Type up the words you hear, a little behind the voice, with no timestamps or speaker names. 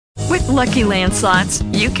Lucky Land Slots,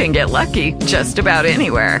 you can get lucky just about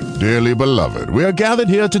anywhere. Dearly beloved, we are gathered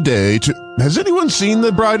here today to... Has anyone seen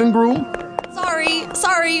the bride and groom?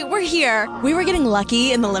 Sorry, we're here. We were getting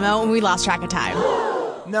lucky in the limo and we lost track of time.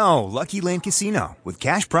 No, Lucky Land Casino, with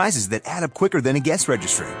cash prizes that add up quicker than a guest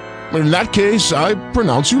registry. In that case, I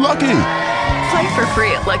pronounce you lucky. Play for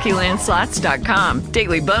free at LuckyLandSlots.com.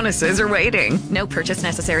 Daily bonuses are waiting. No purchase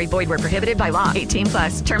necessary. Void where prohibited by law.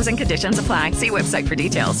 18+. Terms and conditions apply. See website for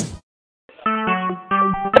details.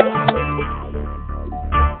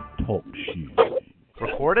 Talk shit.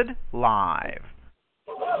 Recorded live.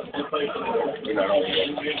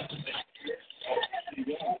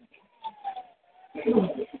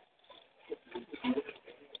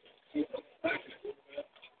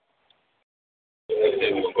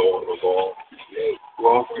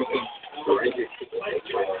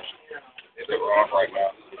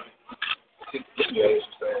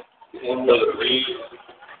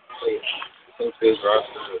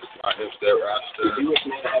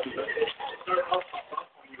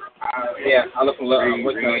 Yeah, I look for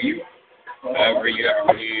what you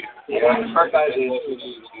ever need. First I did.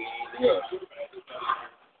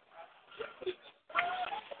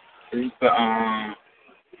 Do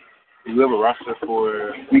you have a roster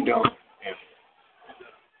for? We don't. Yeah.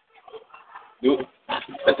 Do it.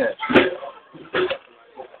 What's that?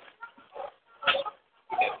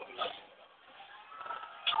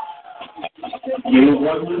 You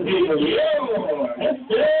want to be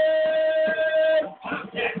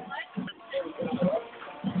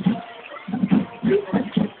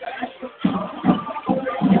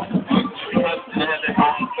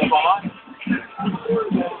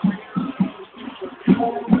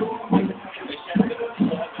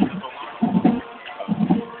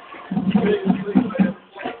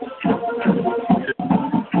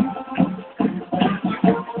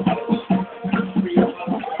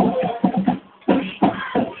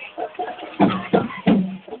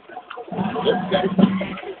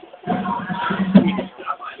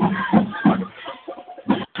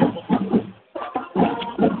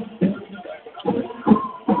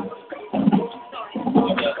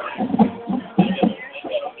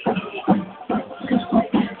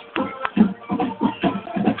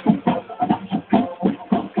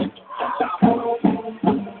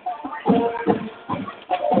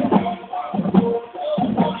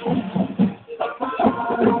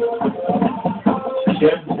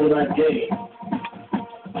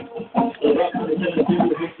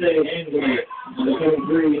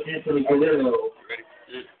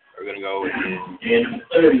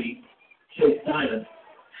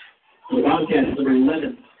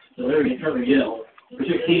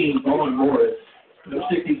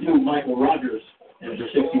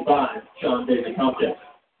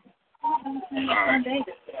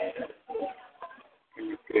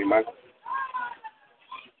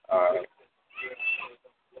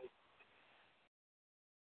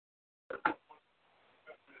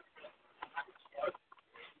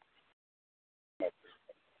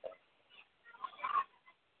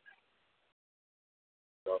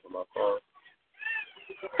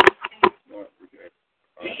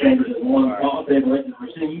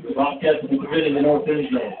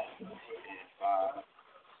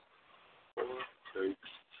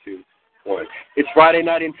It's Friday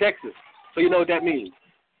night in Texas, so you know what that means.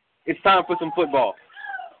 It's time for some football.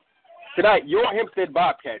 Tonight, your Hempstead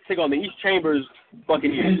Bobcats take on the East Chambers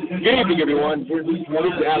Buccaneers. Good evening, everyone. This is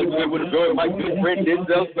Alex Goodwood, joined by my good friend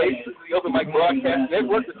Denzel Space. This is the Open Mic Broadcast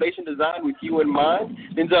Network, the station designed with you in mind.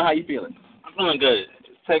 Denzel, how you feeling? I'm feeling good.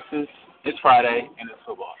 It's Texas, it's Friday, and it's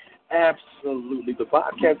football. Absolutely. The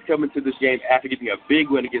Bobcats come into this game after getting a big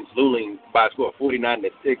win against Luling by a score of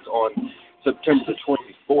 49-6 on September the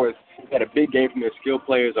 24th. They had a big game from their skill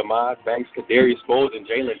players, Ahmad Banks, Kadarius Bowles, and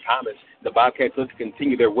Jalen Thomas. The Bobcats look to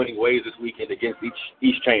continue their winning ways this weekend against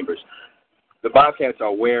East Chambers. The Bobcats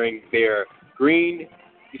are wearing their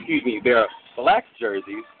black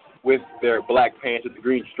jerseys with their black pants with the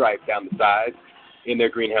green stripe down the sides in their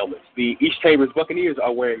green helmets. The East Chambers Buccaneers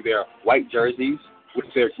are wearing their white jerseys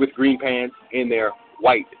with green pants in their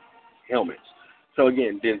white helmets. So,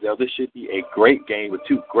 again, Denzel, this should be a great game with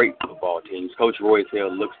two great football teams. Coach Roy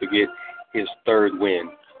Hill looks to get his third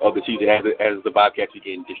win of the season as the Bobcats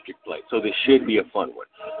begin district play. So this should be a fun one.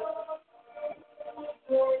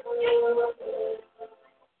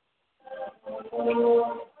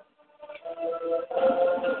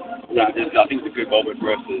 Yeah, I think it's a good moment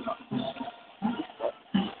for us to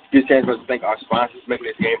get a chance for us to thank our sponsors for making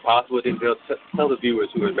this game possible. Denzel, tell the viewers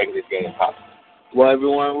who are making this game possible. Well,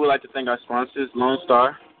 everyone, we'd like to thank our sponsors, Lone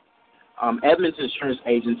Star, Edmonds Insurance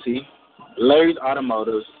Agency, Larry's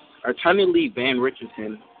Automotives, Attorney Lee Van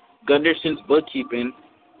Richardson, Gunderson's Bookkeeping,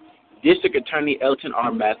 District Attorney Elton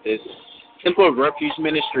R. Mathis, Temple of Refuge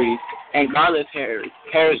Ministries, and Carlos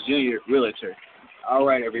Harris Jr., Realtor. All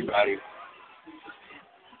right, everybody.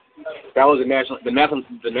 That was the national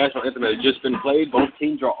anthem that has just been played. Both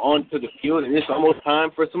teams are onto the field, and it's almost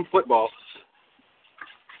time for some football.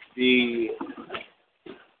 The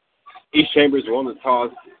East Chambers won the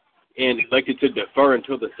toss and elected to defer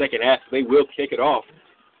until the second half. They will kick it off.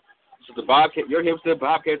 So your Hempstead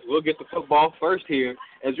Bobcats will get the football first here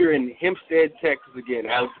as we're in Hempstead, Texas again.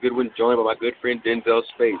 Alex Goodwin joined by my good friend Denzel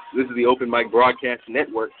Space. This is the Open Mic Broadcast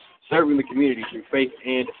Network, serving the community through faith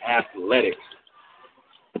and athletics.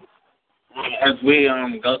 As we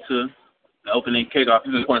go to the opening kickoff,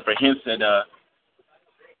 it's important for Hempstead to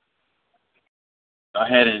go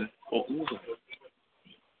ahead and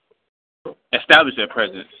establish their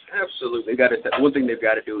presence. Absolutely. One thing they've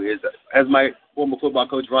got to do is, as my former football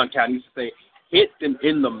coach Ron County used to say, hit them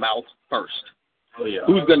in the mouth first. Oh, yeah.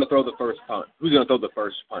 Who's going to throw the first punch? And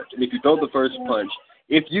if you throw the first punch,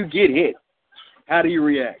 if you get hit, how do you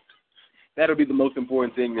react? That'll be the most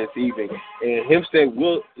important thing this evening. And Hempstead is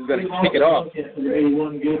going to kick it off. Hempstead is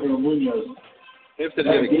going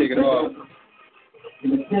to kick it off.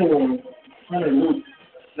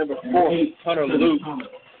 Number 4, Hunter Luke,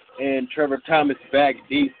 and Trevor Thomas back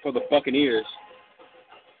deep for the Buccaneers.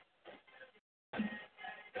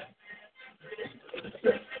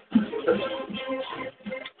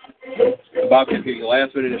 The Bobcats getting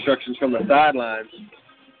last-minute instructions from the sidelines.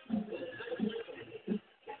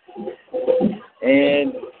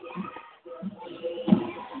 And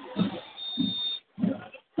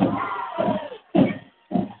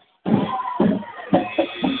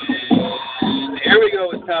here we go.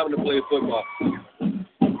 It's time to play football.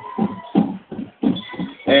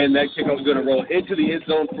 And that kickoff is going to roll into the end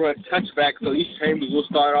zone front touchback. So East Chambers will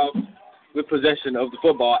start off with possession of the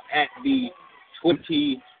football at the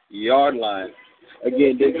 20-yard line.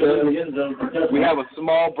 Again, we have a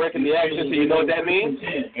small break in the action, so you know what that means?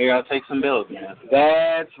 Here, I'll take some bills, man.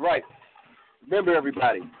 That's right. Remember,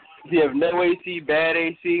 everybody, if you have no AC, bad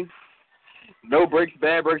AC, no brakes,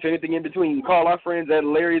 bad brakes, anything in between, you call our friends at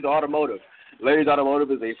Larry's Automotive. Larry's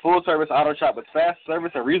Automotive is a full-service auto shop with fast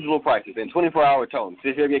service and reasonable prices and 24-hour tones.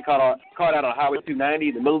 If you ever get caught out on Highway 290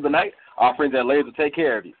 in the middle of the night, our friends at Larry's will take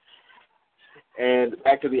care of you. And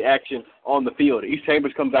back to the action on the field. East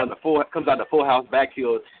Chambers comes out the full house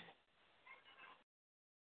backfield.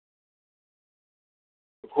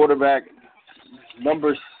 The quarterback,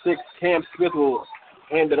 number 6, Cam Smith, will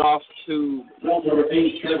hand it off to number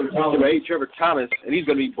 8, Trevor Thomas, and he's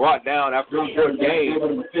going to be brought down after a short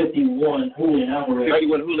game. 51, Julian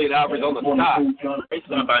Alvarez on the stop. Great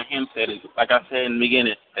stuff about Hempstead is, like I said in the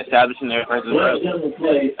beginning, establishing their presence early.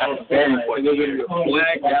 That's very important. They're going to be a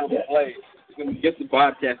flag down the play. It's going to get the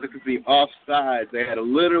Bobcats. This is the offsides. They had a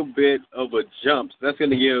little bit of a jump. So that's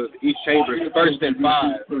going to give East Chambers first and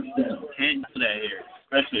 5. Can't do that here,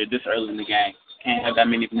 especially this early in the game. Can't have that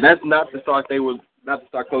many. That's not the start not the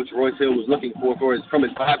start Coach Royce Hill was looking for from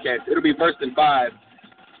his Bobcats. It'll be first and 5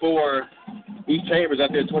 for East Chambers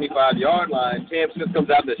at their 25-yard line. Cam Smith comes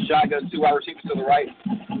out in the shotgun, 2 wide receivers to the right.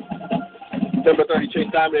 Number 30,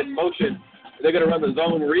 Chase Diamond in motion. They're going to run the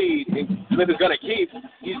zone read, and Smith is going to keep.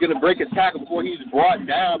 He's going to break a tackle before he's brought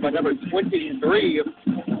down by number 23,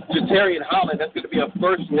 Jatarian Holland. That's going to be a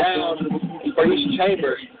first down for East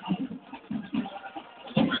Chambers.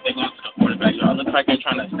 They're going to the quarterback. Y'all looks like they're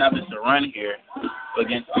trying to establish a run here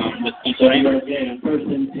against with East Chambers. First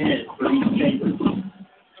and 10 for East Chambers.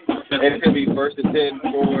 And it's going to be first and 10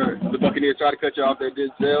 for the Buccaneers. Try to cut you off there,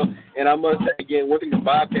 Denzel. And I must say, again, one thing the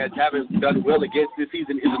Bobcats haven't done well against this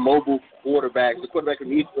season is mobile quarterbacks. The quarterback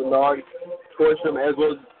from East Bernard coached them, as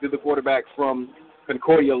well as the quarterback from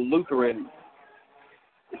Concordia Lutheran.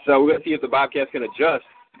 So we're going to see if the Bobcats can adjust.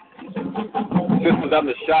 This was on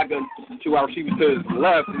the shotgun, 2 wide receivers to his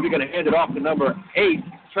left, and we're going to hand it off to number 8,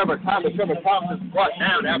 Trevor Thomas. Trevor Thomas is brought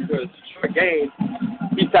down after a short gain.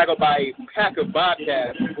 He's tackled by a pack of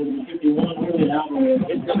Bobcats. It's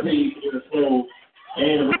going to be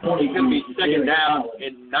second down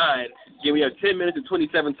and 9. Again, we have 10 minutes and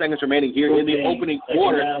 27 seconds remaining here in the opening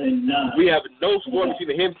quarter. We have no score between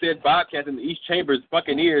the Hempstead Bobcats and the East Chambers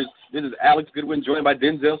Buccaneers. This is Alex Goodwin, joined by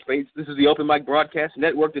Denzel Spates. This is the Open Mic Broadcast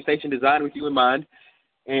Network, the station designed with you in mind.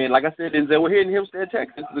 And like I said, Denzel, we're here in Hempstead,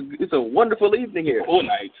 Texas. It's a wonderful evening here. Cool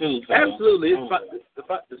night, too. So. Absolutely. The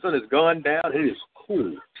sun has gone down. It is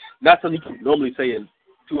cool. Not something you can normally say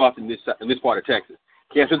too often in this part of Texas.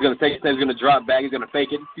 Kansas is going to take it. He's going to drop back. He's going to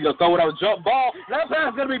fake it. He's going to throw it on a jump ball. That pass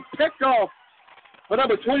is going to be picked off for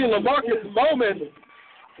number 20, LaMarcus Bowman.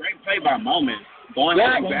 Great play by Moment.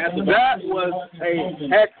 That was a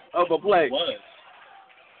heck of a play.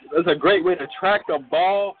 That's a great way to track the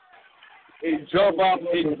ball and jump up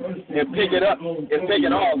and pick it up and take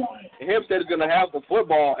it off. And Hempstead is going to have the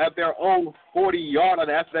football at their own 40-yard line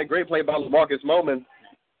after that great play by LaMarcus Moment.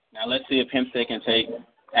 Now let's see if Hempstead can take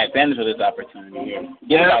advantage of this opportunity here.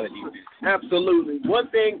 Yeah, absolutely. One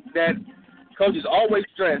thing that coaches always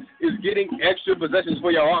stress is getting extra possessions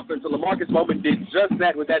for your offense. So LaMarcus Moment did just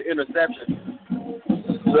that with that interception.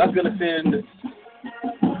 So that's going to send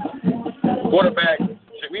quarterback.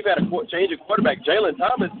 We've had a change of quarterback. Jalen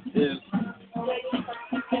Thomas is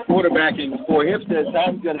quarterbacking for Hempstead.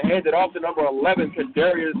 Thomas going to hand it off to number 11 to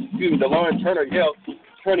DeLauren Turner Hill.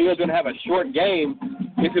 Turner Hill's going to have a short game.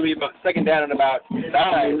 It's going to be about second down and about 9.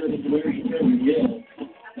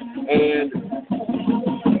 And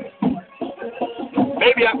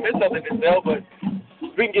maybe I missed something, Michelle, but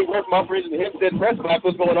if we can get word from my friends in the Hempstead press box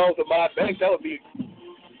what's going on with my bank, that would be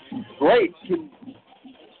great.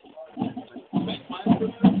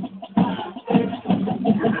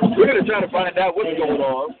 We're going to try to find out what's going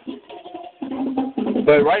on.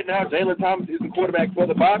 But right now, Jalen Thomas is the quarterback for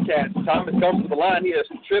the Bobcats. Thomas comes to the line. He has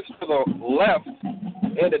trips to the left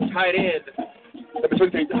and a tight end.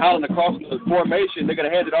 Between Holland across the formation, they're going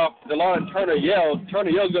to hand it off to DeLauren Turner Yell.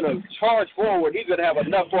 Turner Yell's going to charge forward. He's going to have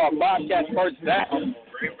enough for a Bobcats first down.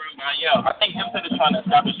 I think Hempstead is trying to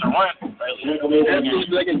establish a run.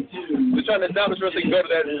 They're trying to establish a run so they can go to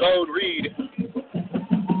that zone read.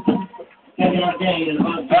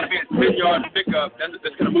 That'll be a 10-yard pickup.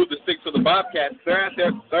 That's going to move the sticks for the Bobcats. They're at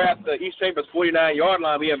the East Chambers 49-yard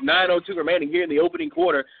line. We have 9:02 remaining here in the opening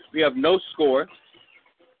quarter. We have no score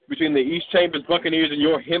between the East Chambers Buccaneers and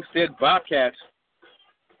your Hempstead Bobcats.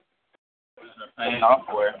 And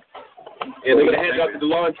they're going to hand it up to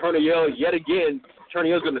DeLauren Turner Yell yet again. Turner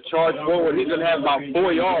Yell's going to charge forward. He's going to have about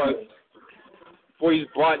 4 yards before he's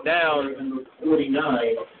brought down.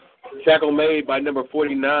 49. Tackle made by number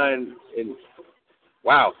 49. And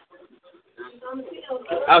wow.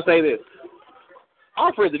 I'll say this.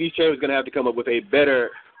 Our friends at East Chambers are going to have to come up with a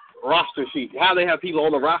better roster sheet. How they have people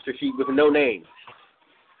on the roster sheet with no names.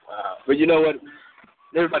 Wow. But you know what?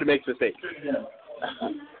 Everybody makes mistakes.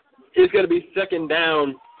 It's going to be second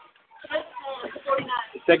down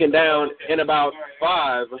in about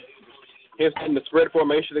 5. Here's in the spread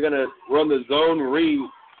formation. They're going to run the zone read.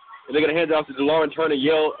 And they're going to hand it off to DeLauren Turner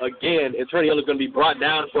Yell again. And Turner Yell is going to be brought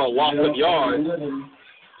down for a loss of yards.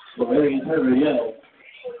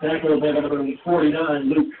 Tackle by number 49,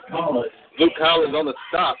 Luke Collins. Luke Collins on the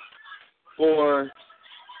stop for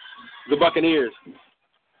the Buccaneers.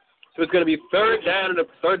 So it's going to be third down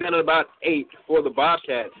and about 8 for the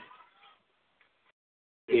Bobcats.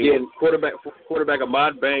 Again, quarterback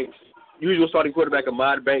Ahmad Banks, usual starting quarterback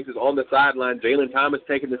Ahmad Banks is on the sideline. Jalen Thomas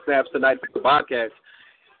taking the snaps tonight for the Bobcats.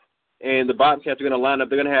 And the Bobcats are going to line up.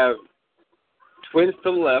 They're going to have twins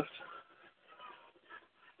to the left,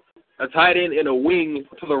 a tight end and a wing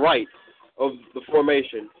to the right of the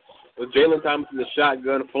formation, with Jalen Thomas in the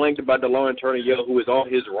shotgun, flanked by DeLauren Turner Yell, who is on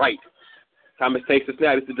his right. Thomas takes the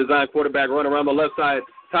snap. It's the design quarterback run around the left side.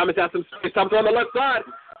 Thomas has some space. Thomas on the left side.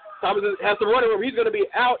 Thomas has some running room. He's going to be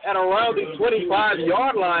out at around the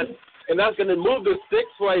 25-yard line, and that's going to move the sticks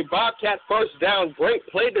for a Bobcat first down. Great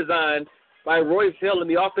play design by Royce Hill and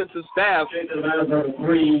the offensive staff.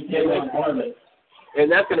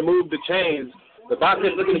 And that's going to move the chains. The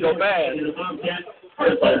Bobcats looking to go fast.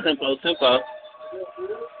 Simple.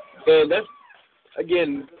 And that's,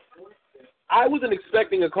 again, I wasn't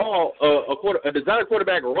expecting a design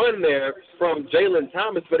quarterback run there from Jalen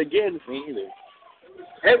Thomas, but again,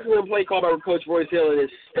 excellent play call by Coach Royce Hill and his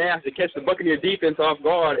staff to catch the Buccaneer defense off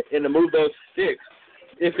guard and to move those sticks.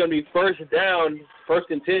 It's going to be first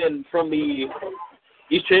and 10 from the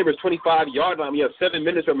East Chambers 25-yard line. We have 7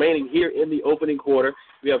 minutes remaining here in the opening quarter.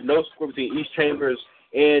 We have no score between East Chambers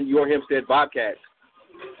and your Hempstead Bobcats.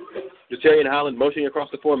 Jatarian Holland motioning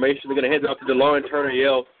across the formation. They're going to hand it off to DeLauren Turner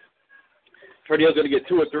Yell. Turner Yell's going to get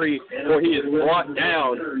 2 or 3 before he is brought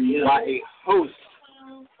down by a host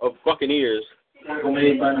of Buccaneers,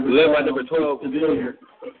 led by number 12,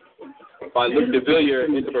 by Luke DeVillier,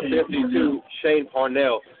 and number 52, Shane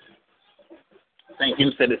Parnell. I think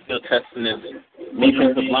Hempstead is still testing his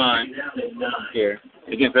defensive line here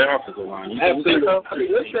against their offensive line. Absolutely.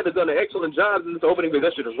 Hempstead has done an excellent job in this opening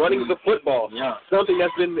possession of running the football. Yeah. Something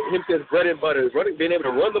that's been Hempstead's bread and butter, being able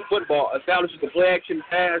to run the football, establishing the play action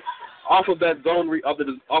pass off of that zone off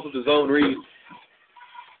of the zone read.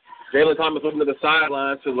 Jalen Thomas looking to the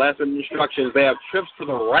sidelines to the last minute instructions. They have trips to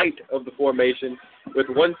the right of the formation with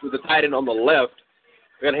the tight end on the left.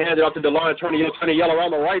 They're going to hand it off to DeLauren Turner Yell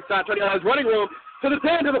around the right side. Turner Yell has running room. to the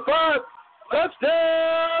 10, to the 5.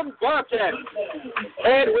 Touchdown, Bobcats.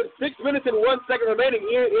 And with 6 minutes and 1 second remaining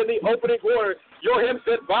here in the opening quarter, your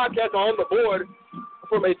Hempstead Bobcats are on the board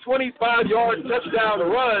from a 25-yard touchdown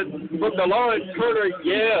run from DeLawrence Turner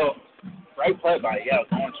Yale. Great play by Yale,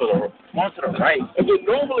 going to the right. And then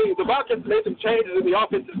normally, the Bobcats made some changes in the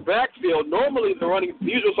offensive backfield. Normally, the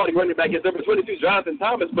usual starting running back is number 22, Jonathan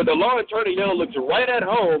Thomas, but DeLawrence Turner Yale looks right at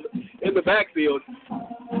home in the backfield.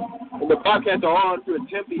 And the Bobcats are on to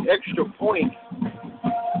attempt the extra point.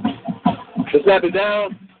 The snap is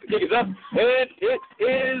down, the kick is up, and it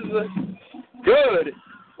is good.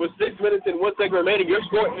 With 6 minutes and 1 second remaining, your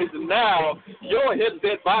score is now your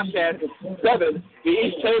Hempstead Bobcats 7, the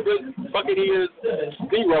East Chambers Buccaneers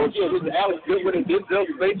 0. Again, this is Alex Goodwin and Denzel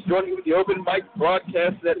Spates joining you with the Open Mic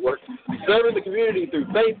Broadcast Network, serving the community through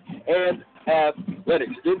faith and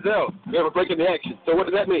athletics. Denzel, we have a break in the action. So what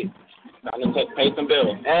does that mean? Time to pay some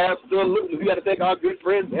bills. Absolutely. We got to thank our good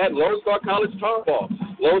friends at Lone Star College Tomball.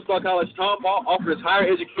 Lone Star College Tomball offers higher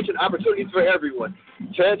education opportunities for everyone.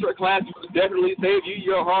 Transfer classes will definitely save you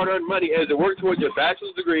your hard-earned money as they work towards your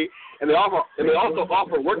bachelor's degree, and they also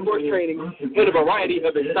offer workforce training in a variety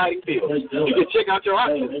of exciting fields. You can check out your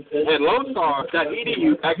options at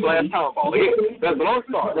lonestar.edu/Tomball. That's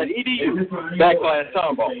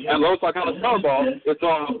lonestar.edu/Tomball. At Lone Star College Tomball, it's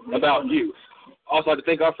all about you. Also, I'd like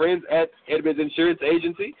to thank our friends at Edmonds Insurance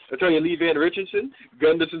Agency, Attorney Lee Van Richardson,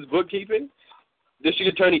 Gunderson's Bookkeeping,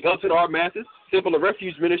 District Attorney Elton R. Mathis, Simple of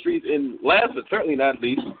Refuge Ministries, and last but certainly not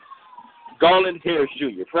least, Garland Harris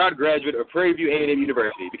Jr., proud graduate of Prairie View A&M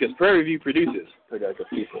University, because Prairie View produces.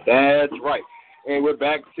 That's right. And we're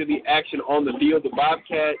back to the action on the field. The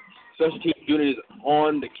Bobcat special team unit is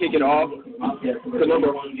on to kick it off. To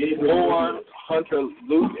number 4, Hunter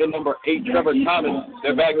Luke, and number 8, Trevor Thomas.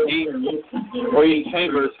 They're back deep for East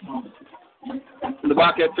Chambers. The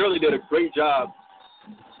Bobcats certainly did a great job.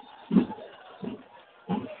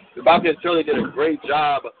 The Bobcats certainly did a great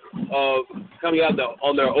job of coming out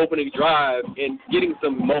on their opening drive and getting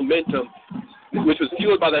some momentum, which was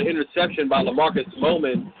fueled by that interception by LaMarcus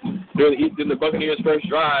Bowman during the Buccaneers' first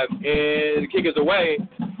drive. And the kick is away.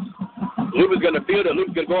 Luke is going to field it.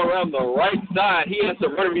 Luke's going to go around the right side. He has to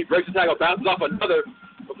run. He breaks the tackle, bounces off another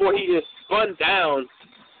before he is spun down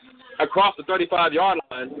across the 35-yard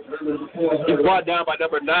line. He's brought down by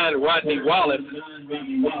number 9, Rodney Wallace.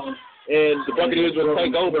 And the Buccaneers will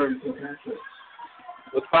take over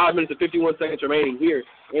with 5 minutes and 51 seconds remaining here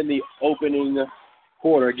in the opening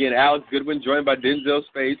quarter. Again, Alex Goodwin joined by Denzel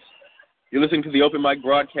Spates. You're listening to the Open Mic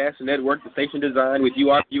Broadcast Network, the station designed with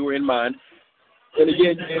you, our viewer, in mind. And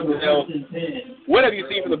again, Denzel, what have you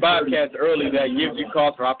seen from the Bobcats early that gives you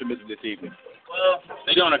cause for optimism this evening? Well,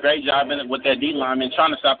 they're doing a great job with their D linemen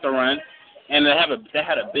trying to stop the run, and they had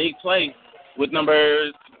a big play with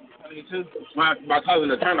number 22 by causing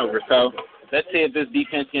the turnover. So let's see if this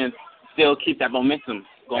defense can still keep that momentum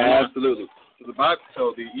going on. Absolutely. The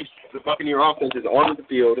Buccaneer offense is on the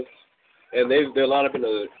field, and they're lined up in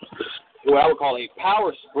what I would call a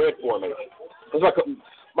power spread formation. That's what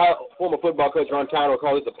my former football coach Ron Town would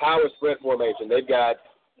call this a power spread formation. We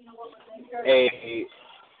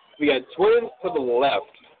got twins to the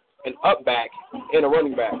left, an up back, and a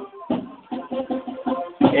running back.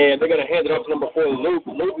 And they're going to hand it off to number 4, Luke.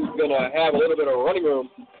 Luke is going to have a little bit of running room.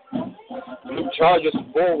 Luke charges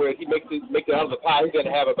forward. He makes it out of the pie. He's going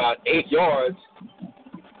to have about 8 yards.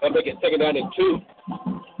 They'll make it second down and 2.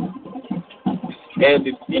 And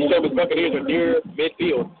the East Chambers Buccaneers are near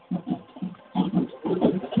midfield.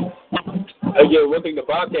 Again, one thing the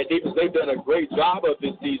Bobcat defense, they've done a great job of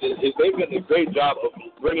this season is they've done a great job of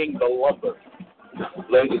bringing the lumber.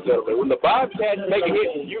 Ladies and gentlemen, when the Bobcats make a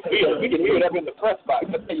hit, you feel it. We can hear it up in the press box.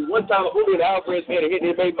 I tell you, one time Julian Alvarez made a hit,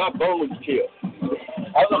 and it made my bones chill.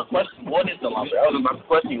 I was going to question, what is the lumber? I was about to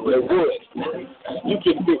question you. They're wood. You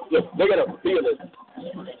can feel it. They're going to feel it.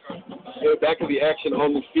 And back to the action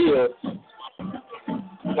on the field.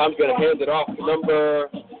 Tom's going to hand it off to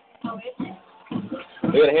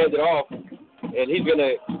they're going to hand it off, and he's going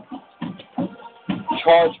to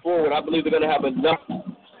charge forward. I believe they're going to have enough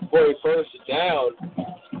for a first down.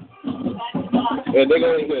 And they're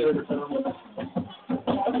going to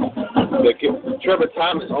Trevor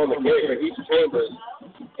Thomas on the carry for East Chambers.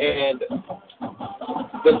 And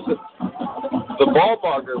the ball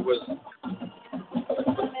marker was, I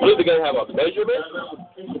believe they're going to have a measurement.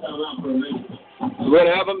 We're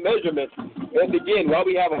going to have a measurement. And again, while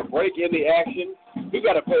we have a break in the action, we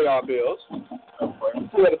got to pay our bills.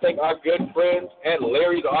 We got to thank our good friends at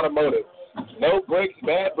Larry's Automotive. No brakes,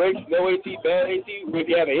 bad brakes, no AT, bad AT. If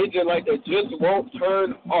you have an engine light that just won't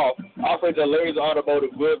turn off, our friends at Larry's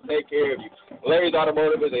Automotive will take care of you. Larry's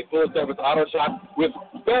Automotive is a full-service auto shop with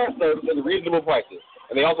fast service and reasonable prices.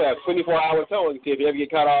 And they also have 24-hour towing. So if you ever get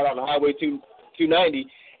caught out on the Highway 290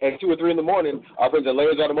 at 2 or 3 in the morning, our friends at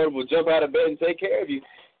Larry's Automotive will jump out of bed and take care of you.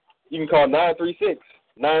 You can call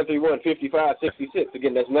 936-931-5566.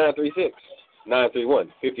 Again, that's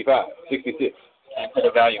 936-931-5566. And put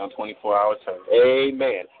a value on 24-hour service.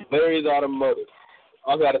 Amen. Larry's Automotive.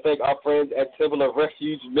 Also, got to thank our friends at Temple of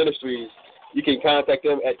Refuge Ministries. You can contact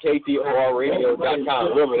them at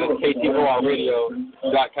KTORradio.com. Remember, that's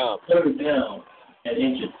KTORradio.com.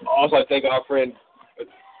 Also, I thank our friend,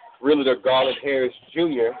 Realtor Garland Harris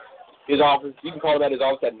Jr. His office, you can call him at his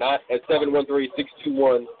office at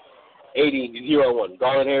 713-621-8001.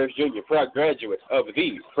 Garland Harris Jr., proud graduate of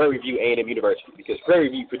the Prairie View A&M University, because Prairie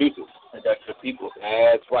View produces industrious people.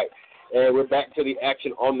 That's right. And we're back to the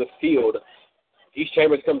action on the field. East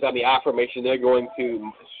Chambers comes down the I formation. They're going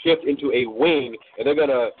to shift into a wing, and they're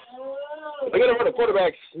gonna run a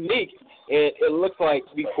quarterback sneak. And it looks like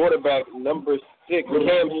the quarterback number 6,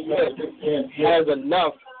 Cam Smith, has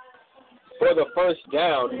enough for the first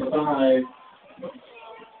down.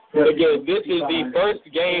 Again, this is the first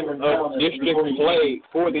game of district play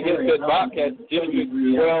for the Hempstead Bobcats, District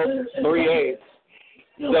 12-3A.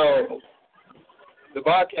 So the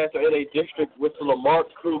Bobcats are in a district with the Lamar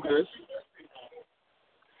Cougars,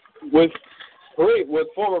 with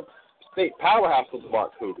former state powerhouses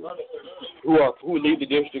Lamar Cougars, who lead the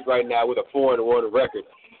district right now with a 4-1 record.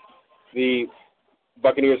 The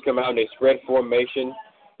Buccaneers come out in a spread formation.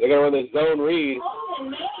 They're going to run the zone read.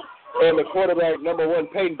 And the quarterback, number 1,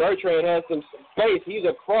 Peyton Bertrand, has some space. He's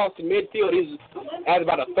across the midfield. He's at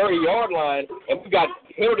about a 30-yard line. And we've got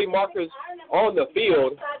penalty markers on the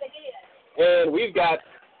field. And we've got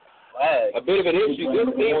a bit of an issue. This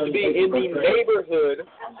seems to be in the neighborhood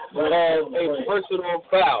of a personal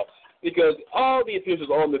foul, because all the officials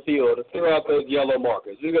on the field threw out those yellow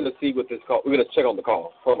markers. We're going to see what this call. We're going to check on the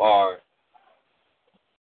call from our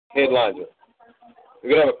headliner. We're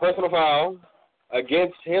going to have a personal foul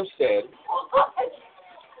against Hempstead.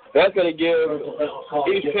 That's going to give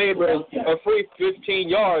East Chambers a free 15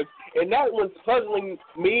 yards. And that one's puzzling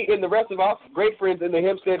me and the rest of our great friends in the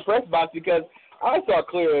Hempstead press box, because I saw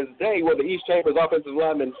clear as day where the East Chambers offensive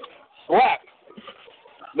lineman slapped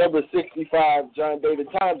number 65, John David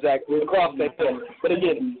Tomzak, across that face. But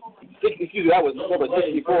again, that was number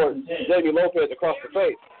 64, Jamie Lopez, across the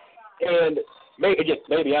face. And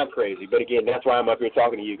maybe I'm crazy, but again, that's why I'm up here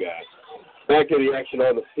talking to you guys. Back to the action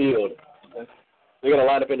on the field. They're going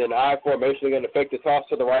to line up in an I formation. They're going to fake the toss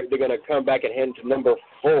to the right. They're going to come back and hand to number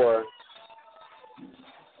 4,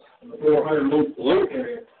 Luke.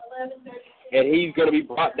 And he's going to be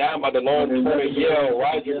brought down by the long corner,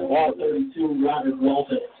 Roger Walton.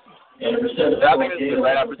 I think this is a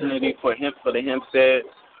great opportunity for the Hempstead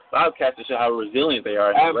Bobcats to show how resilient they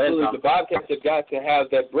are. Absolutely. The Bobcats have got to have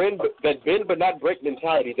that bend but not break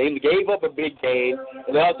mentality. They gave up a big gain,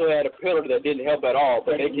 and they also had a penalty that didn't help at all.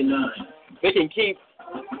 But they can keep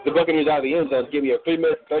the Buccaneers out of the end zone. Give you a 3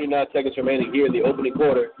 minutes, 39 seconds remaining here in the opening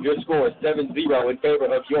quarter. Your score is 7-0 in favor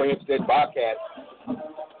of your Hempstead Bobcats.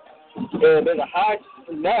 And there's a high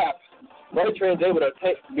snap. Bertrand's able to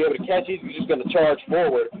be able to catch. He's just going to charge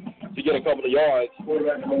forward to get a couple of yards.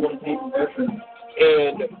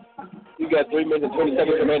 And we've got 3 minutes and 20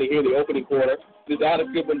 seconds remaining here in the opening quarter. This is Alex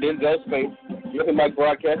Goodman, Denzel Spain, Nothing Mike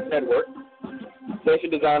Broadcast Network. Station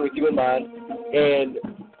design with you in mind. And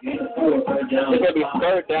it's going to be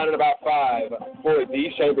third down and about 5 for the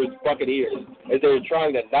East Chambers Buccaneers as they're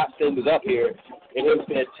trying to knot things up here in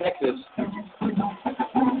Hempstead, Texas.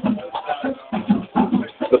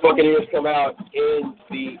 The Buccaneers come out in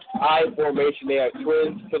the I formation. They have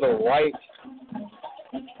twins to the right.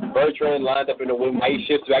 Bertrand lined up in the wing. He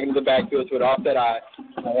shifts back into the backfield to an offset I.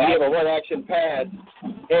 We have a run-action pass,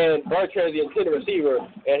 and Bertrand's the intended receiver,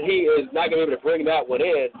 and he is not going to be able to bring that one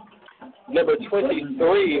in. Number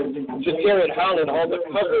 23, Jatarian Holland on the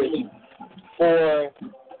coverage for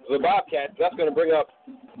the Bobcats. That's going to bring up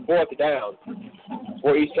 4th down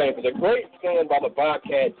for East Chambers. A great stand by the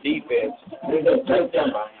Bobcat defense.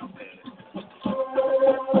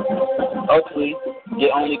 Hopefully,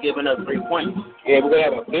 you're only giving up 3 points. Yeah, we're going to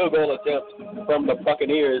have a field goal attempt from the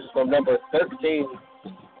Buccaneers from number 13.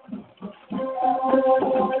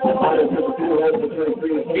 Number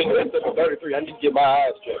 33. I need to get my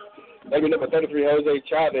eyes checked. Maybe number 33, Jose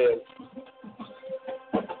Chavez.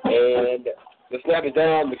 And the snap is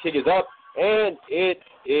down, the kick is up, and it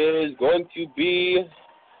is going to be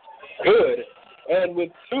good. And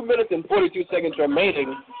with 2 minutes and 42 seconds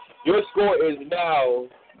remaining, your score is now,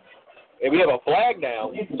 and we have a flag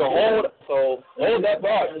now. So hold that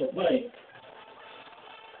thought.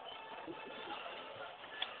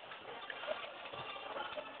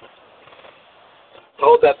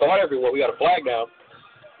 Hold that thought, everyone. We got a flag now.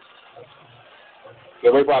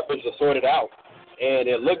 The Ray Brock pitch is sorted out, and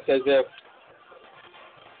it looks as if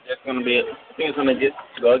it's going to be. I think it's going to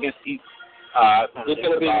go against each. It's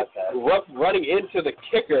going to be rough running into the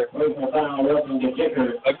kicker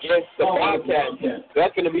against the Bobcat.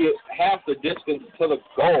 That's going to be half the distance to the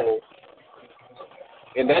goal,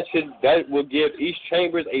 and that will give East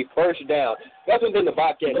Chambers a first down. That's one thing the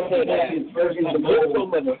Bobcats can't have.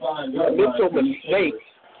 Mental mistakes.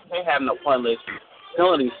 They have no pointless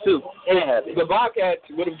penalties too. The Bobcats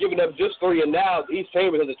would have given up just 3, and now East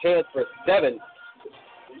Chambers has a chance for 7.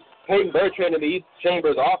 Peyton Bertrand and the East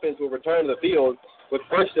Chambers offense will return to the field with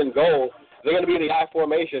first and goal. They're going to be in the I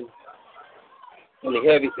formation.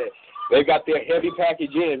 They've got their heavy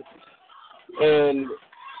package in, and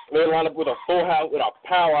they're lined up with a full house with a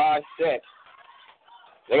power I set.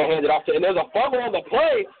 They're going to hand it off to, and there's a fumble on the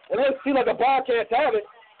play, and it seems like the Bobcats have it,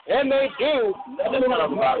 and they do.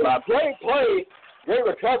 Great play. Great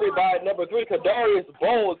recovery by number 3, Kadarius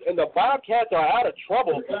Bowles, and the Bobcats are out of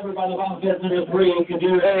trouble. And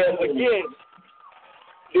again,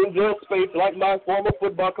 Denzel Space, like my former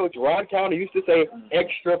football coach Ron County used to say,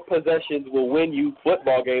 extra possessions will win you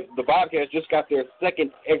football games. The Bobcats just got their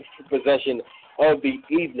second extra possession of the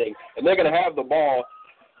evening, and they're going to have the ball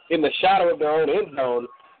in the shadow of their own end zone.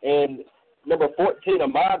 And number 14,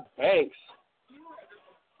 Ahmad Banks,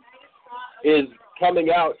 is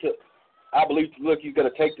coming out to, I believe, he's going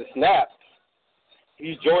to take the snap.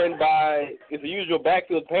 He's joined by, it's the usual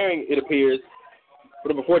backfield pairing, it appears, for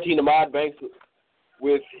number 14, Ahmad Banks,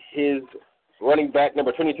 with his running back,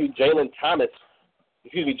 number 22, Jonathan Thomas.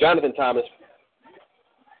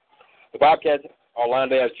 The Bobcats are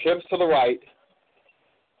lined. They have trips to the right,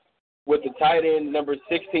 with the tight end, number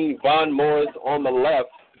 16, Von Morris, on the left.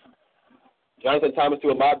 Jonathan Thomas to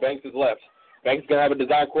Ahmad Banks' left. Banks is going to have a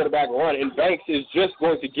designed quarterback run, and Banks is just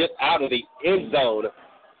going to get out of the end zone.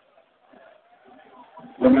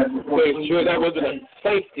 Make sure that wasn't a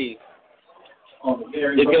safety.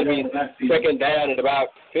 It's going to be second down at about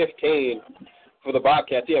 15 for the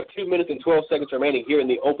Bobcats. You have 2 minutes and 12 seconds remaining here in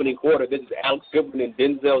the opening quarter. This is Alex Goodman and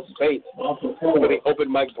Denzel Spates for the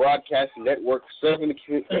Open Mic Broadcast Network, serving the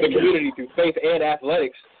community through faith and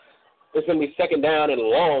athletics. It's going to be second down and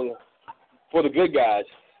long for the good guys.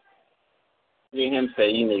 You hear him say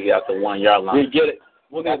you need to get out the 1 yard line. You get it.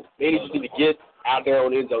 Well, they just need to get out their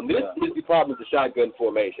own end zone. This is the problem with the shotgun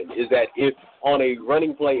formation, is that if on a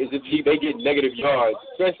running play, is if they get negative yards,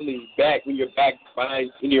 especially back when you're back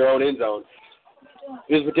behind in your own end zone,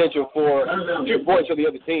 there's potential for 2 points for the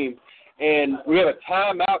other team. And we have a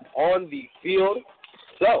timeout on the field.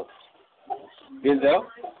 So, Denzel,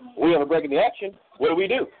 we have a break in the action. What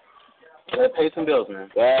do? Let's pay some bills, man.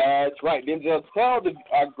 That's right. Denzel, tell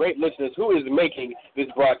our great listeners who is making this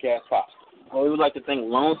broadcast possible. Well, we would like to thank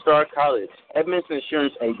Lone Star College, Edmonds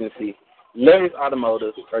Insurance Agency, Larry's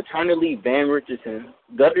Automotive, Attorney Van Richardson,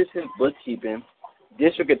 Gutterson Bookkeeping,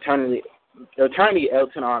 District Attorney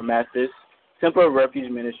Elton R. Masters, Temple Refuge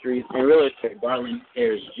Ministries, and Real Estate Garland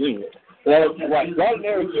Ayers Jr. That's right. Garland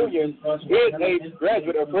Ayers Jr. is a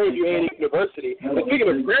graduate of Prairie View A&M University. And speaking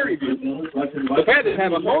of Prairie View, the Panthers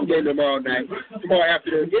have a home game tomorrow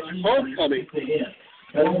afternoon. It's homecoming.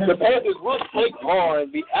 The Panthers will take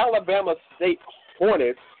on the Alabama State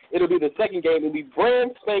Hornets. It'll be the second game in the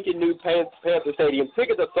brand spanking new Panther Stadium.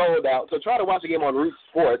 Tickets are sold out, so try to watch the game on Root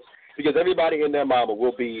Sports because everybody and their mama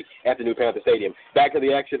will be at the new Panther Stadium. Back to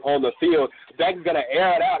the action on the field. Dak is going to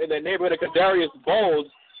air it out in the neighborhood of Kadarius Bowles,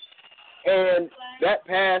 and that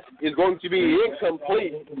pass is going to be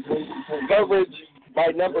incomplete. Coverage by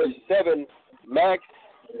number 7, Max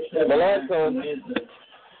Melanton.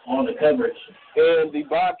 On the coverage. And the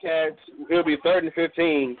Bobcats, it'll be 3rd and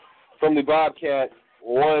 15 from the Bobcat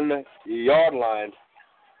 1 yard line.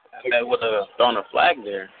 That would have thrown a flag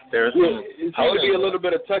there. It's going to be a little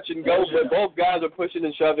bit of touch and go, but both guys are pushing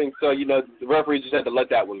and shoving, so, the referee just had to let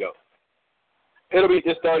that one go. It'll be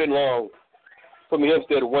just 3rd and long from the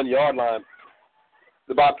Hempstead 1 yard line.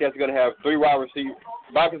 The Bobcats are going to have 3 wide receivers.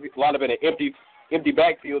 The Bobcats line up in an empty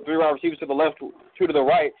backfield, 3 wide receivers to the left, 2 to the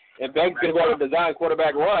right, and Banks is going to go on a design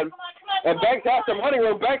quarterback run. And Banks has some running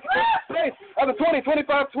room. Banks space at the 20,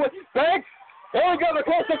 25, 20. Banks, there we go, they're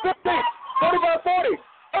close to 50, 35, 40,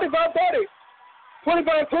 35, 30,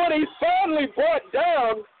 25, 20. He's finally brought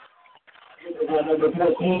down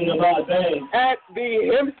at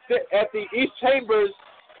the East Chambers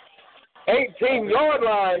 18-yard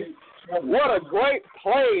line. What a great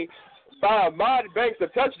play by Ahmad Banks, a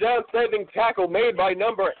touchdown-saving tackle made by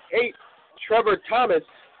number 8, Trevor Thomas.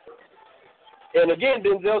 And again,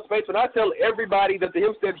 Denzel Spates, when I tell everybody that the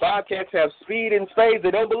Hempstead Bobcats have speed in spades,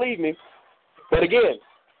 they don't believe me. But again,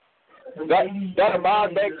 that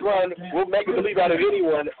Ahmad Banks run will make a believe out of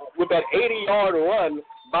anyone with that 80-yard run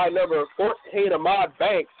by number 14, Ahmad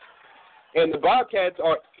Banks. And the Bobcats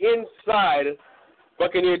are inside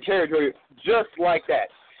Buccaneer territory just like that.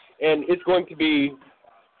 And it's going to be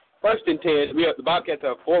 1st and 10. The Bobcats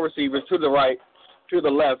have 4 receivers to the right, to the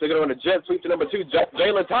left. They're going to run a jet sweep to number 2,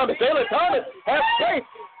 Jalen Thomas. Jalen Thomas has space.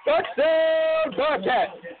 Touchdown,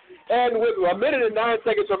 Bobcats. And with 1 minute and 9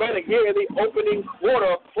 seconds remaining here in the opening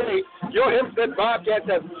quarter of play, your Hempstead Bobcats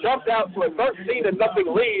have jumped out to a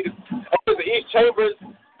 13-0 lead over the East Chambers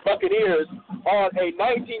Buccaneers on a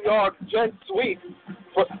 19-yard jet sweep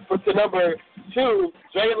to number 2,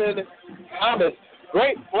 Jalen Thomas.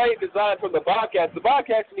 Great play design from the Bobcats. The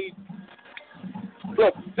Bobcats need –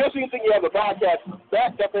 look, just when you think you have the Bobcats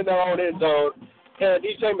backed up in their own end zone, and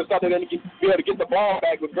East Chambers thought they're going to be able to get the ball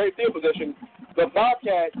back with great field position, the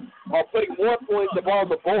Bobcats are putting more points on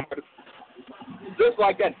the board just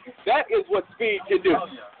like that. That is what speed can do.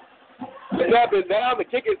 The snap is down, the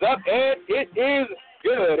kick is up, and it is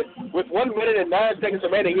good. With 1 minute and 9 seconds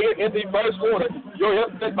remaining here in the first quarter, your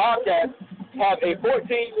Hempstead Bobcats have a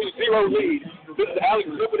 14-0 lead. This is Alex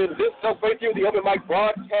Griffin and Denzel right here, the Open Mic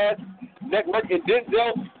Broadcast Network. And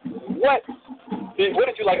Denzel, what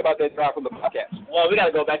did you like about that drive from the Bobcats? Well, we got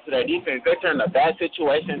to go back to their defense. They turned a bad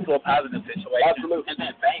situation into a positive situation. Absolutely. And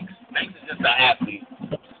then Banks is just an athlete.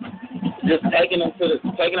 Just taking them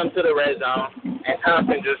to the red zone, and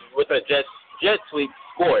Thompson just with a jet sweep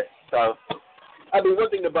scored. So, I mean, one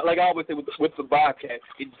thing about, like I always say with the Bobcats,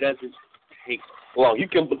 it doesn't take long. You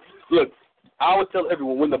can look. I always tell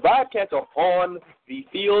everyone when the Bobcats are on the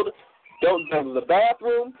field, don't go to the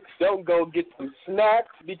bathroom, don't go get some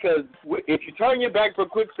snacks, because if you turn your back for a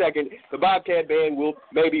quick second, the Bobcat band will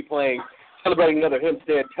maybe celebrating another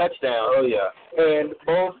Hempstead touchdown. Oh yeah. And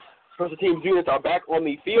both special teams units are back on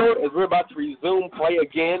the field as we're about to resume play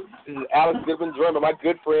again. This is Alex Goodwin, joined by my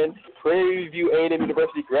good friend, Prairie View A&M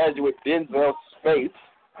University graduate Denzel Space.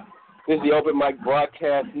 This is the Open Mic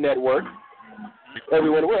Broadcast Network.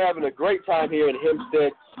 Everyone, we're having a great time here in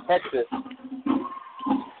Hempstead, Texas.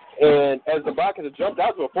 And as the Bobcats have jumped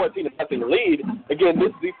out to a 14-0 lead, again, this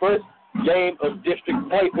is the first game of district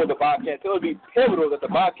play for the Bobcats. So it would be pivotal that the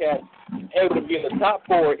Bobcats are able to be in the top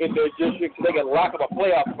 4 in their district so they can lock up a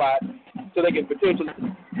playoff spot so they can potentially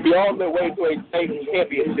be on their way to a state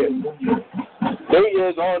championship. There he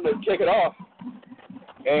is on to kick it off.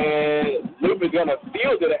 And Luke is going to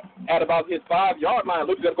field it at about his 5-yard line.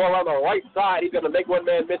 Luke's going to go around the right side. He's going to make one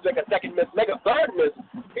man miss, make a second miss, make a third miss.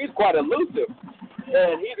 He's quite elusive.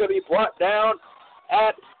 And he's going to be brought down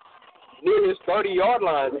at near his 30-yard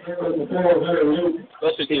line.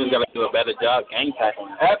 Special teams got to do a better job game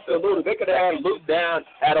tackling. Absolutely. They could have had Luke down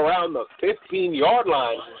at around the 15-yard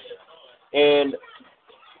line. And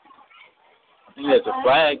there's a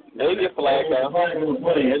flag. Maybe a flag now.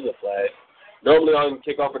 There's a flag. Normally on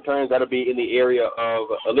kickoff returns, that'll be in the area of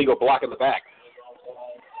illegal block in the back.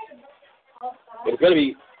 But it's going to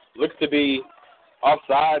be, looks to be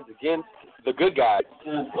offsides against the good guys.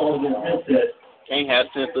 Can't have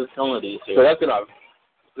senseless penalties here. So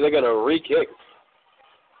they're going to re-kick.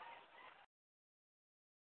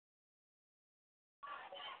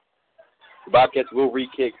 The Bobcats will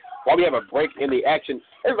re-kick. While we have a break in the action,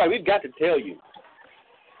 everybody, we've got to tell you,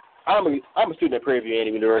 I'm a student at Prairie View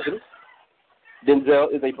A&M University.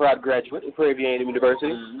 Denzel is a proud graduate at Prairie View A&M University.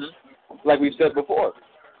 Mm-hmm. Like we've said before,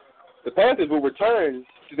 the Panthers will return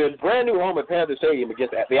to their brand new home at Panther Stadium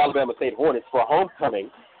against the Alabama State Hornets for homecoming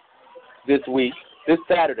this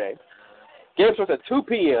Saturday. Game starts at 2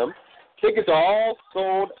 p.m. Tickets are all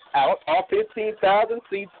sold out. All 15,000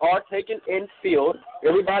 seats are taken in field.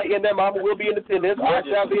 Everybody and their mama will be in attendance. I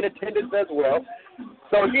shall be in attendance as well.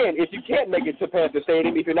 So, again, if you can't make it to Panther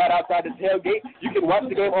Stadium, if you're not outside the tailgate, you can watch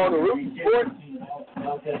the game on Root Sports.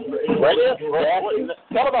 Radio?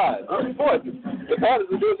 Televised. Root Sports. The Panthers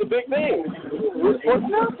are doing some big things. Root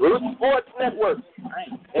Sports Network.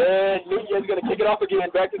 And Nunez is going to kick it off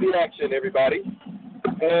again. Back to the action, everybody.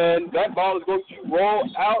 And that ball is going to roll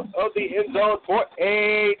out of the end zone for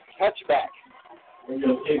a touchback.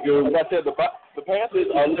 Like I said, the Panthers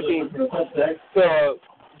are looking to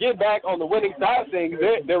get back on the winning side of things.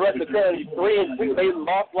 They're currently 3-2. They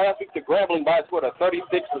lost last week to Grambling by a score of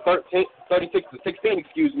 36-16.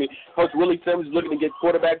 Coach Willie Simmons is looking to get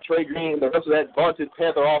quarterback Trey Green and the rest of that vaunted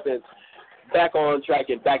Panther offense back on track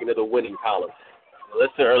and back into the winning column. Well,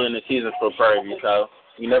 it's too early in the season for Prairie View, so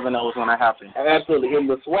you never know what's going to happen. Absolutely. In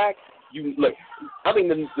the SWAC,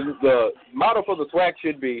 the motto for the SWAC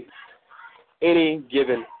should be any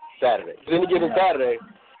given Saturday. Any given Saturday,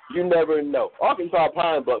 you never know. Arkansas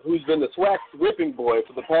Pine Bluff, who's been the SWAC's whipping boy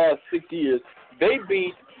for the past 6 years, they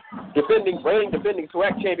beat reigning defending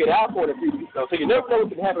SWAC champion Alcorn a few weeks ago. So you never know what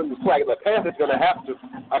can happen with SWAC. The Panthers are gonna have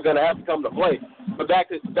to come to play. But back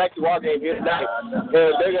to our game here tonight, and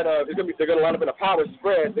they're gonna line up in a power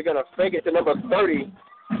spread. They're gonna fake it to number 30,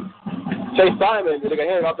 Chase Simon, and they're gonna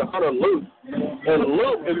hand it off to Hunter Luke. And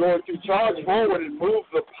Luke is going to charge forward and move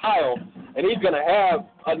the pile, and he's gonna have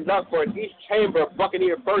enough for an East Chamber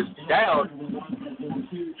Buccaneer first down.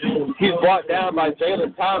 He's brought down by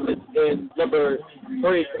Jalen Thomas and number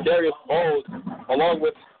 3, Darius Bowles, along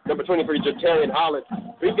with number 23, Jatarian Holland.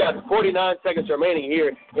 We've got 49 seconds remaining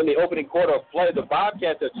here in the opening quarter of play. The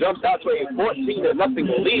Bobcats have jumped out to a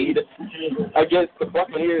 14-0 lead against the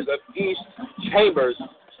Buccaneers of East Chambers.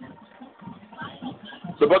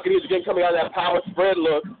 The Buccaneers again coming out of that power spread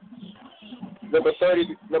look. Number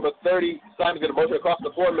 30, Simon's going to motion across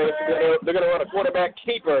the formation. They're going to run a quarterback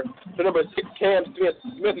keeper to number 6, Cam Smith.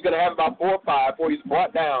 Smith is going to have about 4 or 5 before he's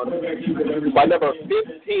brought down by number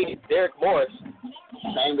 15, Derek Morris.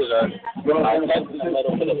 Chambers are testing the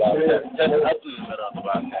middle for the Bobcats. Testing up in the middle of the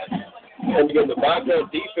Bobcats. And again, the Bobcat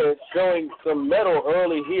defense showing some mettle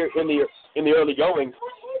early here in the early going.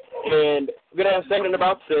 And we're going to have second and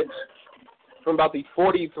about 6 from about the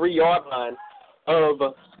 43-yard line of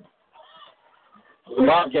the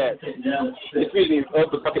Bobcats,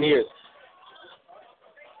 of the Buccaneers.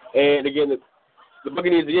 And again, the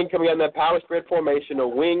Buccaneers again coming out in that power spread formation, a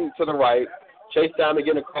wing to the right, Chase down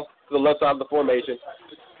again across to the left side of the formation.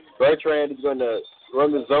 Bertrand is going to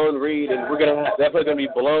run the zone read, and that play's going to be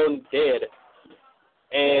blown dead.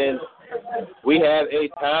 And we have a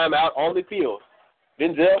timeout on the field.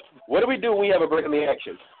 Denzel, what do we do when we have a break in the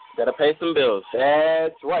action? Got to pay some bills.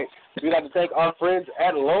 That's right. We'd like to thank our friends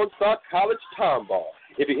at Lone Star College Tomball.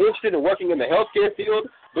 If you're interested in working in the healthcare field,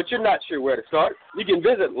 but you're not sure where to start, you can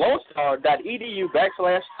visit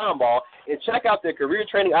lonestar.edu/Tomball and check out their career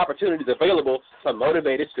training opportunities available to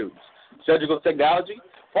motivated students. Surgical technology,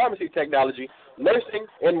 pharmacy technology, nursing,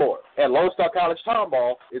 and more. At Lone Star College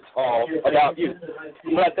Tomball, it's all about you.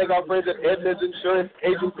 We'd like to thank our friends at Edmonds Insurance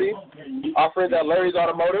Agency, our friends at Larry's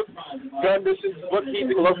Automotive, Gun Missions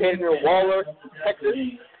Bookkeeping located in Waller, Texas,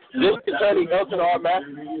 Jim Attorney Elton R. Mack,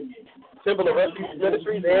 Temple of Refuge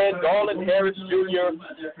Ministries, and Garland Harris Jr.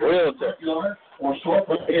 Realtor.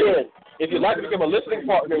 Again, if you'd like to become a listening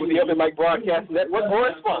partner with the Open Mic Broadcast Network or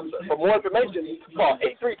a sponsor, for more information, call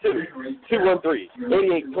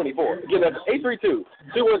 832-213-8824. Again, that's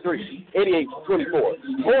 832-213-8824. Or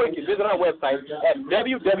you can visit our website at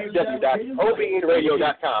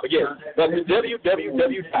www.obnradio.com. Again, that's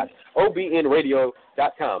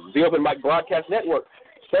www.obnradio.com. The Open Mic Broadcast Network,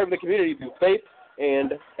 serving the community through faith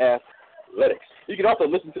and athletics. You can also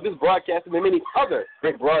listen to this broadcast and many other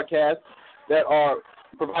great broadcasts that are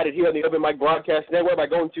provided here on the Open Mic Broadcast Network by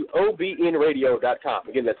going to obnradio.com.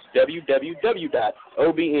 Again, that's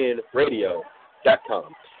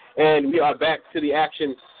www.obnradio.com. And we are back to the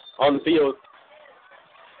action on the field.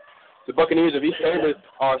 The Buccaneers of East Chambers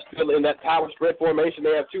are still in that power spread formation.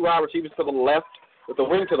 They have 2 wide receivers to the left with the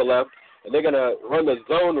wing to the left, and they're going to run the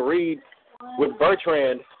zone read with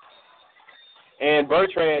Bertrand. And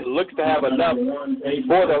Bertrand looks to have enough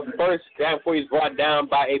for the first down before he's brought down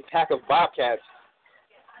by a pack of Bobcats.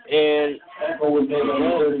 And Chambers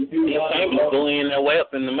bullying their way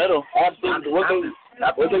up in the middle. Absolutely. One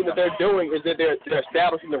thing that they're doing is that they're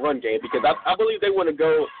establishing the run game, because I believe they want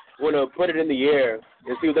to put it in the air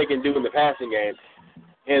and see what they can do in the passing game.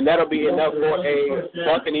 And that'll be enough for a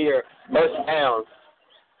Buccaneer first down.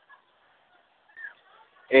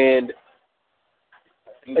 And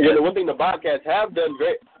again, the one thing the Bobcats have done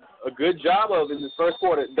a good job of in this first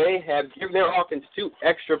quarter, they have given their offense 2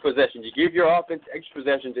 extra possessions. You give your offense extra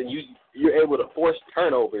possessions and you're able to force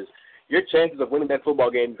turnovers, your chances of winning that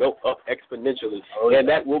football game go up exponentially. And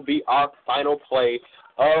that will be our final play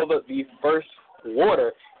of the first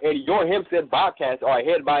quarter. And your Hempstead Bobcats are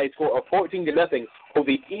ahead by a score of 14-0 over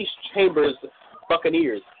the East Chambers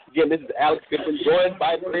Buccaneers. Again, this is Alex Goodman, joined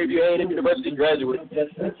by Prairie A&M University graduate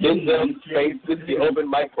Denzel Space with the Open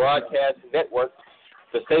Mic Broadcast Network,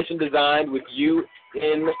 the station designed with you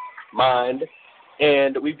in mind.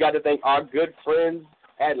 And we've got to thank our good friends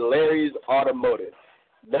at Larry's Automotive.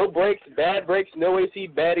 No brakes, bad brakes, no AC,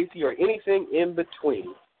 bad AC, or anything in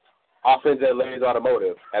between. Our friends at Larry's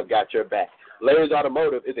Automotive have got your back. Larry's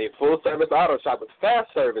Automotive is a full-service auto shop with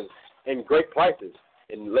fast service and great prices.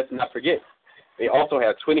 And let's not forget, they also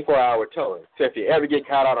have 24-hour towing. So if you ever get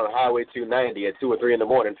caught out on Highway 290 at 2 or 3 in the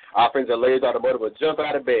morning, our friends at Larry's Automotive will jump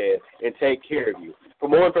out of bed and take care of you. For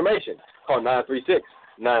more information, call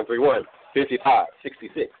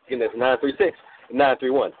 936-931-5566. Again, that's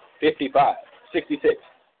 936-931-5566.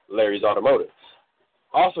 Larry's Automotive.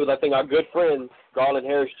 Also, I think our good friend, Garland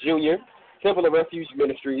Harris Jr., Temple of Refuge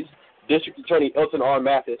Ministries, District Attorney Elton R.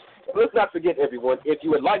 Mathis. And let's not forget, everyone, if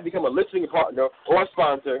you would like to become a listening partner or a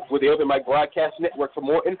sponsor with the Open Mic Broadcast Network for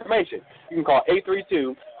more information, you can call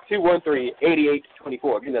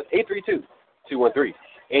 832-213-8824. Again, that's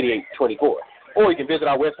 832-213-8824. Or you can visit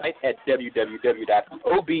our website at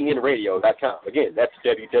www.obnradio.com. Again, that's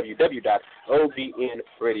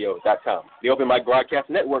www.obnradio.com. The Open Mic Broadcast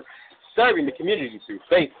Network, serving the community through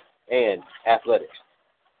faith and athletics.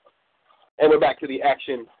 And we're back to the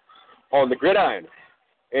action on the gridiron.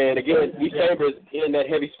 And again, East Chambers in that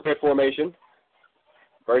heavy spread formation.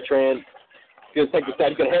 Bertrand is going to take the snap.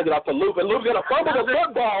 He's going to hand it off to Luke, and Luke's going to fumble the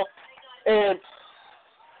football. And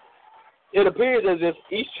it appears as if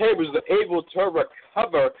East Chambers was able to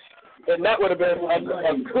recover, and that would have been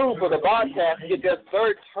a coup for the Bobcats to get their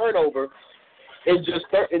third turnover in just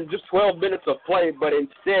 12 minutes of play, but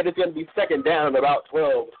instead it's going to be second down and about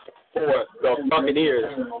 12 for the Buccaneers.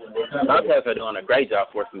 Bobcats are doing a great job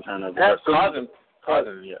forcing turnovers. Causing,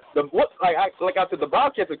 yeah. Like I said, the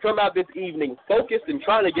Bobcats have come out this evening focused and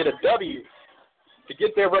trying to get a W to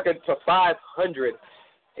get their record to 500,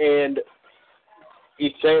 and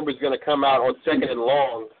East Chambers is going to come out on second and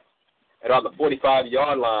long at about the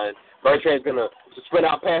 45-yard line. Bertrand's going to sprint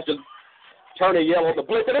out past just Turner yell on the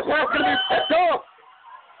blitz, and this pass going to be picked off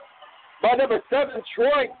by number 7,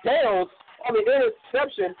 Troy Dales, on the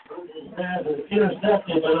interception.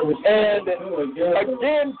 And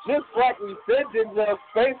again, just like we said in the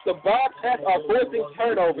space, the Bobcats are forcing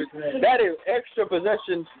turnovers. That is extra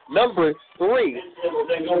possession number 3,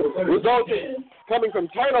 resulting coming from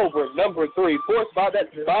turnover number 3, forced by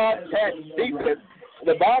that Bobcat defense.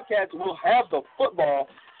 The Bobcats will have the football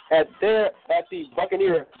at the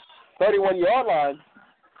Buccaneer 31-yard line.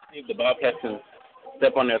 See if the Bobcats can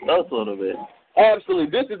step on their throats a little bit. Absolutely.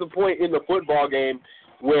 This is a point in the football game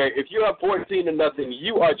where if you're up 14-0,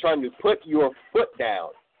 you are trying to put your foot down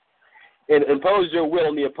and impose your will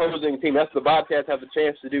on the opposing team. That's what the Bobcats have the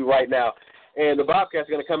chance to do right now. And the Bobcats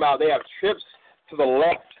are going to come out. They have trips to the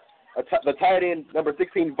left. The tight end, number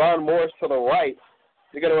 16, Von Morris, to the right.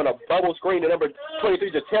 They're going to run a bubble screen to number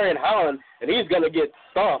 23, Jatarian Holland, and he's going to get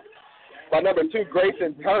stomped by number 2,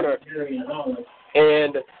 Grayson Turner.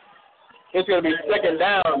 And it's going to be second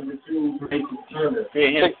down.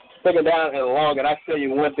 Second down and long. And I tell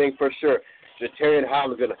you one thing for sure, Jatarian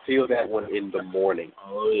Holland is going to feel that one in the morning.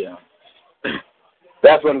 Oh, yeah.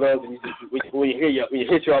 That's one of those when you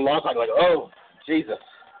hit your alarm clock, like, oh, Jesus.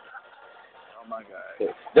 Oh, my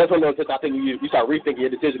God. That's one of those I think you start rethinking your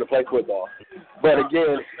decision to play football. But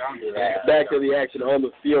again, back to the action on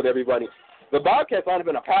the field, everybody. The Bobcats line up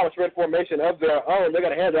in a power spread formation of their own. They're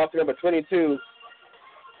going to hand it off to number 22,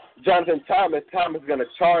 Jonathan Thomas. Thomas is going to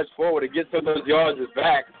charge forward and get some of those yards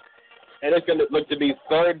back. And it's going to look to be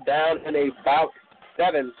third down and about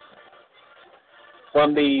 7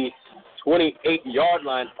 from the 28-yard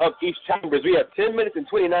line of East Chambers. We have 10 minutes and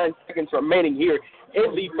 29 seconds remaining here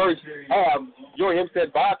in the first half. Jory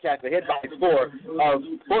Hempstead Bobcats ahead by a score of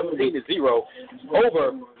 14-0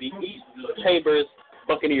 over the East Chambers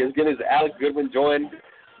Buccaneers. Again, this is Alex Goodwin, joined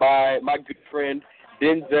by my good friend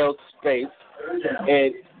Denzel Space.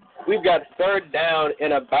 And we've got third down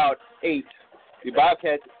and about 8. The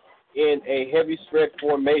Bobcats in a heavy spread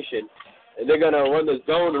formation. And they're going to run the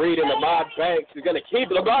zone read, and Lamont Banks is going to keep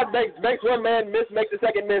it. Lamont Banks makes one man miss, makes the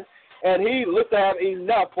second miss, and he looks to have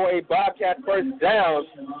enough for a Bobcat first down.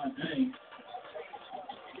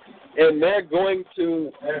 And they're going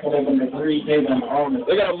to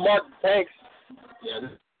mark Banks.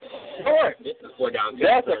 Short.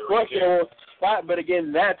 That's a questionable spot, but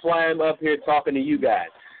again, that's why I'm up here talking to you guys.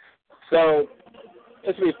 So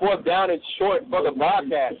this will be fourth down and short for the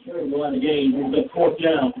Bobcats. Fourth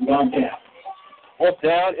down for Bobcats. Fourth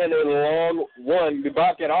down and a long one. The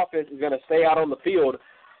Bobcat offense is going to stay out on the field.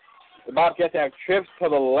 The Bobcats have trips to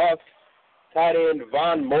the left, tight end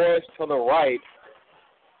Von Morris to the right.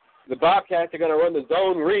 The Bobcats are going to run the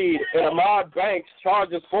zone read, and Ahmad Banks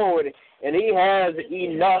charges forward, and he has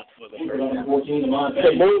enough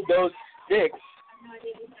to move those sticks.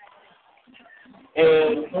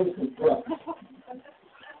 And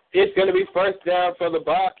it's going to be first down for the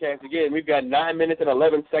Bobcats. Again, we've got 9 minutes and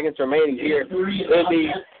 11 seconds remaining here in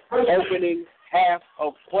the opening half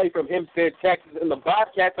of play from Hempstead, Texas. And the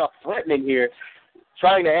Bobcats are threatening here,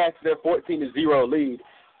 trying to add to their 14-0 lead.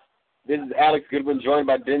 This is Alex Goodwin, joined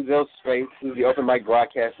by Denzel Space. This is the Open Mic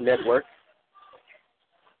Broadcast Network.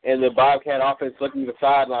 And the Bobcat offense looking to the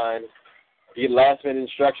sideline. The last-minute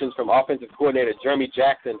instructions from offensive coordinator Jeremy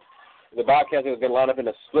Jackson. The Bobcats are going to line up in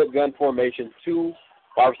a split gun formation, 2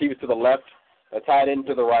 wide receivers to the left, a tight end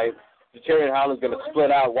to the right. The Chariot Highlands going to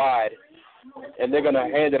split out wide, and they're going to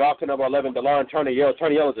hand it off to number 11, DeLon Turner-Yell.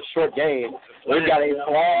 Turner-Yell is a short gain. We've got a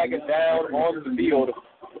flag down on the field.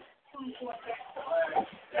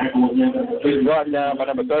 He's brought down by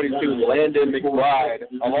number 32, Landon McBride,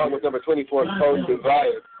 along with number 24, Coach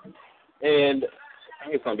Desire. And I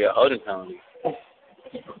think it's going to be a holding penalty.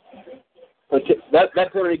 But that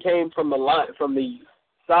penalty came from the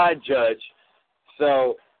side judge.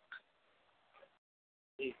 So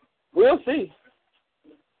we'll see.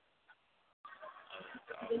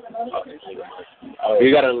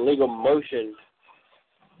 You got an illegal motion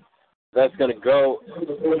that's going to go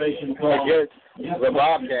against the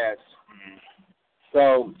Bobcats.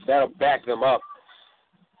 So that'll back them up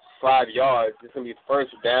 5 yards. It's going to be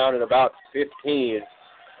first down and about 15.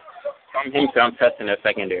 I'm testing their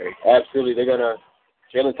secondary. Absolutely. They're going to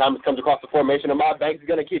 – Jalen Thomas comes across the formation. Ahmad Banks is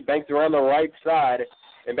going to keep Banks around the right side,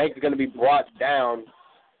 and Banks is going to be brought down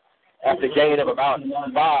after a gain of about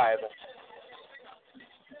 5.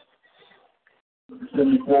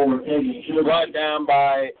 74, brought down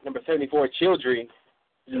by number 74, Childry,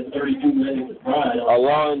 32 minutes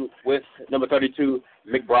along with number 32,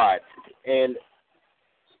 McBride. And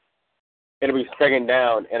it'll be second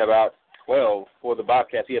down and about 12 for the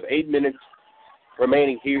Bobcats. We have 8 minutes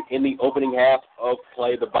remaining here in the opening half of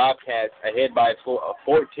play. The Bobcats ahead by a score of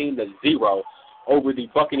 14-0 over the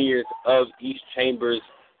Buccaneers of East Chambers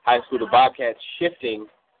High School. The Bobcats shifting.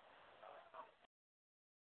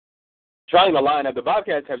 Trying to line up. The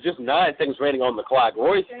Bobcats have just 9 seconds remaining on the clock.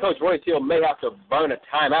 Coach Royce Hill may have to burn a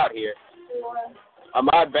timeout here.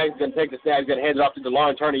 Ahmad Banks is going to take the snap. He's going to hand it off to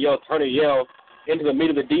DeLon Turner-Yell. Turner-Yell into the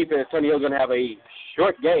meat of the defense. Turner-Yell's going to have a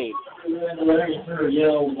short gain.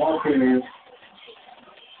 Turner-Yell, Walker,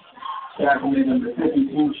 tackling number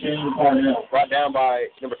 52, Shane Parnell. Brought down by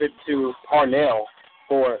number 52, Parnell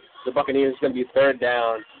for the Buccaneers. It's going to be third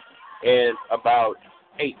down and about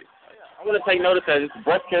 8. I'm going to take notice that it's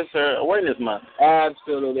Breast Cancer Awareness Month.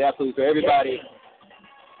 Absolutely, absolutely. So everybody,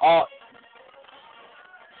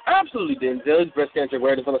 absolutely didn't. There's Breast Cancer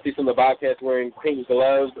Awareness. I'm going to see some of the Bobcats wearing pink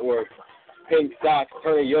gloves or pink socks.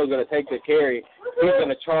 Turner-Yell's going to take the carry. He's going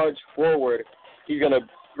to charge forward. He's going to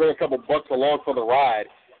bring a couple bucks along for the ride.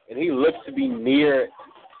 And he looks to be near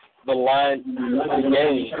the line of the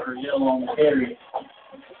game.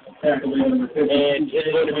 And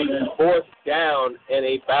it's going to be fourth down and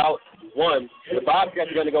about 1. The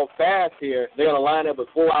Bobcats are going to go fast here. They're going to line up with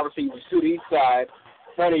 4 wide receivers to each side.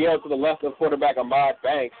 Turner-Yell to the left of quarterback Ahmad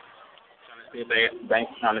Banks.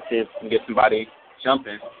 Banks trying to see if he can get somebody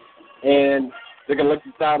jumping. And they're going to look to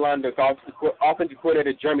the sideline. The offensive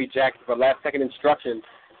coordinator Jeremy Jackson for last-second instructions.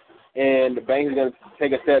 And Banks is going to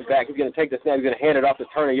take a step back. He's going to take the snap. He's going to hand it off to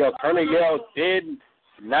Turner-Yell. Turner-Yell did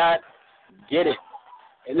not get it.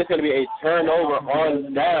 And this is going to be a turnover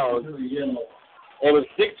on down. And with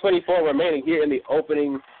 6:24 remaining here in the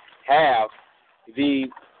opening half, the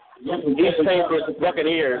East Chambers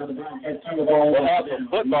Buccaneers will have the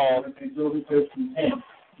football.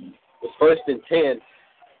 It's first and 10.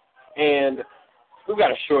 And we've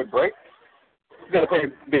got a short break. We've got to pay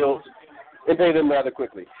bills and pay them rather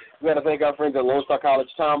quickly. We've got to thank our friends at Lone Star College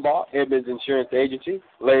Town Bar, Edmonds Insurance Agency,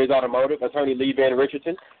 Larry's Automotive, Attorney Lee Van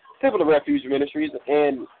Richardson, Temple of Refuge Ministries,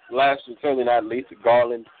 and last and certainly not least,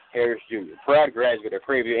 Garland Harris Jr., proud graduate of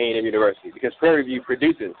Prairie View A&M University, because Prairie View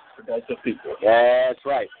produces productive people. That's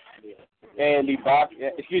right. And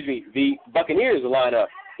the Buccaneers line up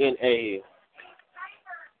in a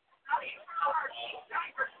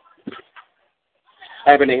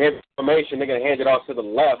having a heavy formation. They're going to hand it off to the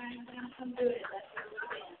left.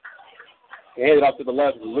 They hand it off to the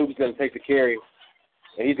left. Luke's going to take the carry,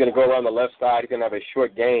 and he's going to go around the left side. He's going to have a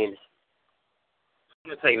short gain. I'm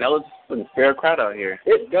going to take notice. It's a fair crowd out here.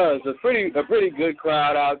 It does. A pretty good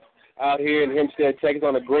crowd out here in Hempstead, Texas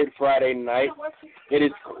on a great Friday night. It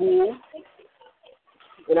is cool.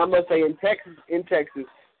 And I must say, in Texas,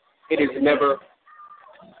 it is never.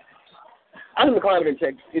 I think the climate in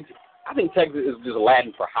Texas, I think Texas is just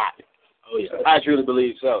Latin for hot. Oh, yeah. I truly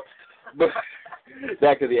believe so. But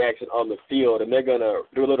back to the action on the field, and they're going to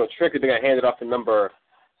do a little trick. They're going to hand it off to number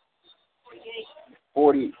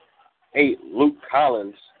 48, Luke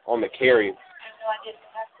Collins, on the carry.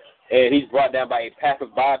 And he's brought down by a pack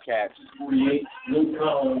of Bobcats. 48, Luke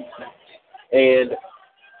Collins. And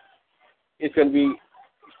it's going to be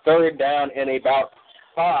third down and about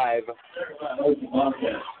 5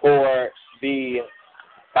 for the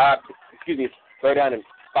third down and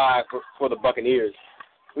 5 for the Buccaneers.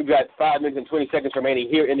 We've got 5 minutes and 20 seconds remaining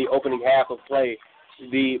here in the opening half of play.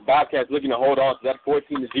 The Bobcats looking to hold on to that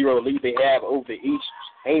 14-0 lead they have over the East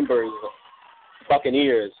Chambers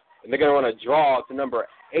Buccaneers. And they're going to run a draw to number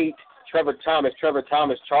 8, Trevor Thomas. Trevor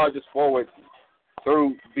Thomas charges forward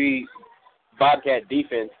through the Bobcat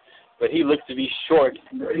defense, but he looks to be short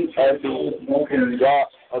of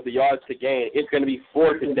the yards to gain. It's going to be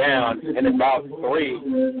 4th down and about 3.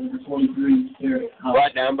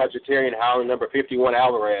 Brought down by Jatarian Howland, number 51,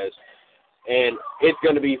 Alvarez. And it's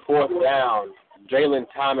going to be 4th down. Jalen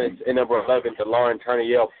Thomas and number 11, DeLauren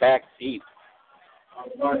Turner-Yell back deep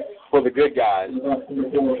for the good guys.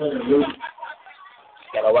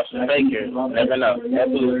 Gotta watch the fake here. Never know.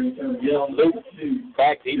 Absolutely. Luke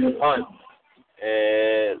back deep to punt.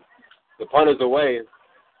 And the punt is away.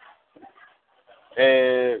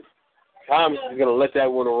 And Thomas is going to let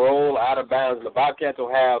that one roll out of bounds. And the Bobcats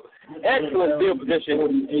will have excellent field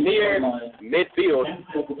position near midfield.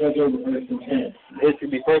 It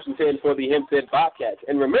should be 1st and 10 for the Hempstead Bobcats.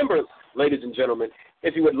 And remember, ladies and gentlemen,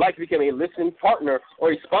 if you would like to become a listening partner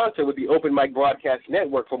or a sponsor with the Open Mic Broadcast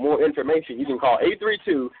Network, for more information, you can call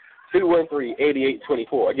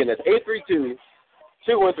 832-213-8824. Again, that's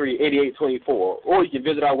 832-213-8824. Or you can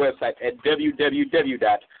visit our website at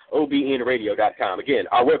www.obnradio.com. Again,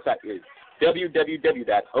 our website is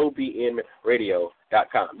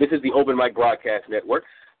www.obnradio.com. This is the Open Mic Broadcast Network,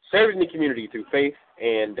 serving the community through faith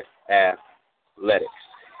and athletics.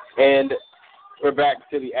 And we're back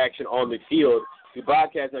to the action on the field. The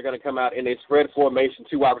Bobcats are going to come out in a spread formation,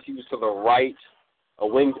 2 wide receivers to the right, a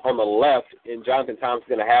wing on the left, and Jonathan Thomas is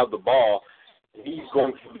going to have the ball. He's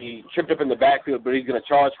going to be tripped up in the backfield, but he's going to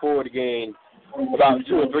charge forward to gain about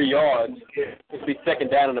 2 or 3 yards. It'll be 2nd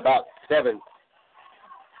down and about 7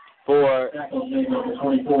 for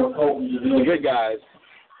the good guys.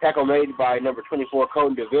 Tackle made by number 24,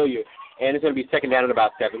 Colton DeVilliers, and it's going to be 2nd down and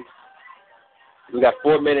about 7. We've got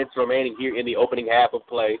 4 minutes remaining here in the opening half of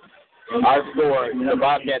play. Our score, the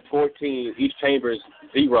Bobcats 14, East Chambers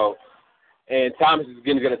 0. And Thomas is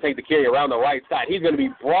going to take the carry around the right side. He's going to be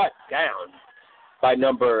brought down by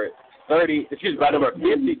number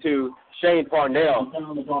 52, Shane Parnell.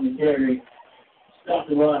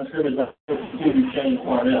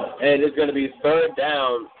 And it's going to be 3rd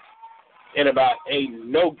down and about 8.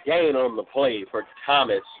 No gain on the play for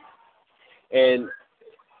Thomas. And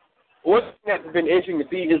one thing that's been interesting to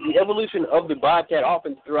see is the evolution of the Bobcat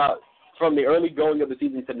offense throughout, from the early going of the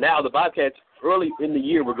season to now. The Bobcats early in the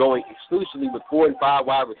year were going exclusively with 4 and 5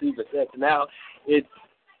 wide receiver sets. Now it's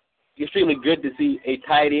extremely good to see a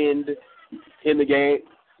tight end in the game,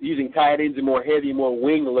 using tight ends and more heavy, more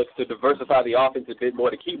wing looks to diversify the offense a bit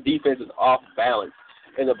more, to keep defenses off balance.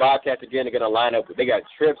 And the Bobcats, again, are going to line up. They got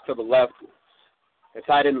trips to the left, a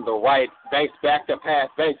tight end to the right. Banks back to pass.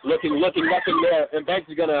 Banks looking, nothing there. And Banks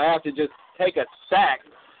is going to have to just take a sack.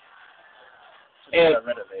 And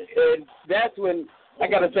that's when I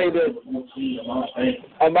got to say this.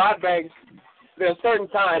 Ahmad Banks, there are certain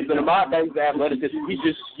times when Ahmad Banks' athleticism, he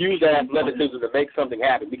just used that athleticism to make something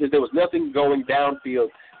happen because there was nothing going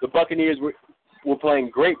downfield. The Buccaneers were playing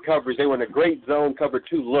great coverage. They were in a great zone cover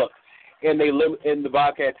 2 look. And the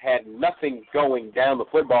Bobcats had nothing going down the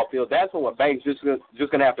football field. That's when Banks just going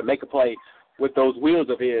to have to make a play with those wheels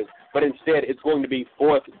of his. But instead, it's going to be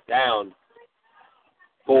 4th down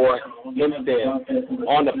for Hempstead.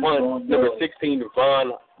 On the punt, number 16,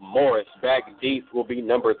 Von Morris. Back deep will be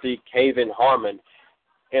number 3, Kaven Harmon.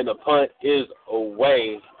 And the punt is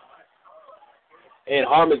away. And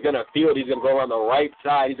Harmon's going to field. He's going to go around the right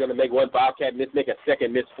side. He's going to make one Bobcat miss, make a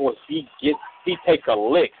second miss force. He takes a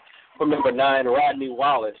lick from number 9, Rodney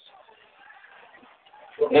Wallace.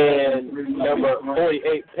 And number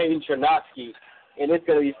 48, Payne Chernotsky. And it's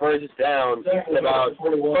going to be 1st down and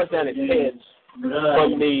 10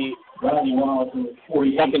 from the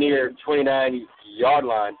Buccaneer 29-yard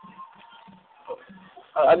line.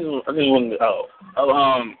 I just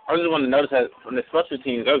wanted to notice that from the special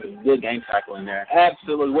teams, there was a good game tackle in there.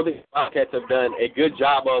 Absolutely. What the Bobcats have done a good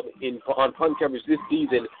job of on punt coverage this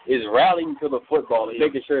season is rallying to the football and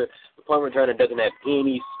making sure the punt returner doesn't have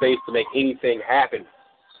any space to make anything happen.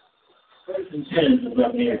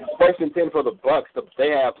 1st and 10 for the Bucs. They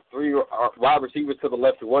have 3 wide receivers to the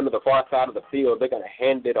left and 1 to the far side of the field. They're going to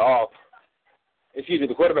hand it off.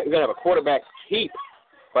 The quarterback. We're going to have a quarterback keep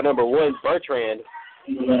by number 1, Bertrand.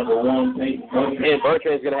 And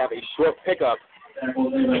Bertrand's going to have a short pickup.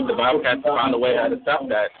 The Bobcats find a way how to stop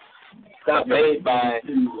that. Stop made by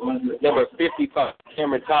number 55,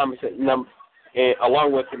 Cameron Thomas,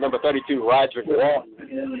 along with number 32, Roger Walton.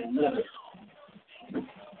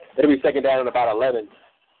 It'll be 2nd down and about 11.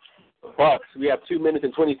 Bucs, we have 2 minutes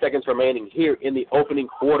and 20 seconds remaining here in the opening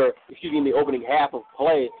half of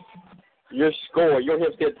play. Your score, your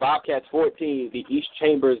Hempstead Bobcats 14, the East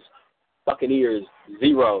Chambers Buccaneers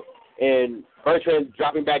 0. And Bertrand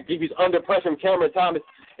dropping back deep. He's under pressure from Cameron Thomas,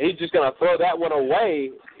 He's just going to throw that one away.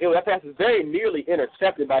 That pass is very nearly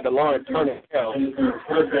intercepted by DeLawrence Turner.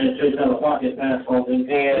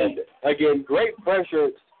 And, again, great pressure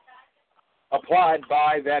applied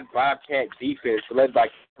by that Bobcat defense led by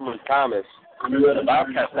Cameron Thomas. The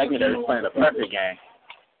Bobcat secondary is playing a perfect game.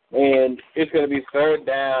 And it's going to be third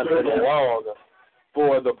down and long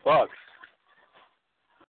for the Bucks.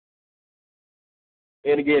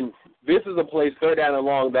 And again, this is a place third down and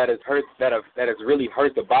long that has really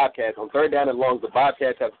hurt the Bobcats. On third down and long, the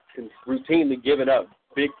Bobcats have routinely given up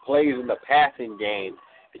big plays in the passing game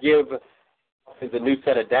to give a new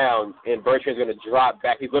set of downs. And Bertrand's going to drop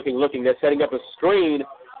back. He's looking. They're setting up a screen.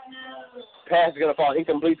 Pass is going to fall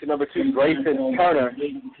incomplete to number 2, Grayson Turner.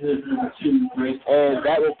 And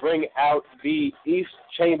that will bring out the East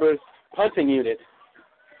Chambers punting unit.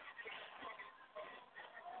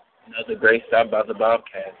 Another great job by the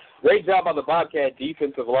Bobcats. Great job by the Bobcat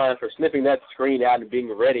defensive line for sniffing that screen out and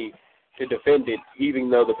being ready to defend it, even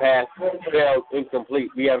though the pass fell incomplete.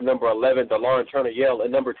 We have number 11, DeLawrence Turner-Yell,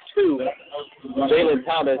 and number 2, Jalen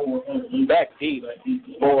Thomas, back deep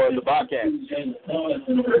for the Bobcats.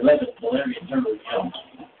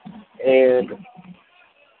 And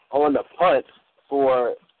on the punt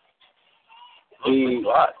for the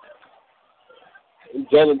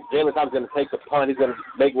Jalen Thomas is going to take the punt. He's going to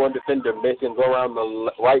make one defender miss and go around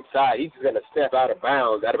the right side. He's going to step out of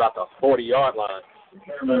bounds at about the 40-yard line.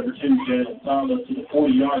 Number 2, Jalen Thomas to the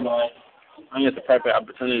 40-yard line. I think it's a perfect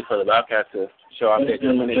opportunity for the Bobcats to show off their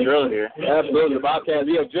 2-minute drill here. Absolutely. The Bobcats,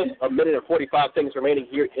 we have just a minute and 45 seconds remaining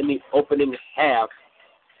here in the opening half.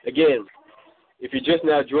 Again, if you're just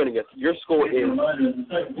now joining us, your score is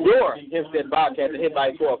your Hempstead Bobcats ahead by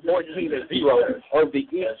a score of 14-0 over the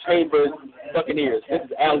East Chambers Buccaneers. This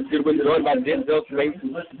is Alex Goodwin, joined by Denzel Space.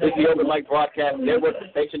 This is the Open Mic Broadcast Network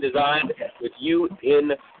station designed with you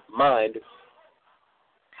in mind.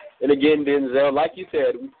 And again, Denzel, like you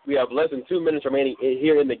said, we have less than 2 minutes remaining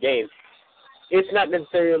here in the game. It's not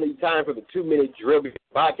necessarily time for the 2-minute drill because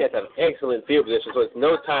the Bobcats have excellent field position, so it's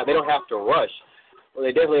no time. They don't have to rush. Well,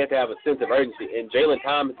 they definitely have to have a sense of urgency. And Jalen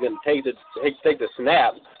Thomas is going to take the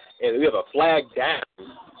snap, and we have a flag down.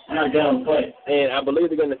 Down play. And I believe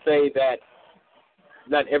they're going to say that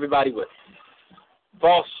not everybody was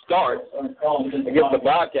false start against the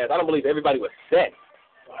Bobcats. I don't believe everybody was set.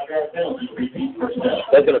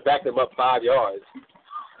 That's going to back them up 5 yards.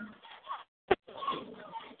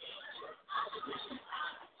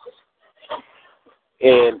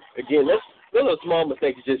 And, again, those are small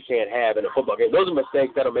mistakes you just can't have in a football game. Those are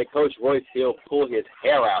mistakes that will make Coach Royce Hill pull his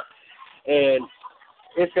hair out. And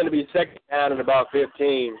it's going to be first down and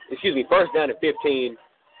 15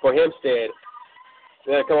 for Hempstead.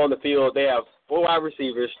 They're going to come on the field. They have 4 wide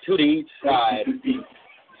receivers, 2 to each side.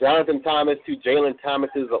 Jonathan Thomas to Jalen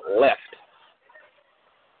Thomas's left.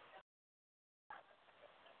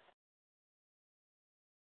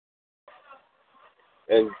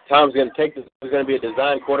 And Tom's going to take this. It's going to be a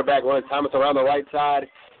design quarterback run. Thomas around the right side.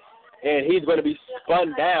 And he's going to be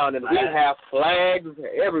spun down. And we have flags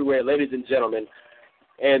everywhere, ladies and gentlemen.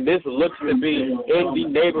 And this looks to be in the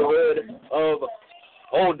neighborhood of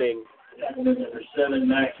holding.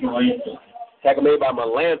 Tackle made by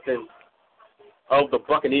Melanson of the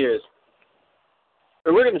Buccaneers.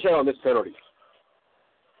 And we're going to check on this penalty.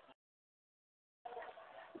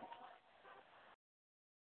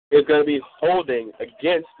 It's going to be holding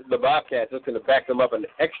against the Bobcats. It's going to back them up an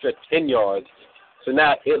extra 10 yards. So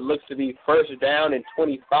now it looks to be first down and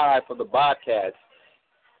 25 for the Bobcats.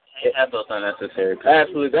 Can't have those unnecessary.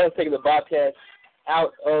 Absolutely. That's taking the Bobcats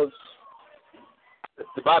out of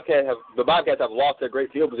the Bobcats have lost their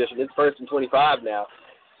great field position. It's first and 25 now.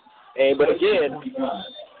 But again,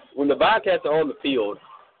 when the Bobcats are on the field,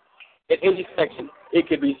 at any section, it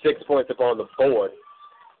could be 6 points up on the board.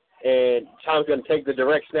 And Tom's going to take the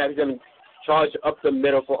direct snap. He's going to charge up the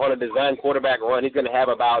middle on a design quarterback run. He's going to have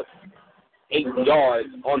about 8 yards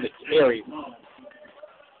on the carry.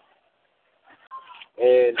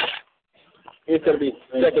 And it's going to be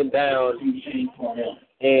second down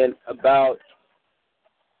and about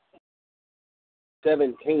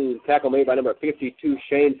 17. Tackle made by number 52,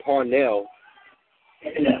 Shane Parnell.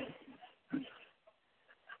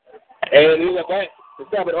 And he's back to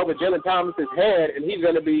stab it over Jalen Thomas's head, and he's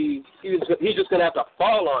just going to have to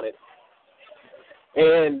fall on it.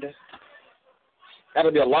 And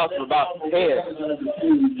that'll be a loss of about 10.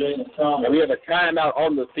 And we have a timeout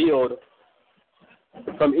on the field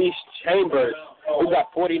from East Chambers. We've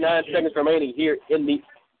got 49 seconds remaining here in the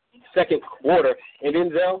second quarter. And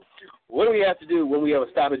Denzel, what do we have to do when we have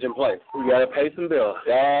a stoppage in play? We got to pay some bills.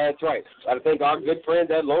 That's right. Got to thank our good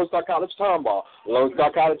friends at Lone Star College Tomball. Lone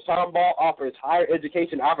Star College Tomball offers higher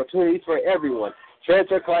education opportunities for everyone.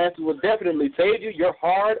 Transfer classes will definitely save you your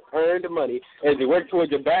hard-earned money as you work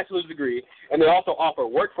towards your bachelor's degree, and they also offer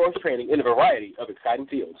workforce training in a variety of exciting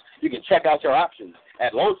fields. You can check out your options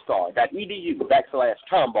at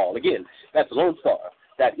lonestar.edu/Tomball. Again, that's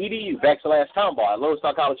lonestar.edu/Tomball at Lone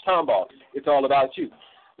Star College Tomball. It's all about you.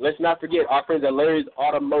 Let's not forget our friends at Larry's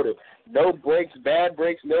Automotive. No brakes,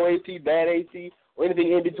 no AC, bad AC, or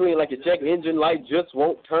anything in between like your check engine light just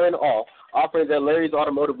won't turn off. Our friends at Larry's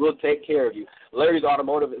Automotive will take care of you. Larry's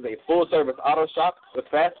Automotive is a full-service auto shop with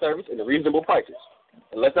fast service and reasonable prices.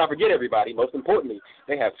 And let's not forget, everybody, most importantly,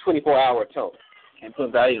 they have 24-hour towing. Can't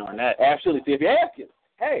put value on that. Absolutely. See, if you're asking,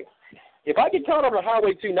 hey, if I get towed over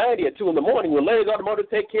Highway 290 at 2 in the morning, will Larry's Automotive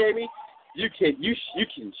take care of me? You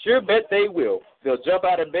can sure bet they will. They'll jump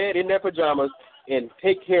out of bed in their pajamas and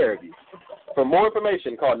take care of you. For more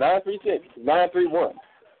information, call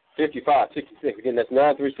 936-931-5566. Again, that's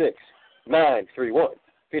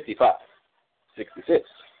 931-5566.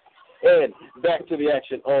 And back to the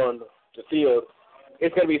action on the field.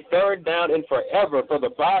 It's going to be third down and forever for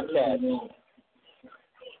the Bobcats.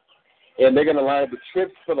 And they're going to line up the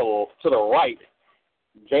trips to the right.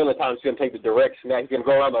 Jalen Thomas is going to take the direct snap. He's going to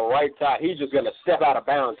go around the right side. He's just going to step out of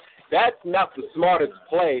bounds. That's not the smartest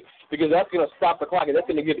play because that's going to stop the clock, and that's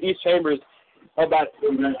going to give East Chambers about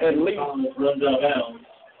at least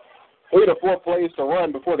 3 to 4 plays to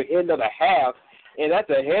run before the end of the half, and that's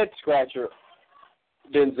a head-scratcher,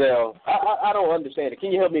 Denzel. I don't understand it.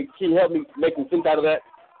 Can you help me make some sense out of that?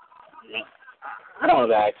 I don't know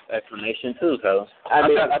that explanation, too, so I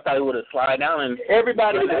thought it would have slid down. And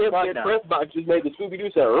everybody in the press box just made the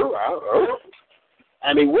Scooby-Doo sound.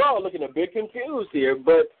 I mean, we're all looking a bit confused here,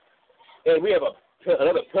 and we have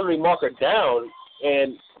another penalty marker down,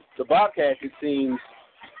 and the Bobcats, it seems,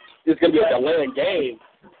 is going to be a delaying game.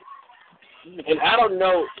 And I don't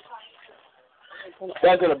know if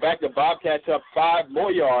that's going to back the Bobcats up 5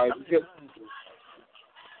 more yards.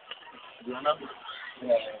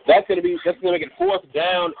 That's going to make it fourth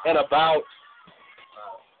down and about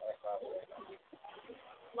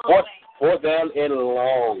fourth down and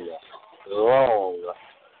long.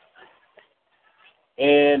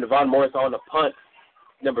 And Von Morris on the punt.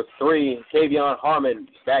 Number 3, Kavion Harmon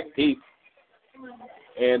back deep.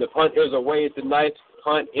 And the punt is away. It's a nice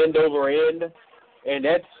punt end over end. And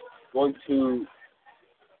that's going to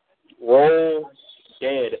roll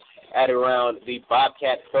dead at around the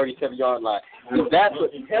Bobcats 37-yard line. So that's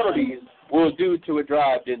what penalties will do to a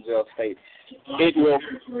drive, Denzel State. It will,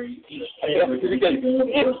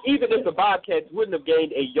 even if the Bobcats wouldn't have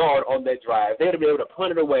gained a yard on that drive, they would have been able to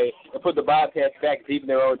punt it away and put the Bobcats back deep in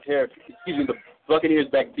their own territory. The Buccaneers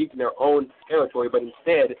back deep in their own territory. But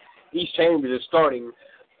instead, East Chambers is starting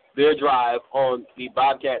their drive on the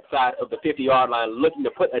Bobcat side of the 50-yard line, looking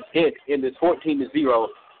to put a dent in this 14-0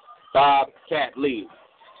 Bobcat lead.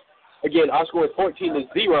 Again, our score is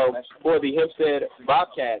 14-0 for the Hempstead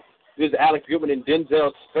Bobcats. This is Alex Goodman and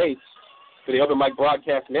Denzel Space for the Open Mic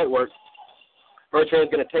Broadcast Network.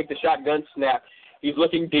 Bertrand's going to take the shotgun snap. He's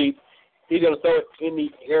looking deep. He's going to throw it in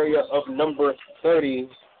the area of number 30,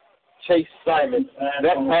 Chase Simon.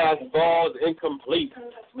 That pass falls incomplete.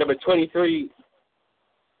 Number 23,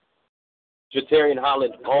 Jatarian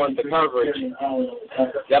Holland on the coverage.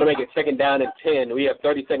 That'll make it second down and 10. We have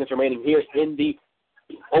 30 seconds remaining here in the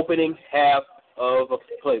opening half of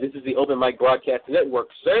play. This is the Open Mic Broadcast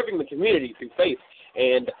Network, serving the community through faith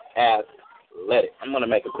and athletics. I'm going to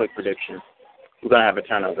make a quick prediction. We're going to have a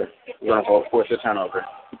turnover. We're going to force a turnover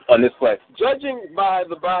on this play. Judging by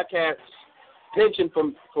the Bobcats' penchant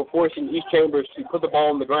for forcing East Chambers to put the ball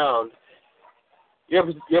on the ground,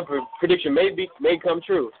 your prediction may come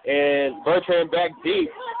true. And Bertrand back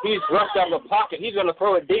deep. He's rushed out of the pocket. He's going to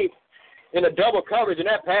throw it deep in a double coverage, and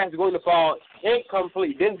that pass is going to fall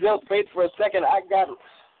incomplete. Denzel Spates for a second.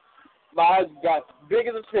 My eyes got big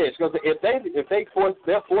as a fish because if they force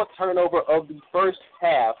their fourth turnover of the first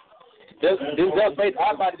half, Denzel Spates,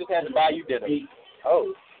 I might have just had to buy you dinner.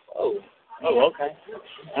 Oh, okay.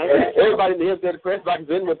 Everybody in the Hempstead press box is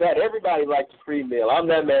in with that. Everybody likes a free meal. I'm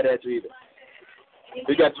not mad at you either.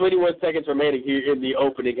 We got 21 seconds remaining here in the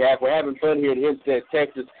opening half. We're having fun here in Hempstead,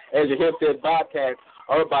 Texas, as the Hempstead Bobcats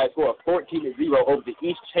are by a score of 14-0 over the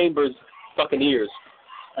East Chambers Buccaneers.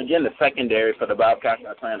 Again, the secondary for the Bobcats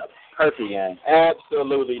are playing a perfect game.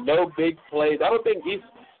 Absolutely, no big plays. I don't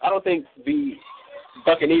think the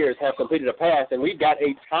Buccaneers have completed a pass, and we've got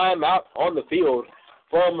a timeout on the field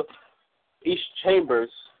from East Chambers.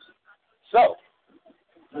 So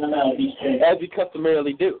as we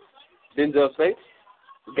customarily do. Denzel Space,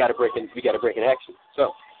 we got to break in action.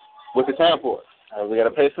 So, what's the time for? We got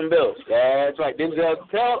to pay some bills. That's right. Denzel,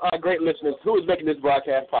 tell our great listeners who is making this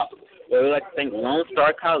broadcast possible. Well, we'd like to thank Lone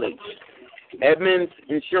Star College, Edmonds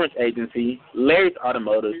Insurance Agency, Larry's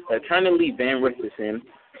Automotive, Attorney Lee Van Richardson,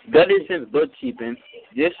 Gutterson's Bookkeeping,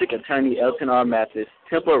 District Attorney Elton R. Mathis,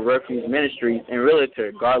 Temple Refuge Ministries, and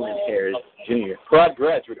Realtor Garland Harris, Jr. Proud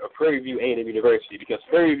graduate of Prairie View A&M University, because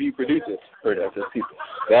Prairie View produces people.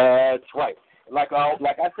 That's right. Like I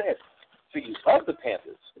said, speaking of the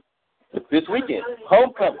Panthers, this weekend,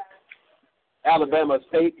 homecoming. Alabama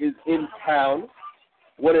State is in town.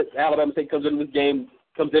 Alabama State comes into that game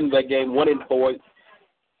 1-4.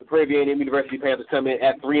 The Prairie View A&M University Panthers come in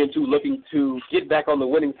at 3-2, looking to get back on the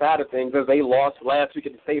winning side of things as they lost last week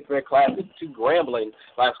at the State Fair Classic to Grambling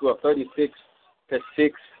by a score of 36-16.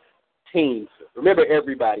 Remember,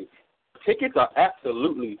 everybody, tickets are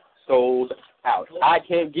absolutely sold out. I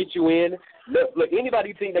can't get you in. Look,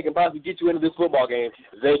 anybody think they can possibly get you into this football game,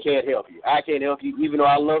 they can't help you. I can't help you, even though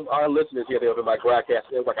I love our listeners here at my broadcast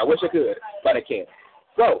network. I wish I could, but I can't.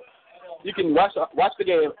 So, you can watch the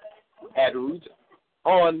game at Roots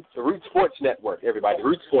on the Root Sports Network, everybody.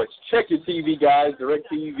 Root Sports. Check your TV, guys.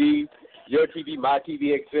 DirecTV, Your TV, My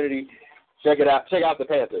TV, Xfinity. Check it out. Check out the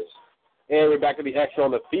Panthers. And we're back to the action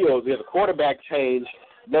on the field. We have a quarterback change.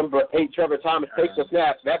 Number 8, Trevor Thomas, takes the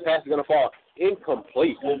snap. That pass is going to fall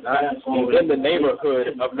incomplete in the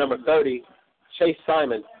neighborhood of number 30, Chase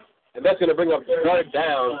Simon. And that's going to bring up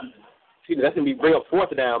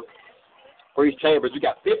fourth down for East Chambers. We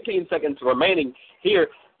got 15 seconds remaining here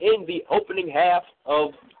in the opening half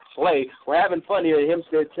of play. We're having fun here in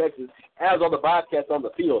Hempstead, Texas, as are the Bobcats on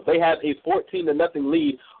the field. They have a 14-0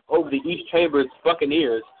 lead over the East Chambers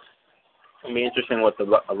Buccaneers. It'll be interesting what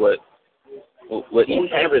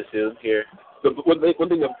East Chambers do here. One thing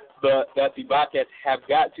that the Bobcats have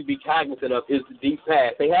got to be cognizant of is the deep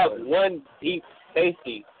pass. They have one deep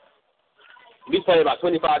safety. He's playing about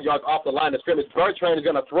 25 yards off the line of scrimmage. Bertrand is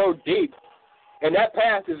going to throw deep, and that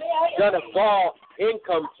pass is going to fall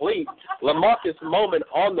incomplete. LaMarcus Moment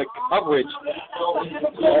on the coverage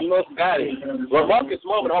almost got it. LaMarcus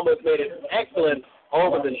Moment almost made an excellent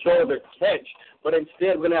over-the-shoulder catch, but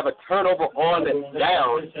instead we're going to have a turnover on and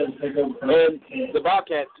down, and the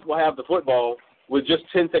Bobcats will have the football with just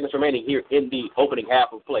 10 seconds remaining here in the opening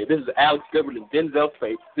half of play. This is Alex Goodwin and Denzel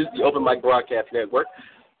Space. This is the Open Mic Broadcast Network,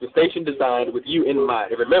 the station designed with you in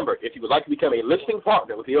mind. And remember, if you would like to become a listening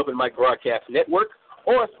partner with the Open Mic Broadcast Network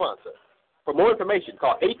or a sponsor, for more information,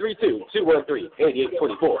 call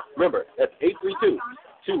 832-213-8824. Remember, that's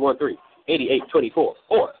 832-213-8824.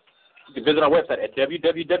 Or you can visit our website at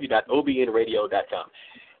www.obnradio.com.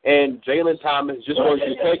 And Jalen Thomas is just going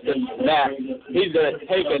to take the snap. He's going to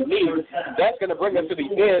take a knee. That's going to bring us to the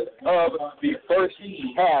end of the first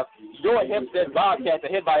half. Your Hempstead Bobcats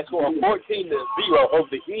ahead by a score of 14-0 over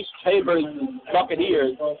the East Chambers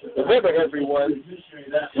Buccaneers. Remember, everyone,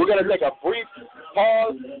 we're going to take a brief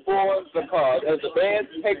pause for the cause as the band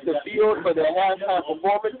takes the field for their halftime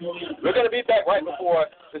performance. We're going to be back right before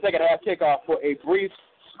the second half kickoff for a brief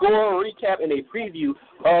score recap and a preview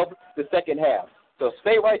of the second half. So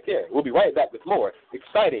stay right there. We'll be right back with more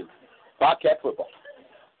exciting Bobcat football.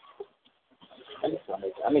 I need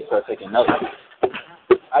to start taking notes.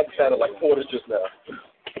 I sounded like quarters just now.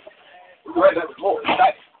 Right back with more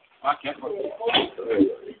exciting Bobcat football.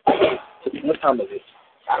 What time is it?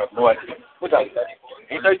 I have no idea. What time is that?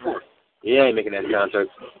 8:34. Yeah, I ain't making that concert.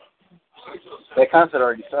 That concert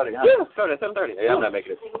already started, huh? Yeah, it started at 7:30. Yeah, I'm not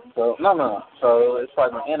making it. So no. So it's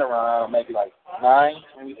probably gonna end around maybe like 9,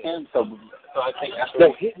 maybe 10. So I think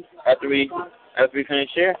after we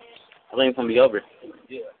finish here, I think it's gonna be over.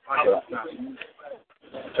 Yeah.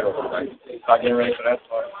 Start getting ready for that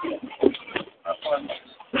part.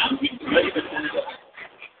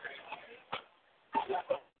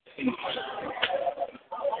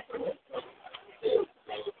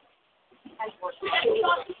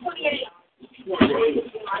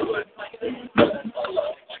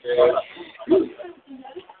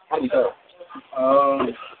 How do you go?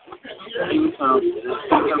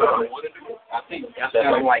 I think that's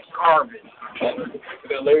kind of like carbon.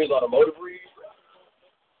 That Larry's Automotive read.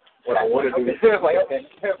 What I want to do is like, okay.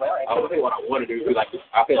 I will say what I want to do is like,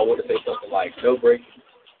 I think I want to say something like no break,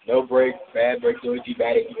 bad break, noisy,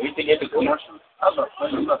 bad. Anything in between.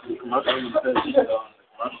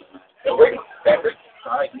 No break, bad break.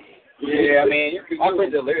 Yeah, I mean, I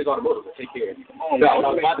think that Larry's Automotive will take care of you. No, I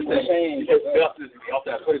was about to say, off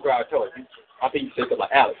that 24-hour tour. I think you said something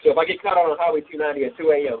like Alex. So if I get caught on Highway 290 at 2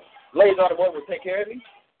 a.m., Larry's Automotive will take care of me?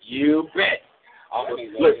 You bet.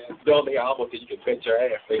 Look, the only thing I almost said you can bet your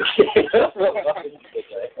ass. You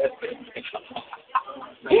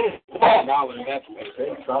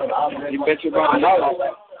bet your $1. I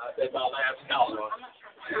bet my last dollar.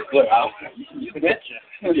 Look, you betcha.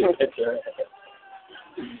 You bet your ass.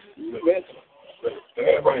 You betcha.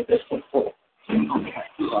 Right, that's $1.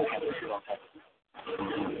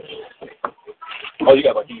 Oh, you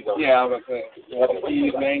got my keys on. Yeah, I was going to say. You have my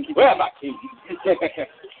keys, man. Where are my keys?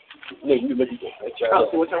 Look, you look at that.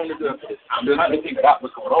 So what y'all want to do after this? I'm just trying to figure out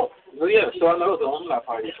what's going on. Well, yeah, so I know it's an alumni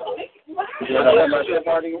party. So. Yeah, that's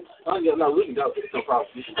party? Oh, yeah, no, we can go. It's no problem.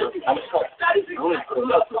 We can go. I'm sorry. I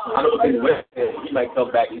don't think he might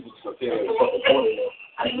come back and do some things.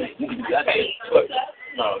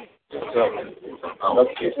 No.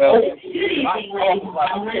 Welcome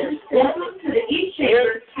to the East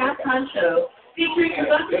Chamber Halftime Show featuring the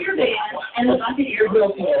Buccaneer Band and the Buccaneer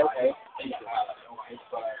Grill Team.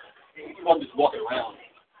 I'm just walking around.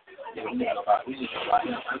 I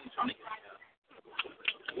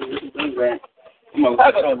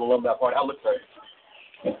got on the alumni party. I look great.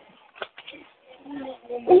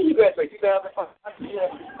 When you graduated? 2005?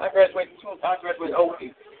 I graduated 08. I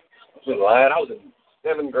was lying. I was in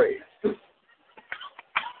 7th grade.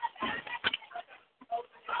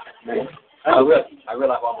 I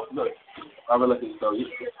realized almost look. I realized so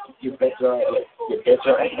you bet your ass. You bet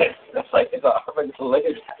your ass. That's like it's a leg.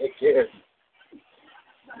 Take care.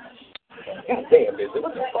 God damn, Lizzie,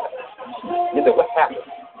 what the fuck? Lizzie, what happened?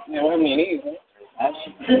 Yeah, what I mean is.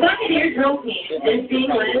 The Buccaneer Drill Team is being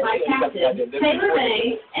led by Captain Taylor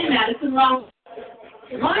May and Madison Ross.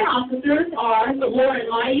 Line officers are Lauren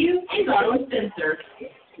Mayu and Darwin Spencer.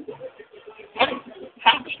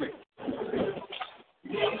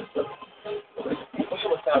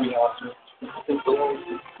 What time you officer?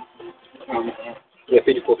 Yeah, 54%.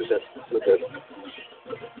 Okay.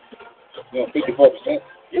 Yeah, 54%.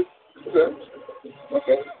 Yeah.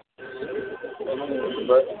 Okay.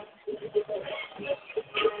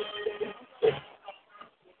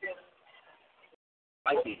 I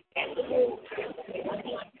see.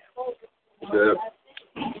 Yeah.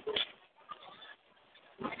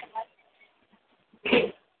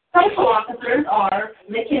 Social officers are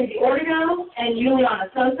Mackenzie Ortego and Juliana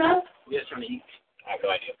Sosa. Yes, trying to eat. I have no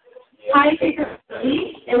idea. High kicker of the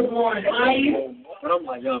week is Lauren Mayu. But I'm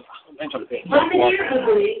like, I'm trying to pay. Buccaneer of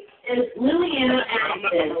the week is Liliana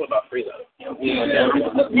Ashton. What about free though?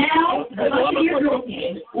 Now, the Buccaneer Drill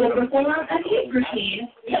Team will perform a heat routine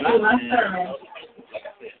to Uma Thurman. Like I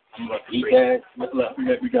said, I'm going to eat that.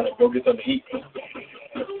 We got to go get something to eat.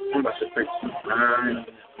 I'm about to freak.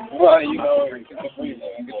 Well, you know, I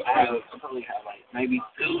probably have like maybe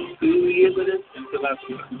two years of this until I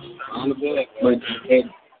on the bed. But you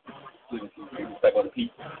can't back on the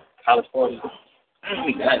peak. College parties. I don't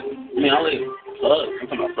think that. I mean, I only plugs. I'm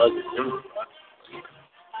talking about plugs.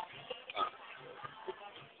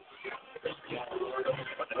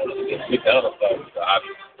 McDonald's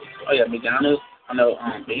Oh yeah, McDonald's. I know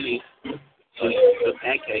Benny's. The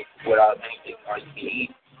pancakes without pancakes all you can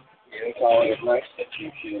eat. Yeah, it's always nice that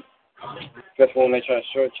cheap shit. That's when they try to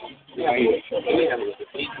short you. Yeah, they have a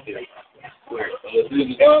pizza there.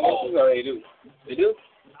 Oh, they do. They do?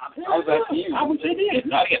 I was asking you. I wish they did.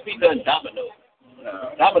 No, they got pizza and Domino's.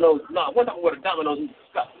 Domino's, no, one time with a Domino's is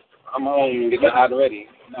disgusting. I'm home. Get that hot ready.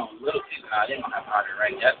 No, little pizza. They don't have hot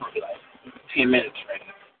right. That's gonna be like 10 minutes right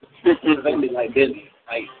now. They're gonna be like busy.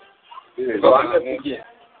 Like, so I guess, yeah.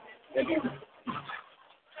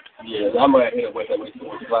 Yeah, I'm gonna hit it with that way to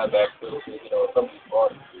fly back to some of these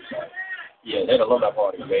parties. Yeah, they're the alumni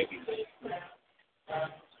party, baby.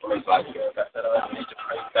 Somebody said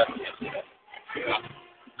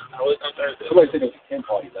it was a 10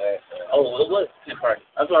 party last time. Oh, it was 10 party.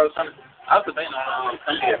 That's what I was trying to. I was debating on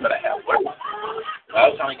coming here, but I have work. I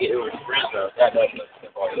was trying to get it with friends though. Yeah, no, it was a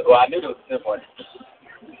 10 party. Well, I knew it was a 10 party.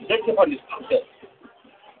 That 10 party is okay.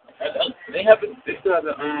 They still have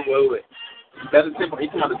the wait. That's a 10 party.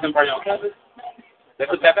 You talking about the 10 party on campus? They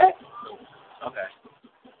put that back? Okay.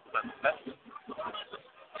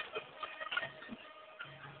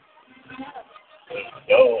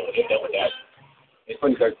 No, they're done with that. It's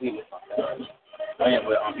 2013. Oh yeah,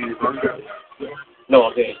 but on Beauty Burger? No,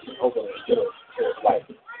 I'm saying Oakland in general. Like,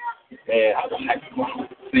 man, I was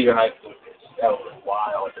senior high school. That was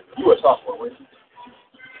wild. You were a sophomore, weren't you?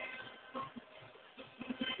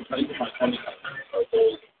 I think it's my 20. Okay.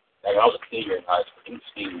 Like, I was a senior in high school.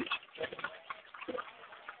 Senior.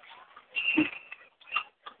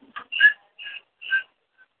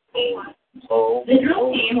 The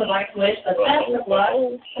drill team would like to wish the best of luck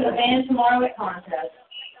to the band tomorrow at contest.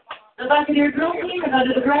 The Buccaneer drill team is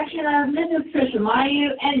under the direction of Mrs. Tricia Mayu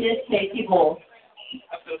and Miss Casey Bull.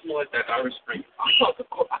 it's more like that Irish Spring. I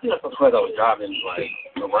think that's because I was driving like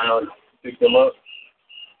around to pick them up.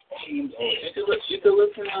 You could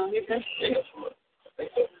listen on here. Yeah, I think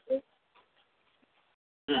so.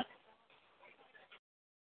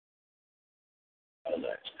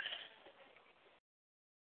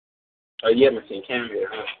 Oh, you haven't seen Cam here,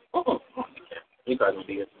 huh? Oh. He probably gonna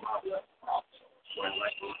be here tomorrow.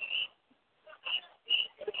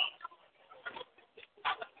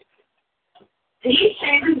 The East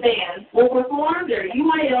Chambers Band will perform their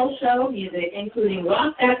UIL show music, including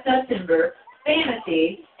Rock That September,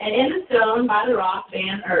 Fantasy, and In the Stone by the rock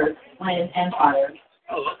band Earth, Wind, and Fire.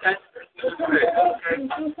 Oh, okay.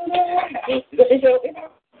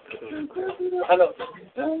 Hello.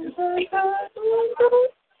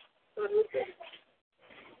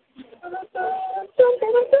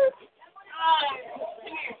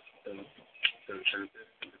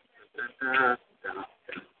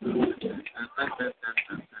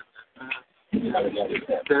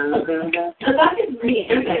 The Bucket Green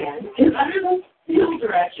Band is under the field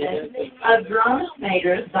direction of drum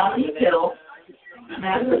majors Dominique Hill,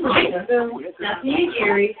 Master Thompson, Stephanie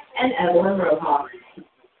Carey, and Evelyn Rojas.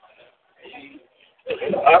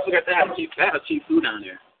 I forgot to have cheap food down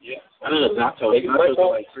there. Yeah. I know the nachos. Nachos are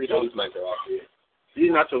like $3.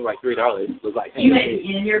 These nachos are like $3. It was like, You may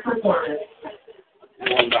begin your performance.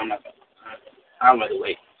 I'm ready to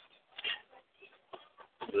wait.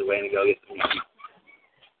 Just waiting to go get some.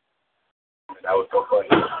 That was so funny.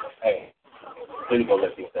 Hey, please don't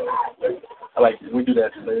let me say that. I like, we do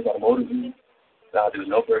that today about motor views. Now do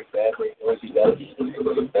no break, bad break, or see better. They got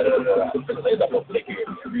no take care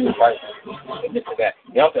of really price. And this and that.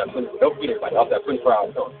 They also have don't forget it, like also have 24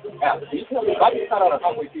 hours. So, you tell me, if I get caught on a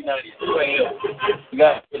Highway 390 at 2 a.m., you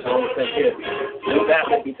got to get home and take care of it. You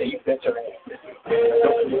that make me say you bet your ass.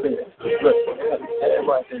 Look,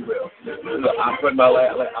 everybody say well. Look, I bet my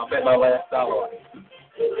last dollar on it.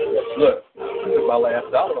 Look, I put my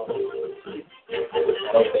last dollar on it.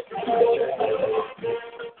 Okay.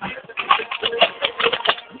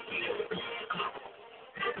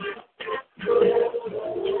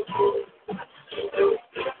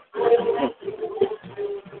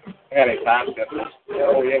 I got a time step.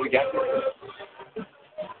 Oh, yeah, we got this.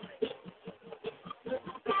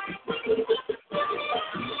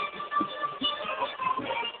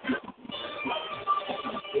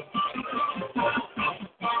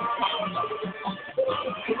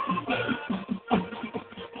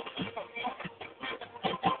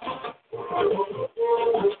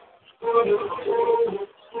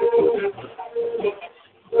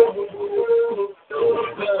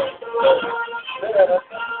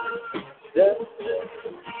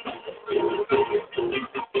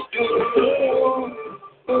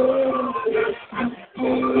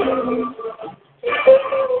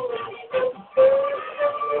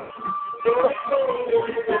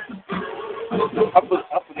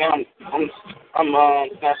 I'm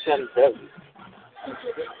Snapchat and Debbie.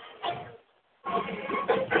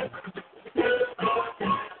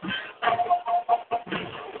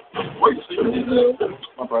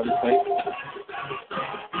 My brother's face.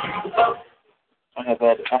 I had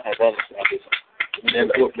that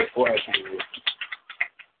before I came here.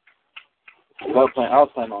 I was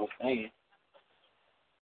playing on the thing.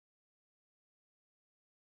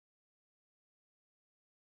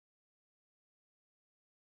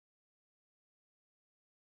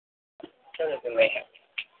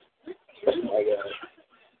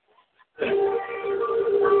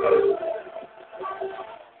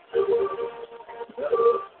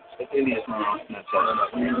 India's not on Snapchat.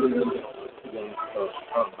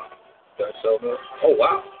 Oh,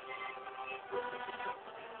 wow.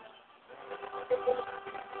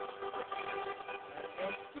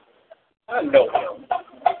 I know him.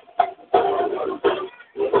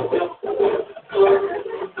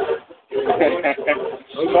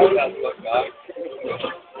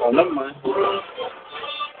 Oh, never mind.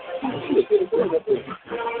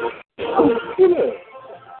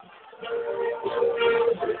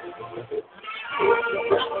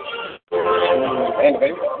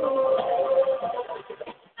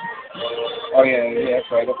 Oh, yeah,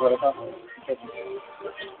 that's right. That's what I thought.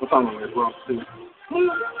 What's on there? Rock too.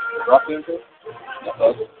 Rock too? That's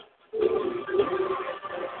us.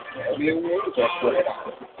 Yeah, that's what it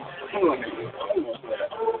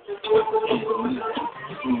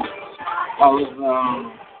I was,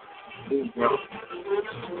 this girl.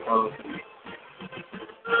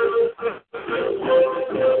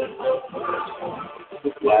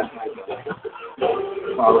 This last night,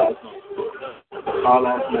 all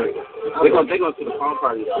last night. They're gonna to the prom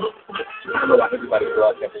party though. I know like everybody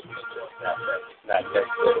broadcasting. Not that.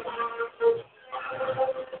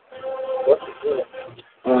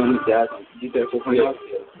 Dad, you there for free?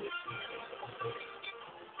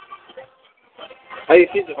 Hey,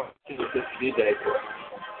 she's a DJ.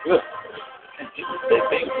 Good.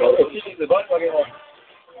 She's a bunch of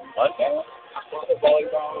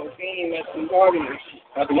volleyball team at some party.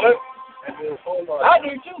 At the what? At the phone party. I do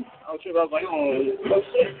too. I was sure I was like, oh,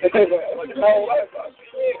 shit. Like the whole life.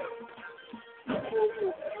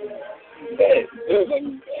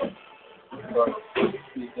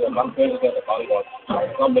 My friends got the volleyball.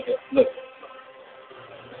 Look.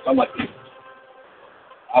 I'm like this.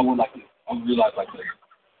 I would like this. I would realize like this.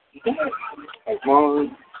 Like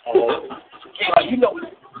one. Yeah, you know.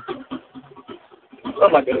 Oh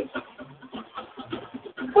my goodness.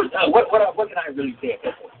 What can I really say at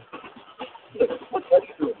that point? Look, what are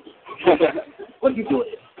you doing? What are you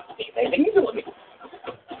doing? Anything you doing?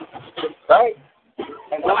 Right?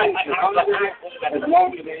 And so as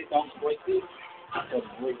long as they don't break this, I'll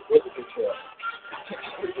break the control.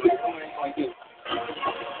 Like this.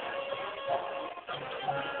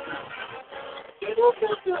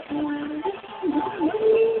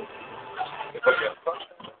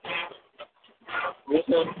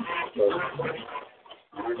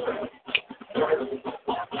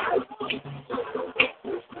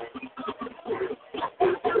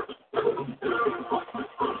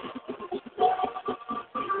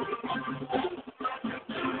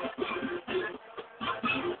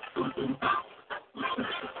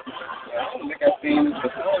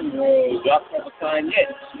 Drop her sign yet.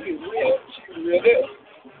 She's real. She's real deal.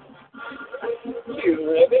 She's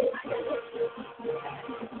real deal.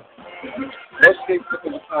 Those six took the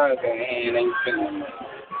signs in hand ain't spending money.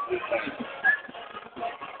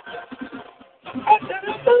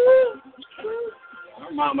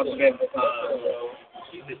 Her mama spent the time.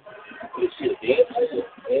 She's a dead.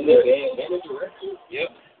 Yep.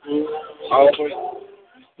 Always.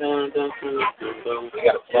 They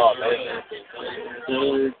got a flaw, man.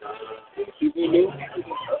 You knew?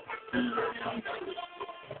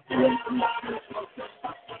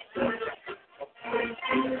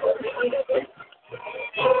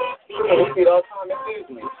 You see it all the time at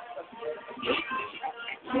Disney.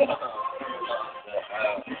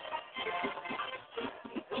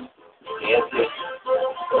 Yes,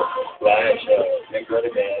 Flash, Big Brother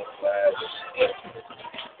Dance, Flash.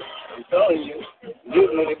 I'm telling you,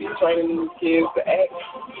 usually they be training these kids to act,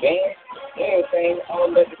 dance, everything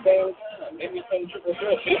all at the same time. Maybe some triple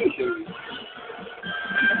threat shooting shoes.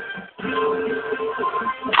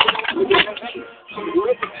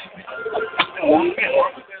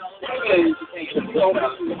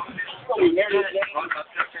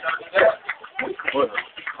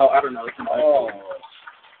 Oh, I don't know. Oh.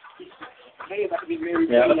 Hey, about to be married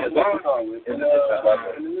to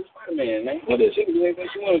Spider-Man, man. What is she can do anything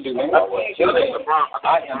she want to do, man. I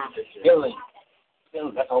am killing.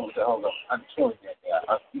 That's almost a hold on. I'm killing that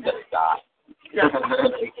guy. You gotta die.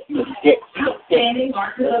 Standing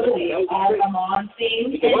markers of the week all come on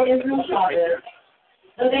scene and Israel Chavez.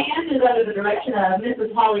 The band is under the direction of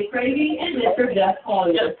Mrs. Holly Cravey and Mr. Jeff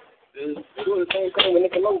Collier. They're doing the same thing with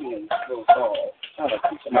Nickelodeon.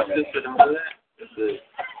 My sister don't do that.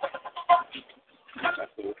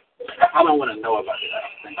 I don't want to know about it.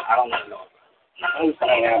 I don't want to know about it.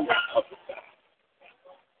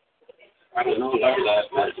 I don't know about that.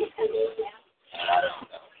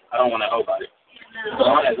 I don't want to know about it.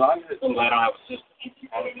 As long as I don't have a sister.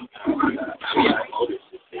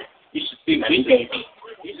 You should see my dad.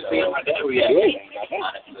 You should see my dad react.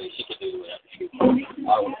 She can do whatever she wants. I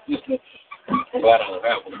want a sister. But I don't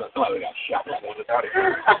have one. Somebody got shot. I want to die.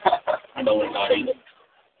 I don't want to die either.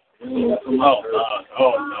 Oh,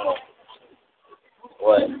 no.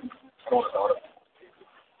 What? I don't know.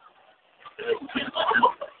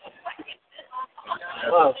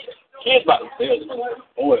 Well, kids by themselves.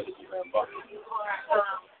 Boys, you remember.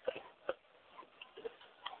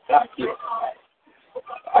 I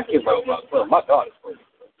can't remember myself. My daughter's crazy.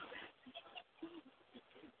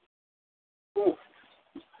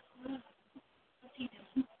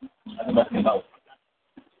 I must know.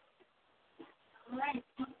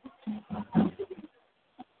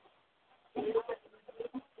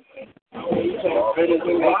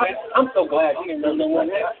 I'm so glad you didn't know no one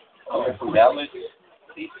else. I'm from Dallas.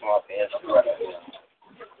 These small bands are right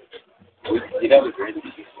now. See, that was great to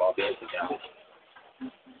see small bands in Dallas.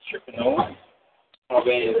 Tripping over. Small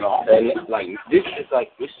bands are all like this is like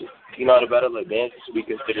this is you know about it like bands we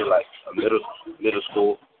consider like a middle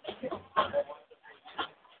school.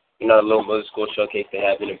 You know, a little middle school showcase they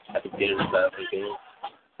have at the beginning of the band.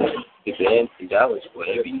 The bands in Dallas, boy,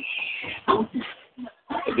 it'd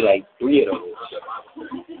be like 3 of those.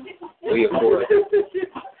 3 or 4.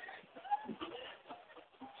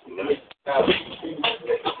 That's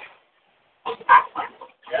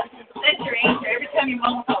your answer every time you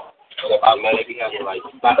want to go. So if I maybe have like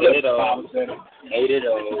 5 of those, 8 of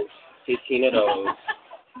those, 15 of those.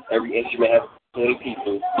 Every instrument has 20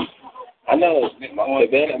 people. I know the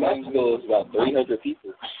band at my school is about 300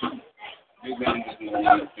 people. Big band is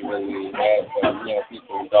really have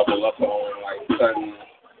people double up on like certain,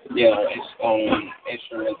 on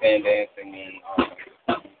instruments and dancing and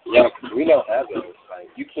we don't have those. Like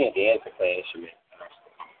you can't dance and play instruments.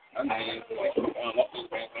 I mean, the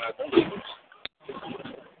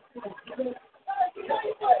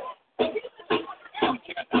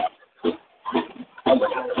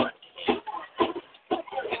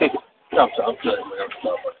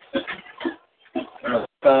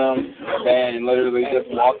band literally just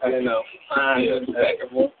walked in the line. You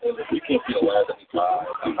can't feel where the five.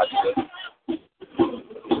 You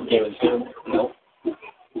can't even see no.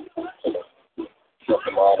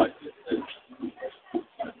 Something all like this.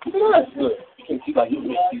 That's good. You can see like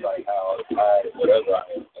how whatever I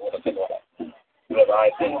think about that. Whatever I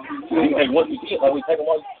think. And once you see it, like we take a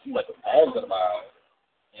walk, you see like the bags of the eyes.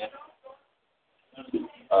 Yeah.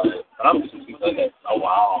 But I'm just like that. Oh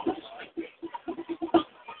wow.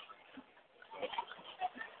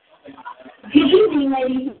 Good evening,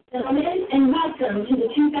 ladies and gentlemen, and welcome to the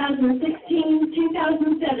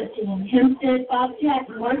 2016-2017 Hempstead Bobcat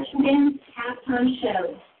Marching Band Halftime Show.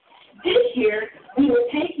 This year, we will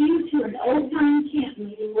take you to an old-time camp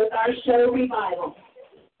meeting with our show revival.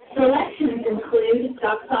 Selections include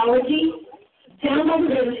Doxology, Down on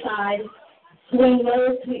the Riverside, Swing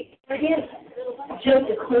Low, Sweet Target, Just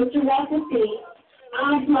a Closer Walk with Thee,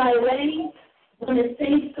 I Fly Away, When the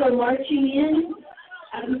Saints Go Marching In,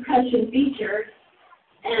 a percussion feature,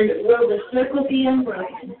 and Will the Circle Be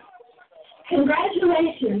Unbroken?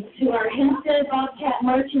 Congratulations to our Hempstead Bobcat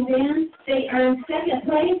Marching Band. They earned second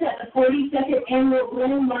place at the 42nd Annual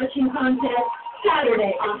Bloom Marching Contest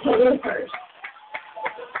Saturday, October 1st.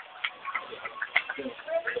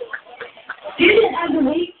 Student of the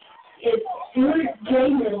Week is Stuart J.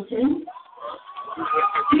 Middleton.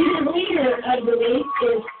 Student Leader of the Week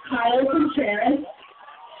is Kyle Contreras.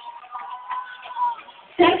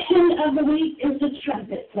 Section of the week is the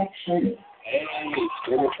trumpet section.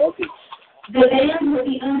 The band will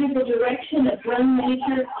be under the direction of drum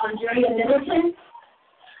major Andrea Middleton,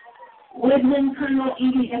 woodwind Colonel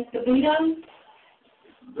Edie Escobedo,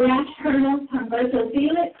 brass Colonel Humberto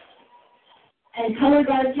Felix, and color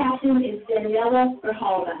guard captain is Daniela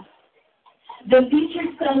Berhalda. The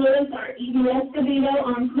featured soloists are Edie Escobedo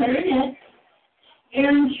on clarinet,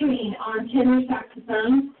 Aaron Treen on tenor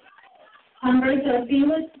saxophone, Humberto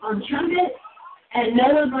Felix on trumpet, and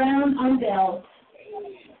Noah Brown on bells.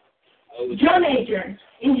 Drum major,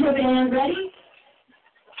 is your band ready?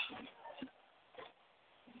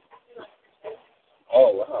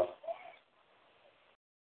 Oh, wow.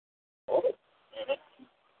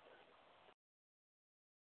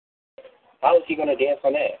 How is he going to dance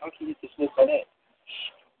on that? How can you dismiss on that?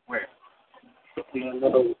 Where? We have a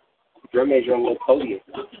little drum major on a little podium.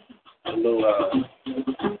 A little,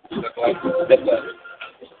 like step ladder.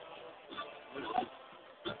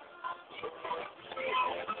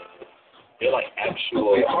 They're like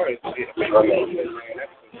actual drum majors.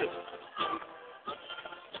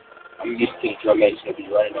 I'm used to drum majors that be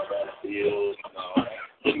running around the field,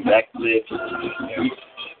 getting backflips,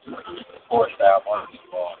 horse style on the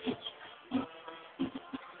ball.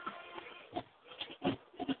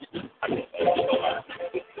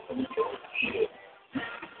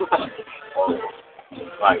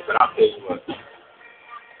 Like, but I'll tell you what.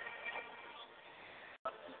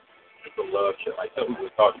 People love shit. Like, some people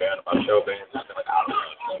talk bad about show bands. And like, I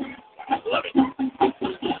don't love it.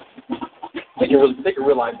 They can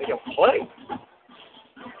realize they can play.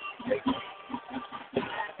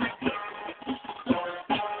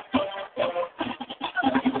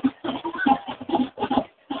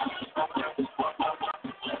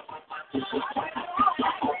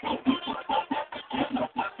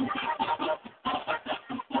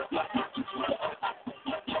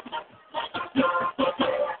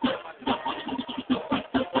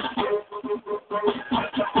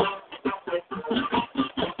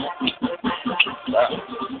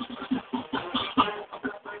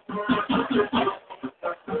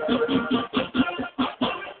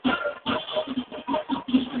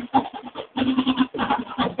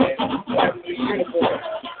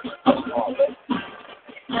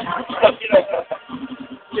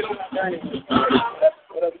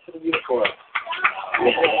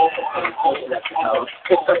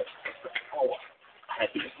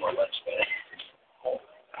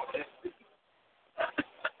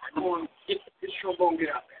 Get your trombone, get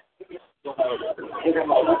out there.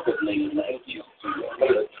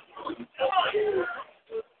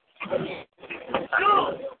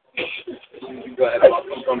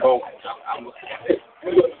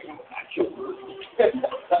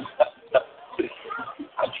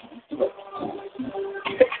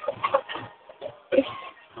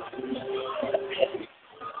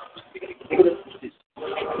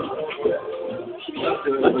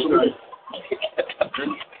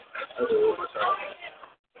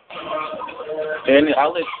 And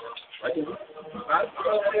I'll let.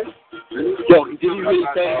 Yo, did he really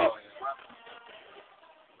say that?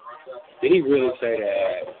 Did he really say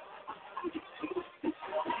that?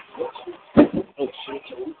 Oh, shit.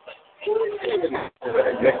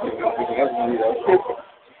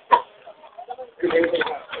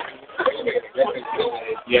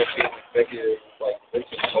 Yes,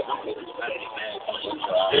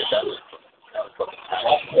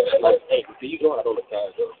 hey, do you go out all the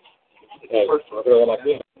time, though? Hey, I go like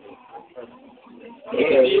this.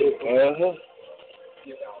 Uh-huh.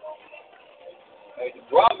 Hey, the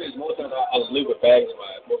problem is most of the time I live with bags in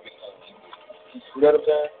my movie. You know what I'm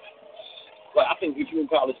saying? Like, I think if you in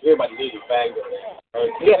college, everybody lives with bags in there.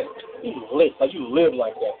 Right? Yeah, you live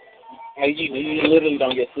like that. Hey, you literally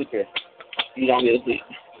don't get sleep here. You don't get sleep.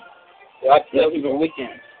 Yeah, I tell Even people,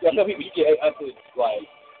 weekends. I tell people, you get, I said, like,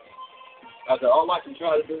 I said, all I can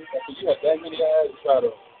try to do, I said, you have that many guys to try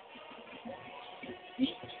to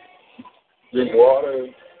eat, drink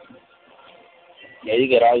water. Yeah, you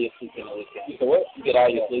get all your sleep on the weekend. You said what? You get all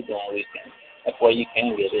your sleep on the weekend. That's why you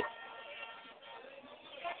can get it.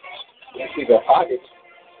 You see the pockets.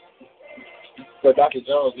 But Dr.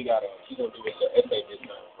 Jones, he's gonna do his essay this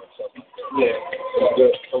time or something. Yeah.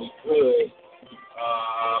 So we could.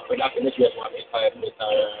 But Dr. Midwest want his class this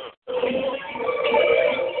time.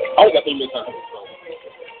 I only got 3 midterms.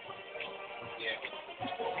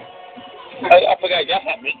 I forgot y'all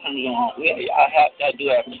have midterms on. Y'all do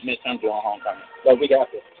have midterms on homecoming. Like week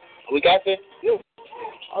after. A week after? Yeah.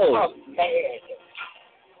 Oh man.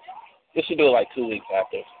 They should do it like 2 weeks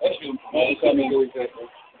after. That's you. 2 weeks after.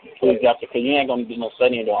 2 weeks after, because you ain't gonna do no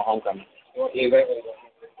studying during homecoming. Yeah, exactly.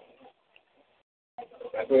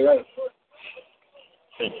 That's right.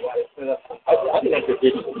 I think that's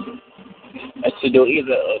ridiculous. They should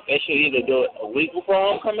either do it a week before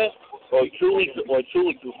homecoming or 2 weeks before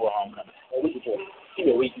homecoming. A week before. Give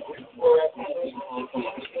me a week before.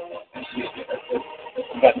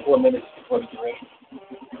 You got 4 minutes before you get ready.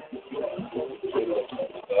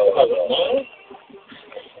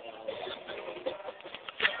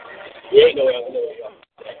 You ain't no way.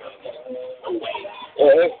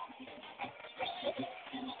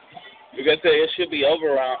 You gotta say it should be over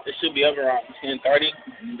around 10:30.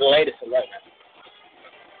 The latest is right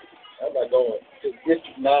now. I'm not going. This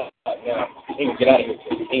is not now. We can get out of here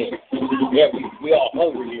till 10. Yeah, we all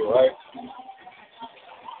hungry here, right?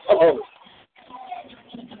 I'm hungry.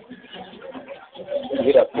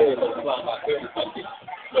 Get up there and fly my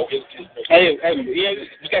Hey, yeah,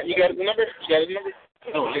 you got his number? You got his number?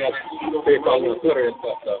 No, yeah, they call on Twitter and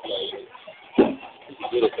stuff like. I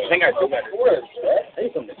think I do better. I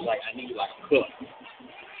need something like I need like cook.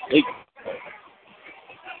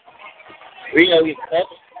 We know we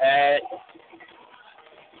cups at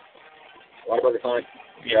Waterburger sign.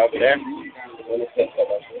 Yeah, over there.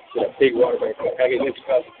 Get a big Waterburger cup. I get an empty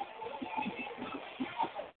cup.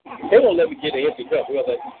 They won't let me get an empty cup. We'll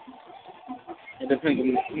let. It depends on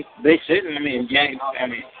they shouldn't. I mean,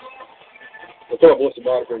 We'll throw a bunch of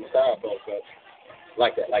Waterburger in the styrofoam cup.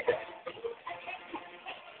 Like that.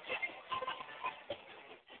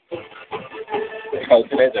 Oh,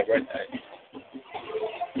 today's a birthday.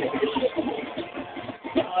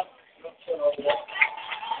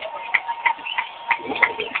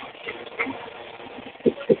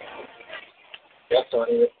 That's on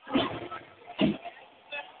it.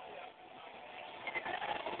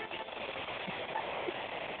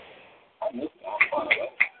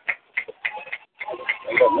 I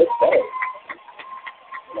got mixed bag.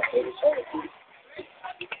 My favorite song.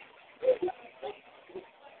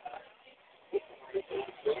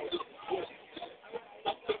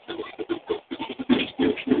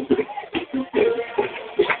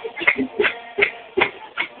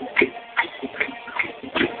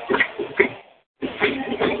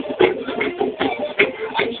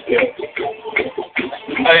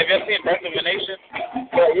 Have you ever seen Birth of a Nation?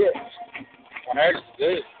 Yeah. I heard it's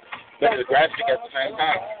good. But it's graphic at the same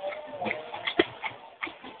time.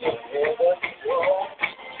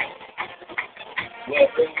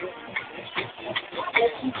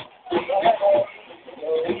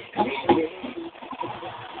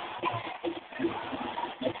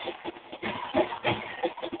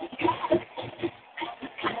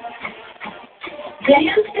 The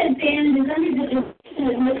Hempstead Band is under the direction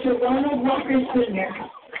of Mr. Ronald Walker Sr.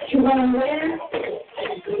 To run where?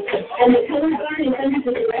 and the color guard is under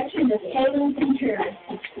the direction of Kaylin Contreras.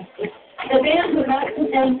 The band would like to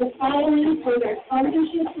thank the following for their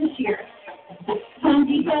sponsorships this year: Home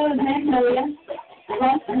Depot of Magnolia,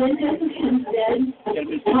 Los Fuentes of Hempstead,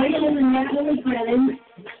 Michael and Natalie Brennan,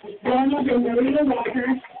 Donald and Maria Walker,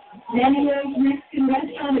 Nanio's Mexican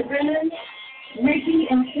Restaurant at Brennan, Ricky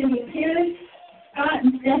and Cindy Pierce, Scott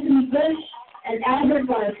and Stephanie Bush, and Albert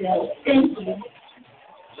Barfield. Thank you.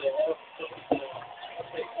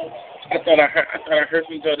 I thought I heard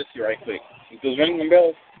some Jodeci right quick. It was ringing the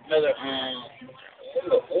bells. Another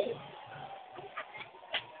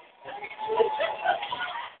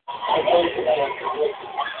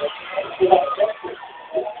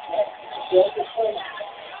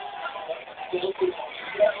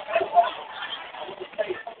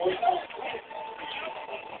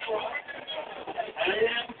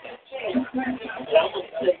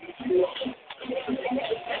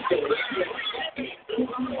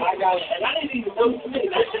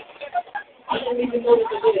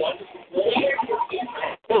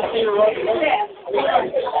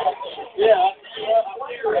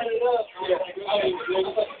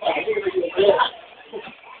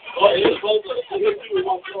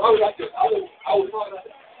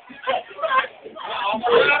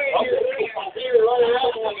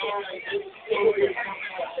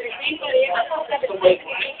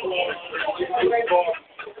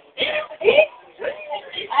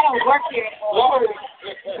I don't work here anymore.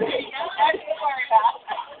 That's what worry about.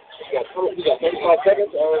 We got 35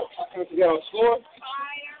 seconds. To get on score.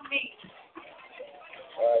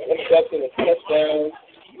 Interception and touchdown.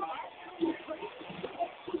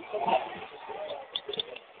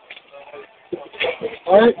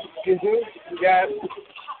 All right, continue. You got it.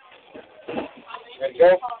 Ready to go?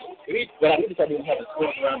 But I need to start doing having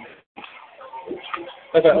scores around me.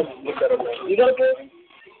 Okay, let's look that up now. You got it, good?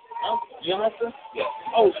 You don't have to? Yeah.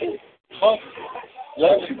 Oh, shit. Oh.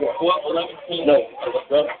 11, 11. No.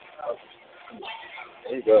 Go.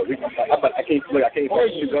 There you go. I can't look. I can't. Where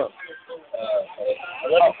you go?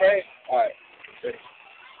 11. Okay. All right. Ready.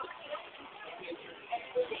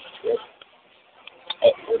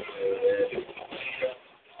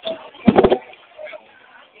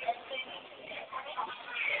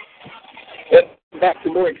 Yep. Back to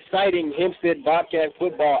more exciting Hempstead Bobcat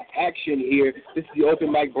football action here. This is the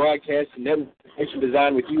Open Mic Broadcast Network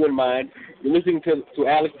designed with you in mind. You're listening to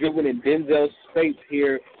Alex Goodwin and Denzel Spates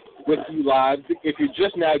here with you live. If you're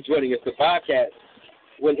just now joining us, the Bobcats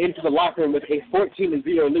went into the locker room with a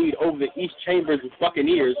 14-0 lead over the East Chambers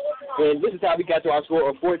Buccaneers. And this is how we got to our score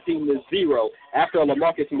of 14-0. After a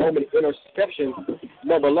LaMarcus Moment interception,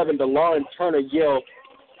 number 11, DeLauren Turner Yell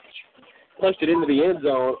punched it into the end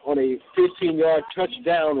zone on a 15-yard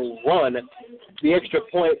touchdown run. The extra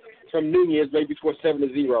point from Nunez made it score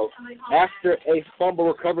 7-0. After a fumble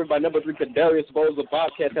recovered by number 3, Kadarius Bowles, the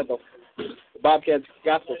Bobcats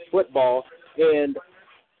got the football, and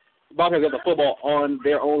the Bobcats got the football on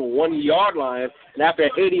their own 1-yard line. And after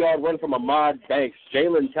an 80-yard run from Ahmad Banks,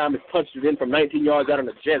 Jalen Thomas punched it in from 19 yards out on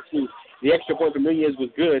the jet sweep. The extra point from Nunez was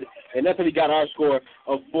good, and that's how we got our score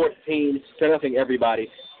of 14-0, everybody.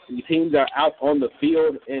 The teams are out on the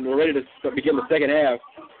field, and we're ready to begin the second half.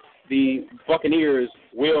 The Buccaneers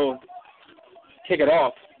will kick it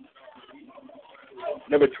off.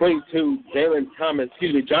 Number 22,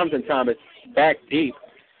 Jonathan Thomas, back deep,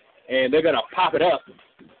 and they're going to pop it up.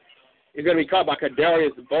 He's going to be caught by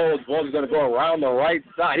Kadarius Bowles. Bowles is going to go around the right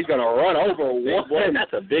side. He's going to run over one.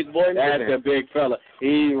 That's a big boy. That's a big fella.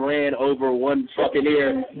 He ran over one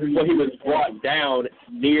Buccaneer before he was brought down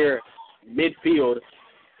near midfield.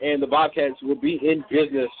 And the Bobcats will be in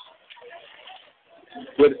business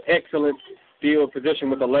with excellent field position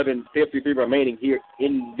with 11:53 remaining here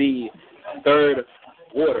in the third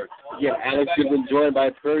quarter. Again, Alex has been joined by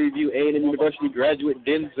Prairie View A&M University graduate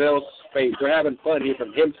Denzel Spates. We're having fun here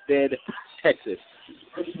from Hempstead, Texas.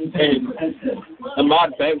 And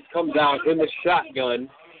Ahmad Banks comes out in the shotgun.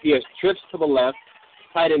 He has trips to the left.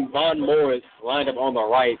 Tight end Von Morris lined up on the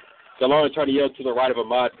right. DeLauren Turner Yell to the right of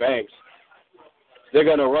Ahmad Banks. They're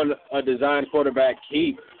going to run a design quarterback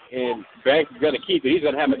keep, and Banks is going to keep it. He's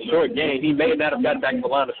going to have a short game. He may not have gotten back to the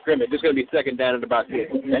line of scrimmage. It's going to be second down and about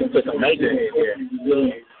 10. That puts a major in here.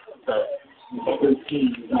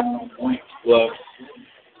 Well,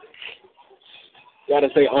 got to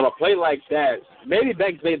say, on a play like that, maybe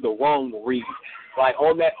Banks made the wrong read. Like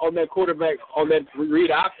on that quarterback, on that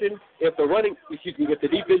read option, if the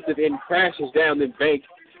defensive end crashes down, then Banks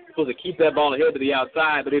is supposed to keep that ball ahead to the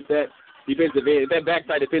outside. But if that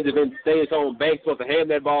backside defensive end stays home, Banks supposed to hand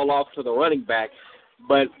that ball off to the running back.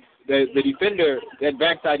 But the defender, that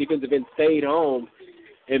backside defensive end stayed home,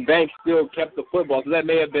 and Banks still kept the football, so that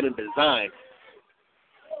may have been a design.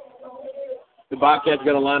 The Bobcats are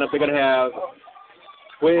going to line up. They're going to have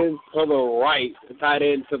twins to the right, the tight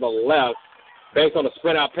end to the left. Banks on a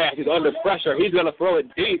sprint out pass. He's under pressure. He's going to throw it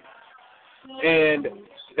deep, and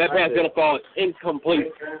that pass is going to fall incomplete.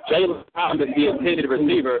 Jalen Thomas, the intended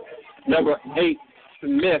receiver, number 8,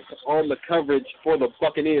 Smith on the coverage for the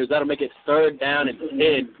Buccaneers. That'll make it 3rd down and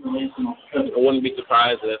 10. I wouldn't be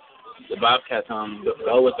surprised if the Bobcats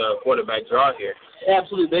go with a quarterback draw here.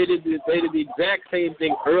 Absolutely. They did the exact same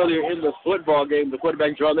thing earlier in the football game. The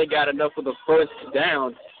quarterback draw, they got enough for the 1st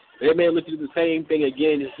down. They may look to do the same thing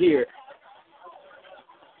again here.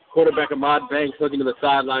 Quarterback Ahmad Banks looking to the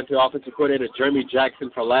sideline to offensive coordinator Jeremy Jackson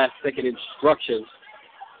for last-second instructions.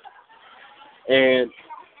 And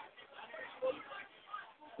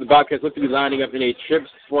the Bobcats look to be lining up in a trips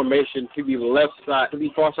formation to the left side, to the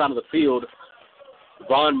far side of the field.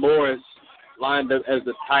 Vaughn Morris lined up as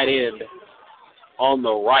the tight end on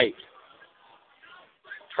the right.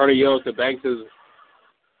 Turnio to Banks'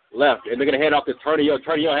 left. And they're going to head off to Turnio.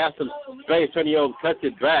 Turnio has some space. Turnio cuts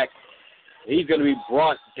it back. He's going to be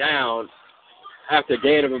brought down after a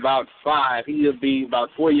gain of about 5. He'll be about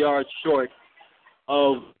 4 yards short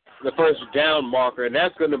of the 1st down marker, and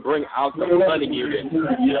that's going to bring out the punting unit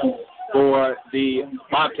for the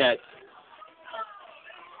Bobcats.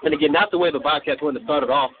 And again, not the way the Bobcats want to start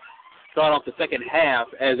off the second half,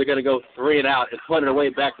 as they're going to go 3 and out and punt it away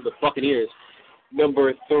back to the Buccaneers.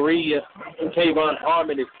 Number 3, Kayvon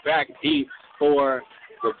Harmon is back deep for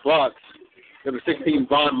the Bucs. Number 16,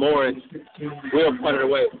 Vaughn Morris will punt it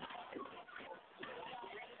away.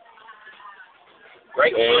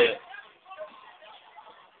 Great.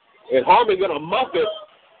 And Harmon's going to muff it,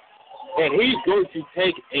 and he's going to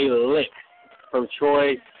take a lick from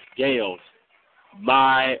Troy Gales.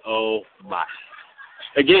 My, oh, my.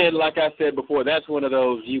 Again, like I said before, that's one of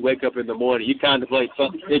those you wake up in the morning, you contemplate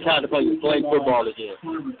playing football again.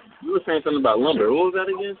 You were saying something about lumber. What was that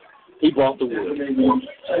again? He brought the wood.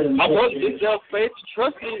 I want you to tell Faith,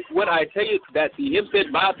 trust me when I tell you that the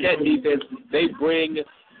Hempstead Bobcat defense, they bring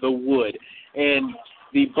the wood. And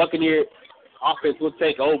the Buccaneer offense will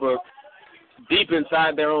take over deep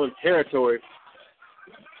inside their own territory.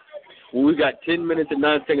 We've got 10 minutes and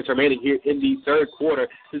 9 seconds remaining here in the 3rd quarter.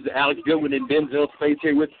 This is Alex Goodwin and Denzel Space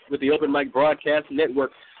here with the Open Mic Broadcast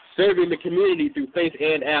Network, serving the community through faith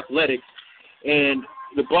and athletics. And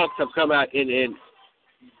the Bucs have come out in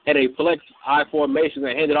a flex I formation.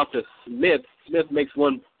 They hand it off to Smith. Smith makes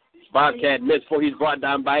one Bobcat miss before he's brought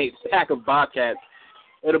down by a pack of Bobcats.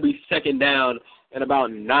 It'll be 2nd down and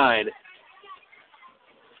about 9.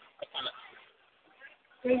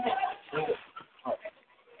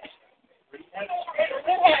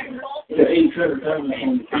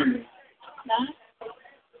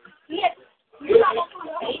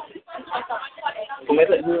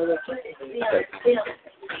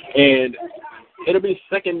 And it'll be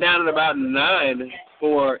 2nd down and about 9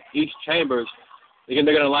 for East Chambers. Again,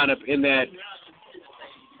 they're going to line up in that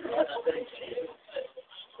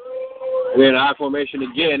in I formation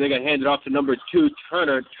again. They're going to hand it off to number 2,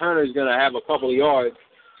 Turner. Turner's going to have a couple of yards,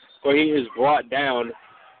 so he is brought down.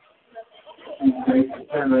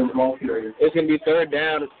 It's going to be 3rd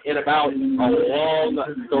down in about a long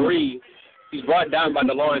 3. He's brought down by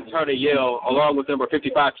DeLawrence Turner-Yale, along with number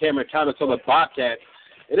 55, Cameron Thomas, on the Bobcats.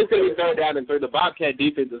 And it's going to be 3rd down and 3. The Bobcat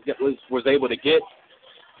defense was able to get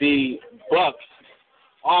the Bucs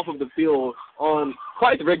off of the field on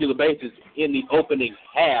quite a regular basis in the opening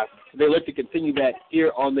half. They look to continue that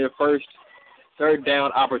here on their first 3rd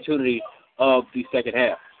down opportunity of the second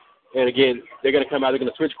half. And again, they're going to come out, they're going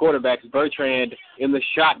to switch quarterbacks. Bertrand in the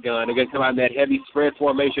shotgun. They're going to come out in that heavy spread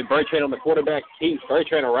formation. Bertrand on the quarterback keep.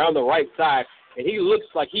 Bertrand around the right side. And he looks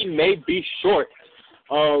like he may be short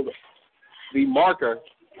of the marker.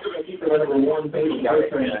 And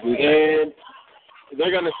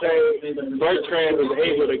they're going to say Bertrand was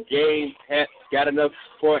able to got enough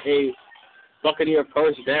for a Buccaneer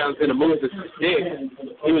 1st down to move the stick.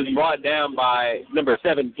 He was brought down by number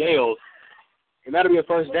 7, Gales. And that'll be a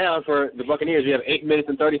 1st down for the Buccaneers. We have 8 minutes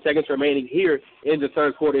and 30 seconds remaining here in the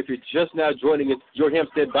 3rd quarter. If you're just now joining us, your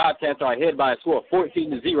Hempstead Bobcats are ahead by a score of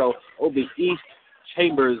 14-0 over the East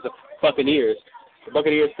Chambers Buccaneers. The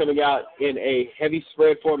Buccaneers coming out in a heavy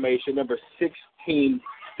spread formation, number 16,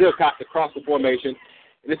 Silcox across the formation.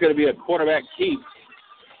 And it's going to be a quarterback keep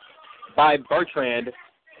by Bertrand.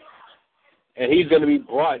 And he's going to be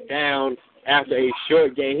brought down after a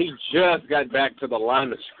short game. He just got back to the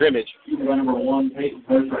line of scrimmage.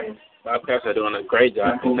 Bobcats are doing a great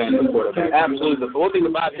job containing the quarterback. Absolutely. The one thing the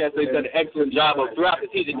Bobcats, they've done an excellent job of throughout the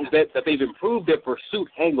season is that they've improved their pursuit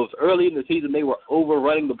angles. Early in the season, they were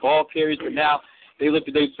overrunning the ball carriers, but now they've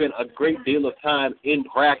spent a great deal of time in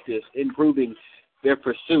practice improving their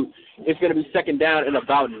pursuit. It's going to be second down and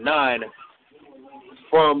about 9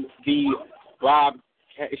 from the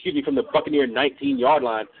Buccaneer 19-yard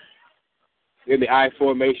line. In the I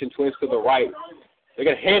formation, twins to the right. They're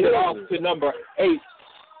going to hand it off to number 8.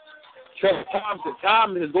 Trevor Thompson.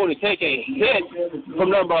 Thompson is going to take a hit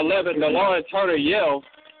from number 11, DeLauren Turner-Yell.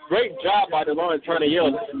 Great job by DeLauren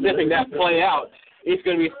Turner-Yell sniffing that play out. It's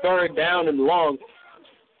going to be third down and long.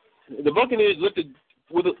 The Buccaneers look to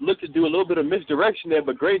do a little bit of misdirection there,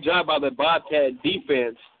 but great job by the Bobcat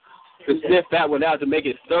defense to sniff that one out to make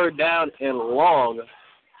it third down and long.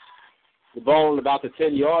 The ball on about the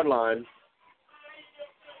 10-yard line.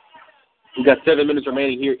 We've got 7 minutes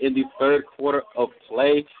remaining here in the third quarter of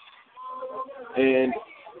play. And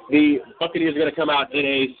the Buccaneers are going to come out in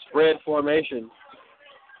a spread formation.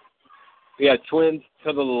 We have twins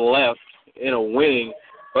to the left in a wing.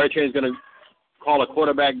 Bertrand's going to call a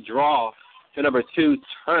quarterback draw to number 2,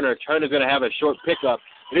 Turner. Turner's going to have a short pickup.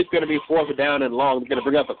 And it's going to be fourth down and long. We're going to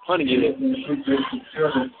bring up the punting unit.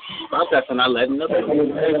 Bobcats are not letting up.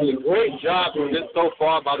 Great job so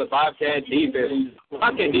far by the Bobcat defense.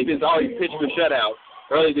 Bobcat defense always pitched the shutout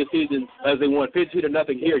early this season as they won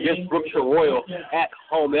 52-0 here against Brookshire Royal at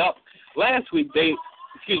home.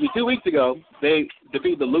 2 weeks ago, they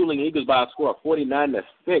defeated the Luling Eagles by a score of 49-6.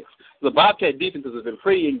 The Bobcat defenses have been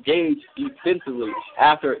pretty engaged defensively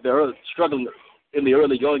after their struggling in the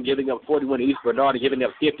early going, giving up 41 to East Bernard and giving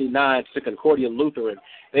up 59 to Concordia Lutheran.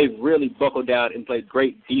 They've really buckled down and played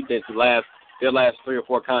great defense in their last 3 or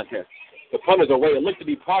 4 contests. The punters away. It looked to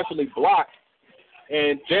be partially blocked,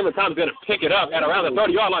 and Jalen Thomas is going to pick it up at around the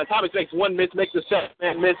 30-yard line. Thomas makes one miss, makes the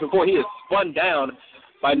second miss before he is spun down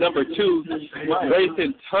by number 2,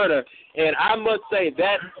 Grayson Turner. And I must say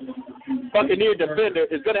that Buccaneer defender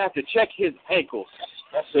is going to have to check his ankles.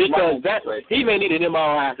 Because he may need an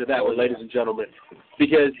MRI after that one, ladies and gentlemen,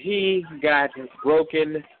 because he got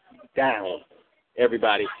broken down,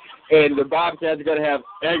 everybody. And the Bobcats are going to have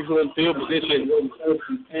excellent field position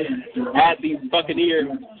at the Buccaneer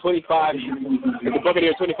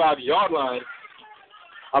 25-yard line.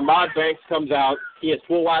 Ahmad Banks comes out. He has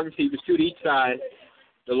 4 wide receivers, 2 to each side.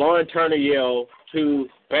 DeLauren Turner-Yell to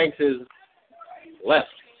Banks' left.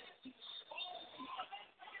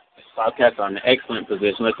 Bobcats are in an excellent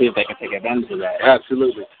position. Let's see if they can take advantage of that.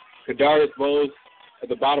 Absolutely. Kadarius Bowles at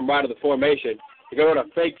the bottom right of the formation. He's going to run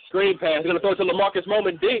a fake screen pass. He's going to throw it to LaMarcus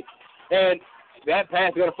Moman deep. And that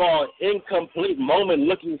pass is going to fall incomplete. Moman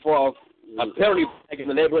looking for a penalty in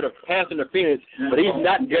the neighborhood of pass interference, but he's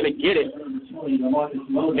not going to get it.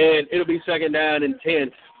 And it'll be second down and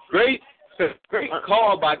 10. Great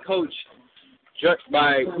call by Coach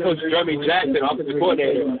Jeremy Jackson, offensive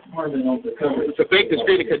coordinator, to fake the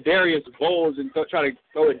screen to Kadarius Bowles and try to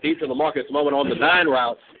throw it deep to LaMarcus Moman on the 9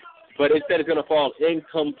 route, but instead it's going to fall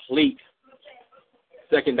incomplete.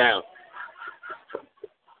 Second down.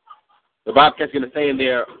 The Bobcats going to stay in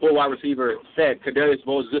their 4 wide receiver set. Kadarius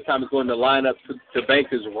Bowles this time is going to line up to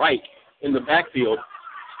Banks' right in the backfield.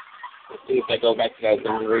 Let's see if they go back to that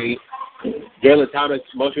zone read. Jalen Thomas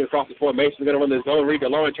motioning across the formation. They're going to run the zone read.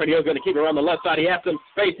 DeLauren Turner is going to keep it around the left side. He has some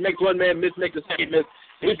space, makes one man miss, makes the second miss.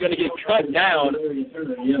 He's going to get cut down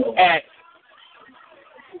at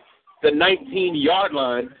the 19-yard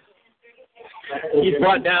line. He's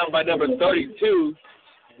brought down by number 32,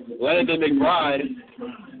 Landon McBride,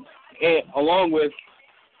 and along with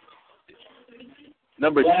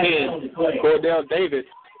number 10, Cordell Davis.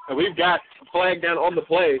 And we've got a flag down on the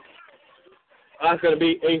play. That's going to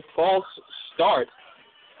be a false start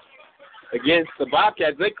against the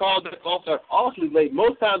Bobcats. They called the false start awfully late.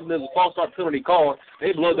 Most times when there's a false start penalty call,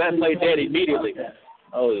 they blow that play dead immediately.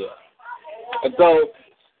 Oh, yeah. And so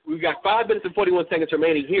we've got 5 minutes and 41 seconds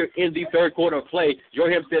remaining here in the third quarter of play. Joe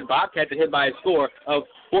Hempstead Bobcats ahead by a score of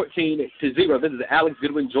 14-0. This is Alex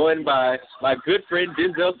Goodwin, joined by my good friend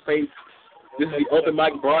Denzel Space. This is the Open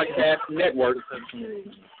Mic Broadcast Network.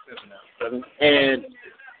 And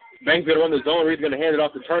Banks going to run the zone. He's going to hand it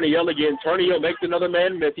off to Turner-Yell again. Turner-Yell makes another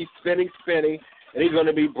man miss. He's spinning, and he's going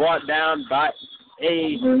to be brought down by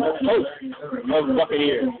a host of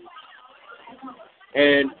Buccaneers.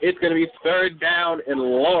 And it's going to be third down and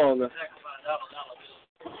long.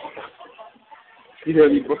 He's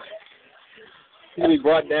going to be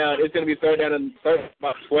brought down. It's going to be third down and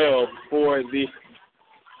about 12 for the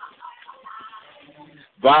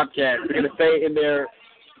Bobcats. They're going to stay in their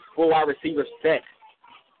 4 wide receiver set.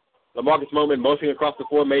 LaMarcus Moment motioning across the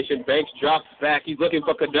formation. Banks drops back. He's looking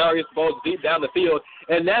for Kadarius Bowles deep down the field.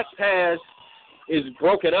 And that pass is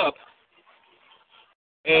broken up.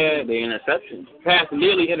 And the interception. Pass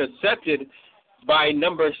nearly intercepted by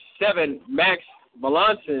number 7, Max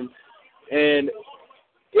Melanson. And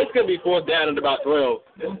it's going to be 4th down at about 12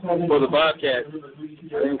 for the Bobcats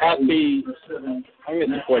at the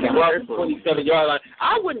 27-yard line.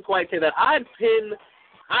 I wouldn't quite say that. I'd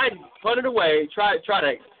punt it away, try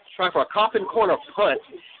for a coffin corner punt,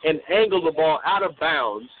 and angle the ball out of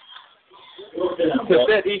bounds to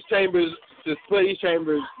set East Chambers, to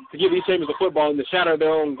give East Chambers a football in the shadow of their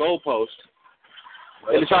own goalpost,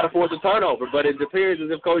 and to try to force a turnover. But it appears as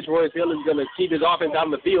if Coach Royce Hill is going to keep his offense out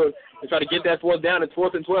on the field and try to get that 4th down. It's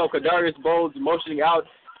 4th and 12. Kadarius Bowles motioning out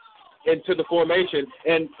into the formation,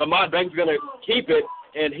 and Ahmad Banks is going to keep it,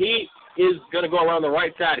 and he is going to go around the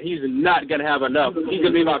right side. He's not going to have enough. He's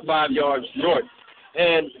going to be about 5 yards short.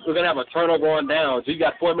 And we're going to have a turnover on down. So you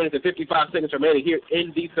got 4 minutes and 55 seconds remaining here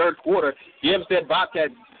in the third quarter. The Hempstead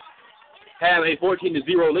Bobcats have a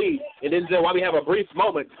 14-0 lead. And then while we have a brief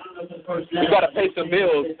moment, we've got to pay some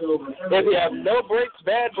bills. If we have no brakes,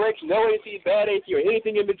 no AC, bad AC, or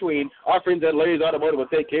anything in between, our friends at Larry's Automotive will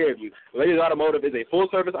take care of you. Larry's Automotive is a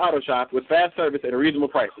full-service auto shop with fast service and reasonable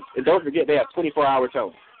prices. And don't forget, they have 24-hour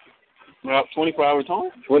towing. Well, 24-hour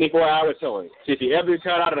towing? 24-hour towing. So if you ever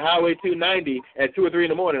cut out on Highway 290 at 2 or 3 in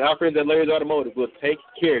the morning, our friends at Larry's Automotive will take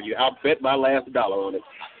care of you. I'll bet my last dollar on it.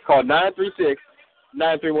 Call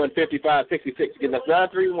 936-931-5566. Again, that's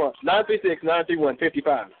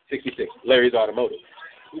 936-931-5566. Larry's Automotive.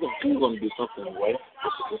 We're going to do something away.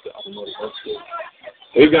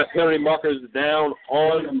 We've got penalty markers down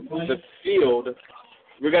on the field.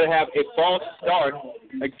 We're going to have a false start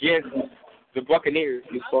against the Buccaneers.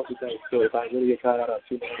 You're supposed to say, so if I really get caught out on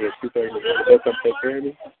 2:30, they'll come take care of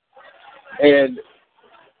me. And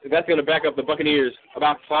that's going to back up the Buccaneers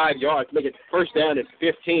about 5 yards, make it 1st down at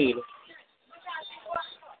 15.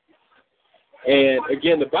 And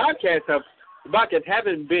again, the Bobcats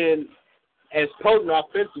haven't been as potent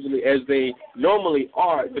offensively as they normally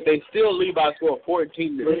are, but they still lead by a score of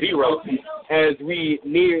 14-0 as we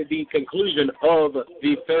near the conclusion of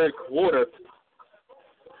the third quarter.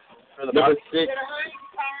 Number 6,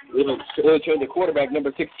 the quarterback,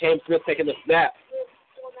 number 6, Cam Smith, taking the snap.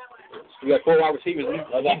 We got 4 wide receivers.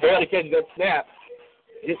 He barely catches that snap.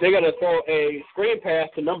 They're going to throw a screen pass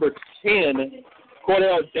to number 10,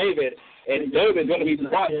 Cordell David, and David's going to be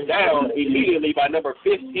brought down immediately by number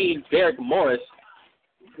 15, Derek Morris.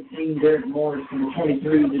 15, Derek Morris, number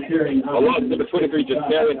 23, Jadarian Holland. Along with number 23,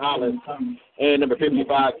 Jadarian Holland, and number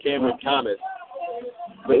 55, Cameron Thomas.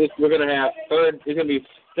 But we're going to have it's going to be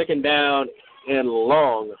 2nd down and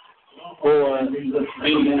long for the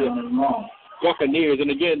Buccaneers. And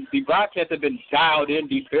again, the Bobcats have been dialed in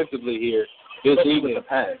defensively here this evening.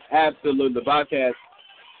 Absolutely. The Bobcats,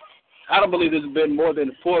 I don't believe there's been more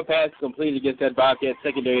than 4 passes completed against that Bobcat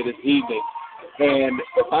secondary this evening. And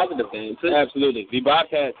a positive thing. Absolutely. The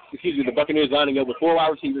Buccaneers lining up with 4 wide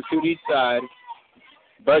receivers, 2 to each side.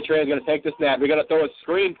 Bertrand's going to take the snap. We're going to throw a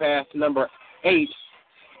screen pass to number 8.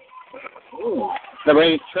 Number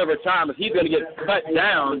 8, Trevor Thomas. He's going to get cut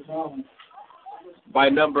down by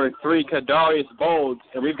number 3, Kadarius Bowles.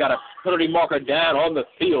 And we've got a penalty marker down on the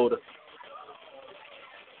field.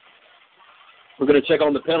 We're going to check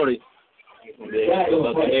on the penalty. We have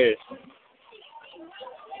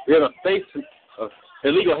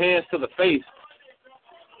illegal hands to the face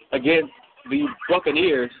against the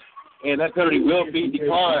Buccaneers, and that penalty will be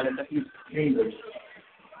declined.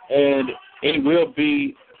 And it will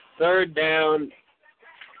be 3rd down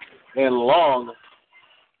and long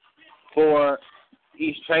for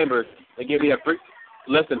East Chambers. Again, we have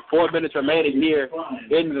less than 4 minutes remaining here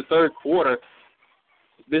in the third quarter.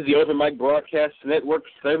 This is the Open Mic Broadcast Network,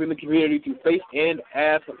 serving the community through faith and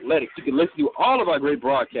athletics. You can listen to all of our great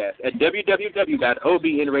broadcasts at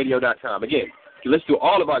www.obnradio.com. Again, you can listen to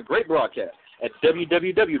all of our great broadcasts at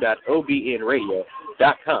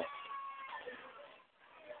www.obnradio.com.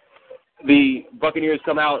 The Buccaneers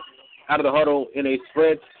come out of the huddle in a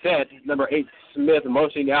spread set. Number 8, Smith,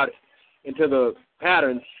 motioning out into the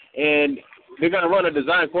pattern, and they're going to run a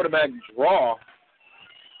design quarterback draw.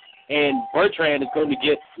 And Bertrand is going to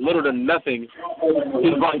get little to nothing.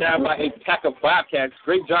 He's brought down by a pack of Bobcats.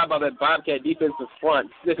 Great job by that Bobcat defensive front,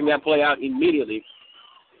 sniffing that play out immediately.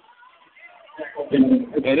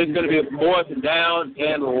 And it's going to be a 4th down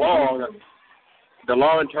and long.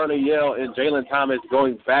 DeLon Turner Yell and Jalen Thomas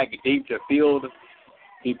going back deep to field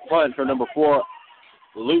the punt for number 4,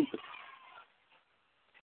 Luke.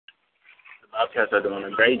 Bobcats are doing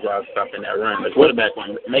a great job stopping that run. The quarterback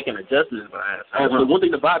was making adjustments. So one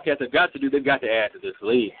thing the Bobcats have got to do, they've got to add to this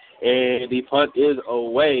lead. And the punt is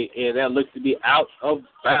away, and that looks to be out of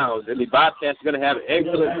bounds. And the Bobcats are going to have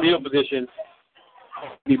excellent field position on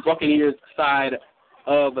the Buccaneers side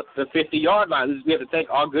of the 50-yard line. We have to thank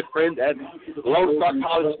our good friends at Lone Star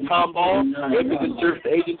College Tomball, Memphis Service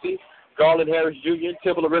Agency, Garland Harris Jr.,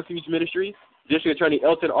 Temple of Refuge Ministries, District Attorney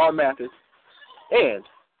Elton R. Mathis, and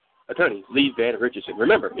Attorney Lee Van Richardson.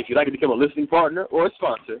 Remember, if you'd like to become a listening partner or a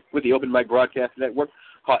sponsor with the Open Mic Broadcast Network,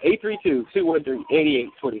 call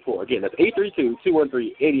 832-213-8824. Again, that's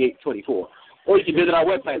 832-213-8824. Or you can visit our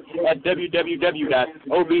website at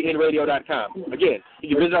www.obnradio.com. Again, you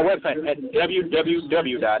can visit our website at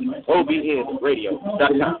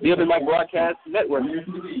www.obnradio.com. The Open Mic Broadcast Network,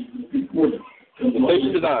 the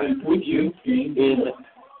station designed with you in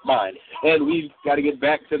mind. And we've got to get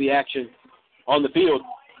back to the action on the field.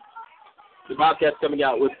 The Bobcats coming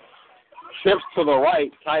out with trips to the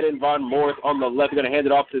right, tight end Von Morris on the left. They're going to hand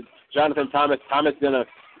it off to Jonathan Thomas. Thomas is going to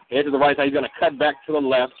head to the right side. He's going to cut back to the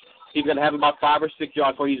left. He's going to have about 5 or 6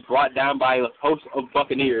 yards before he's brought down by a host of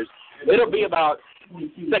Buccaneers. It'll be about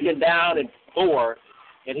second down and 4,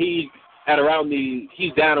 and he's down around the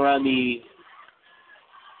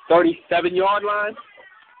 37-yard line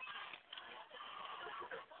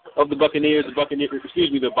of the Buccaneers.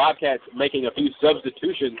 The Bobcats making a few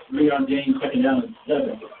substitutions. 3-yard gain, second down and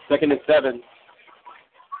 7. Second and 7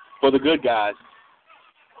 for the good guys.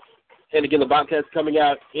 And again, the Bobcats coming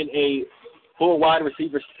out in a full wide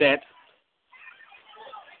receiver set.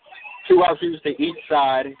 2 wide receivers to each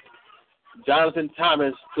side. Jonathan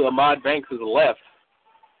Thomas to Ahmad Banks' left.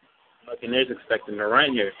 Buccaneers expecting to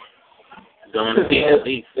run here. Going to see at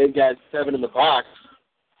least. They've got 7 in the box.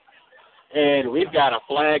 And we've got a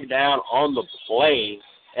flag down on the play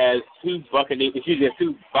as 2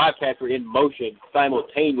 Bobcats were in motion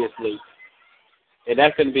simultaneously. And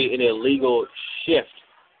that's going to be an illegal shift.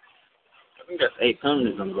 I think that's 8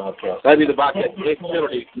 penalties on the Bobcats. That'd be the Bobcats' 8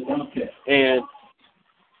 penalties. And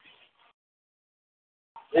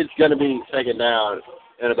it's going to be second down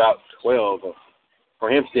at about 12 for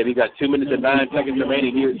Hempstead. He's got 2 minutes and 9 seconds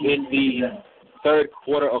remaining here in the third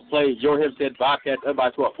quarter of play. Your Hempstead Bobcats up by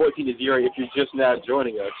 12, 14-0 if you're just now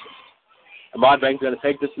joining us. Ahmad Banks is going to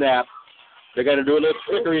take the snap. They're going to do a little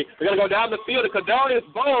trickery. They're going to go down the field to Kadarius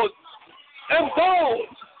Bowles. And Bowles!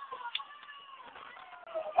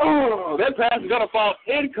 Oh, that pass is going to fall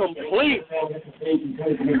incomplete.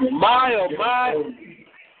 My, oh, my.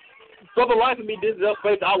 For the life of me, this is up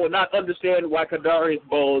space. I will not understand why Kadarius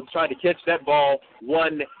Bowles tried to catch that ball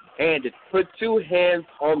one-handed. Put 2 hands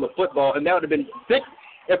on the football, and that would have been 6.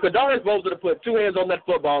 If Kadarius Bowles would have put 2 hands on that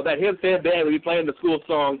football, that Hempstead band would be playing the school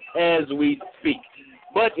song as we speak.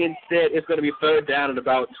 But instead, it's going to be third down at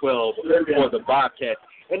about 12 for the Bobcats.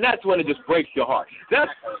 And that's when it just breaks your heart. That's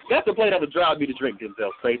a play that would drive me to drink,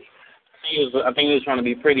 Denzel Space. I think he was trying to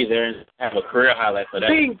be pretty there and have a career highlight for that.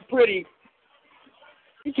 Being pretty,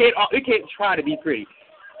 you can't try to be pretty.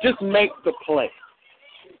 Just make the play.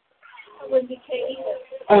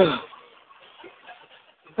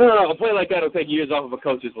 A play like that will take years off of a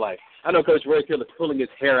coach's life. I know Coach Rayfield is pulling his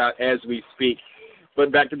hair out as we speak.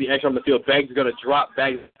 But back to the action on the field. Banks is going to drop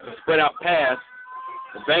back, spread out pass.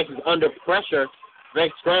 Banks is under pressure.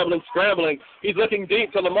 Banks scrambling. He's looking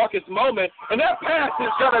deep to LaMarcus Moment, and that pass is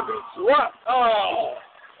going to be dropped.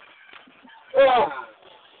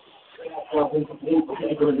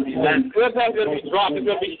 That pass is going to be dropped. It's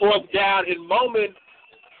going to be fourth down. And Moment,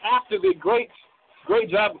 after the great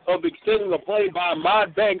job of extending the play by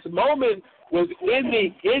Ahmad Banks, Moment was in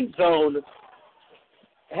the end zone.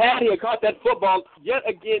 Had he caught that football, yet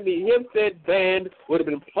again the Hempstead band would have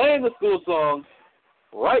been playing the school song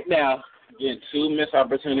right now. Again, 2 missed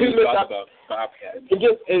opportunities.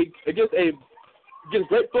 Against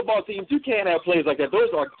great football teams, you can't have plays like that.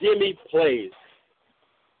 Those are gimme plays.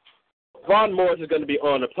 Von Morris is going to be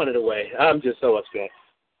on to punt it away. I'm just so upset.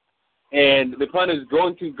 And the punt is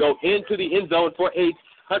going to go into the end zone for a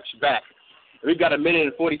touchback. We've got 1 minute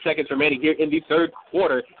and 40 seconds remaining here in the third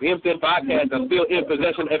quarter. The Hempstead Bobcats are still in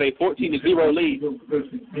possession of a 14-0 lead.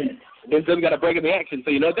 Then we got to break in the action,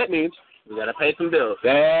 so you know what that means. We got to pay some bills.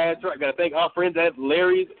 That's right. Got to thank our friends at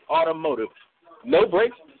Larry's Automotive. No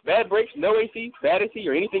brakes, bad brakes, no AC, bad AC,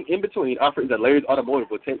 or anything in between. Our friends at Larry's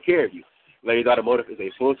Automotive will take care of you. Larry's Automotive is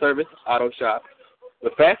a full-service auto shop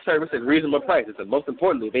with fast service and reasonable prices, and most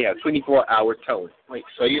importantly, they have 24-hour towing. Wait,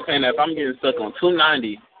 so you're saying that if I'm getting stuck on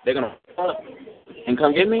 290, they're going to and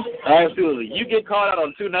come get me? Absolutely. You get called out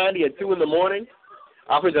on 290 at 2 in the morning,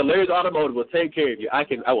 our friends at Larry's Automotive will take care of you. I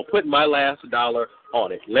will put my last dollar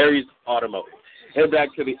on it. Larry's Automotive. head back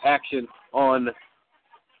to the action on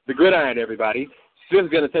the gridiron, everybody. Smith's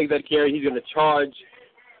going to take that carry. He's going to charge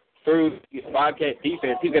through the Bobcat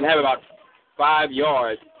defense. He's going to have about 5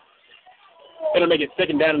 yards. It'll make it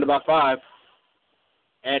second down and about 5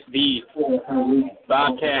 at the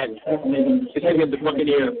Bobcat. It's going to get the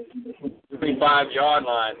Buccaneer 35-yard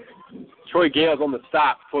line. Troy Gale's on the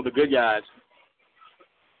stop for the good guys.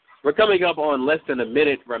 We're coming up on less than a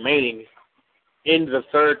minute remaining in the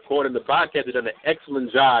third quarter. The Bobcats have done an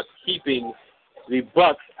excellent job keeping the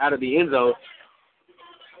Bucks out of the end zone.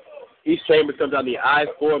 East Chambers comes down the I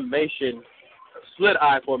formation, split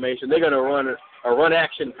I formation. They're going to run a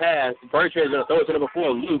run-action pass. Bertrand's going to throw it to number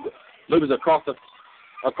 4, Luke. Luke is across the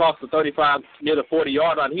 35 near the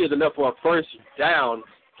 40-yard line. He is enough for a first down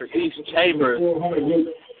for East Chambers.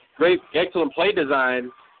 Great, excellent play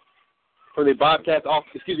design from the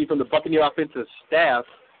from the Buccaneer offensive staff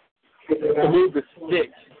to move the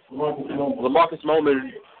sticks. LaMarcus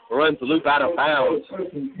Moman runs the loop out of bounds.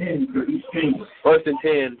 First and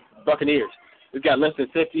 10, Buccaneers. We've got less than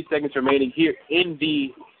 50 seconds remaining here in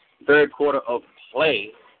the third quarter of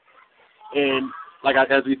play. And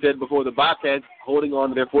as we said before, the Bobcats holding on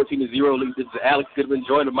to their 14-0 lead. This is Alex Goodman,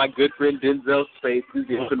 joined by my good friend Denzel Space. This is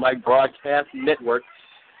the Open Mic Broadcast Network.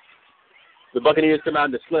 The Buccaneers come out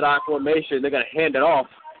in the split I formation. They're going to hand it off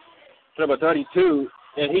to number 32,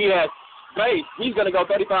 and he has space. He's going to go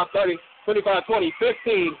 35-30, 25-20,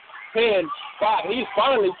 15, 10, 5. He's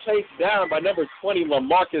finally chased down by number 20,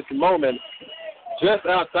 LaMarcus Moman, just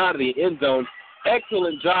outside of the end zone.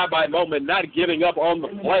 Excellent job by Moman, not giving up on the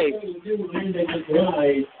play.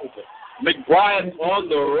 McBride on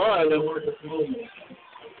the run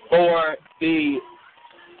for the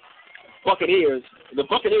Buccaneers. The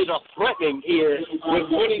Buccaneers are threatening here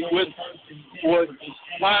with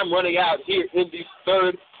time running out here in the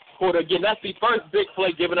third quarter. Again, that's the first big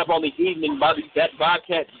play given up on the evening by that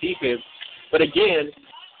Bobcat defense. But again,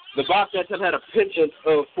 the Bobcats have had a penchant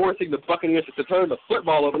of forcing the Buccaneers to turn the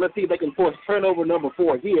football over. Let's see if they can force turnover number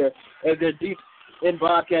 4 here as they're deep in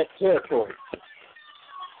Bobcat territory.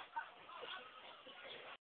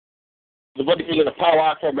 The Buccaneers in a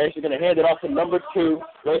power formation, going to hand it off to number 2,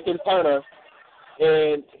 Grayson Turner.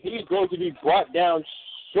 And he's going to be brought down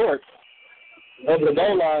short of the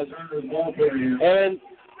goal line. And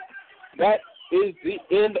that is the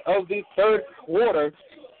end of the third quarter.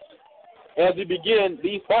 As we begin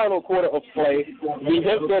the final quarter of play, the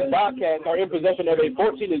Hempstead Bobcats are in possession of a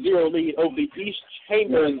 14-0 lead over the East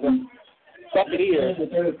Chambers Buccaneers. And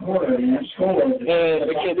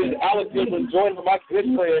again, this is Alex Goodman, joined by my good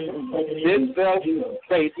friend, Denzel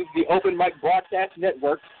Space. This is the Open Mic Broadcast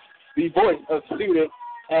Network, the voice of student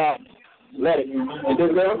athletic. And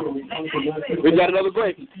Denzel, we've got another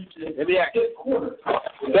break in the action.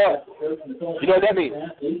 So, you know what that means?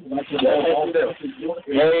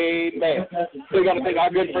 Amen. So we got to thank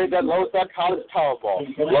our good friends at Lone Star College Townball.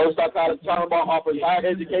 Lone Star College Townball offers higher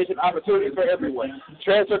education opportunities for everyone.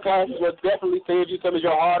 Transfer classes will definitely save you some of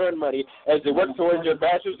your hard-earned money as you work towards your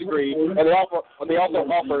bachelor's degree, and they also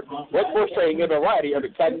offer workforce training in a variety of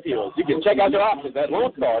exciting fields. You can check out your options at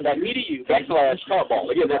LoneStar.edu/Townball.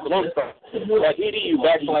 Again, that's Lone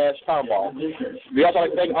Star.edu/Townball. We also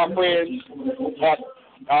like to thank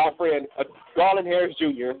our friend Garland Harris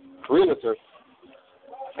Jr., realtor,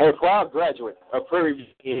 and a proud graduate of Prairie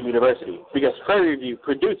View University, because Prairie View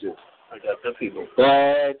produces. I got some people.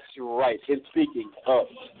 That's right. And speaking of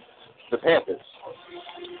the Panthers,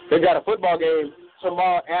 they've got a football game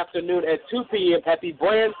tomorrow afternoon at 2 p.m. at the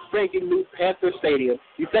brand spanking new Panther Stadium,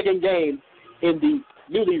 the second game in the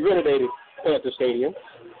newly renovated Panther Stadium.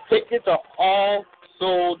 Tickets are all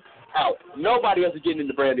sold out. Nobody else is getting in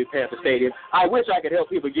the brand new Panther Stadium. I wish I could help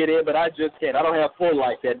people get in, but I just can't. I don't have pull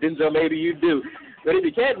like that. Denzel, maybe you do. But if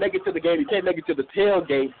you can't make it to the game, you can't make it to the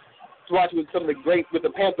tailgate to watch with some of the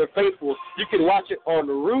Panther faithful, you can watch it on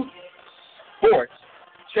Root Sports.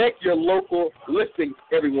 Check your local listings,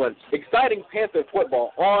 everyone. Exciting Panther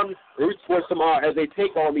football on Root Sports tomorrow as they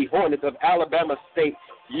take on the Hornets of Alabama State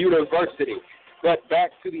University. But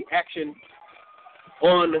back to the action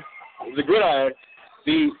on the gridiron.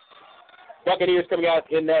 The Buccaneers coming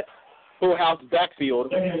out in that full house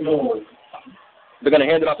backfield. They're going to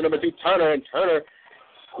hand it off to number 2, Turner, and Turner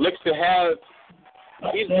looks to have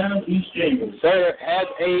East Chambers. Turner has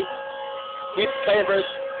a East Chambers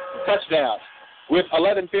touchdown with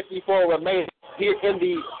 11:54 remaining here in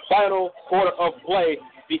the final quarter of play.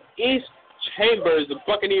 The East Chambers, the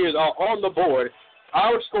Buccaneers, are on the board.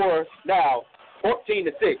 Our score now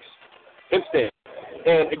 14-6 instead.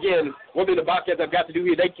 And again, one thing the Bobcats have got to do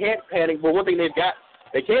here, they can't panic, but one thing they can't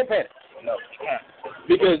panic. No, they can't.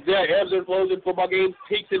 Because there are ebbs and flows in football games,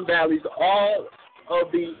 peaks and valleys, all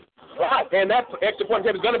of the block, and that extra point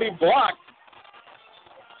attempt is going to be blocked.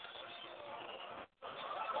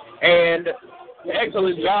 And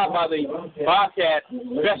excellent job by the Bobcat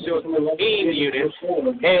Special Team Unit.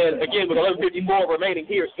 And again, with 11:54 remaining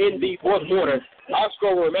here in the fourth quarter, our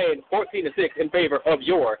score will remain 14-6 in favor of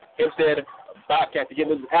your Hempstead Bobcats. Again,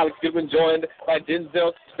 this is Alex Goodwin, joined by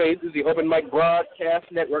Denzel Space, is the Open Mic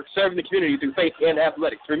Broadcast Network, serving the community through faith and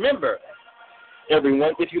athletics. Remember,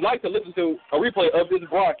 everyone, if you'd like to listen to a replay of this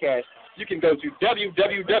broadcast, you can go to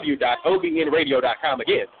www.obnradio.com.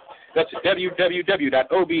 Again, that's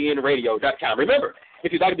www.obnradio.com. Remember,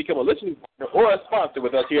 if you'd like to become a listening partner or a sponsor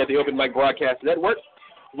with us here at the Open Mic Broadcast Network,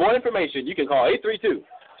 for more information, you can call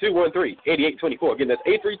 832-213-8824. Again, that's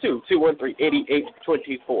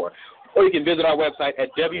 832-213-8824. Or you can visit our website at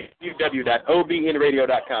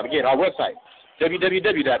www.obnradio.com. Again, our website,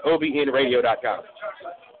 www.obnradio.com.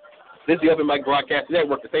 This is the Open Mic Broadcast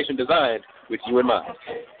Network, the station designed with you in mind.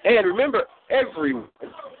 And remember, everyone,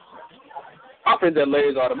 our friends at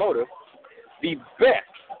Larry's Automotive, the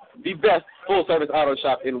best full-service auto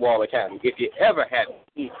shop in Waller County. If you ever had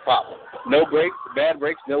any problem, no brakes,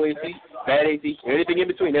 no AC, bad AC, anything in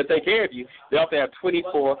between, they'll take care of you. They also have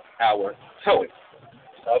 24-hour towing.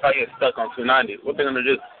 So if I get stuck on 290, what they're going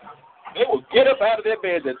to do? They will get up out of their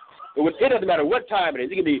beds. It doesn't matter what time it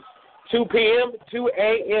is. It can be 2 p.m., 2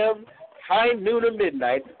 a.m., high noon, or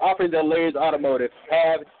midnight. Our friends at Larry's Automotive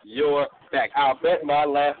have your back. I'll bet my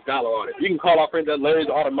last dollar on it. You can call our friends at Larry's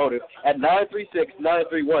Automotive at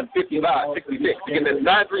 936-931-5566. Again, that's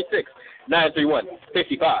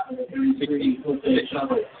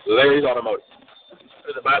 936-931-5566. Larry's Automotive.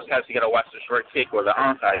 For the Bobcats, you got to watch the short kick or the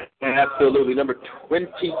onside. Absolutely. Number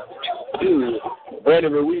 22,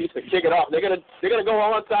 Brandon Ruiz, to kick it off. They're gonna go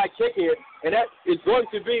onside kick here, and that is going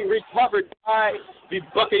to be recovered by the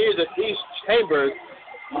Buccaneers of East Chambers.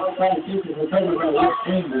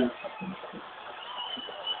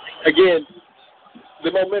 Again,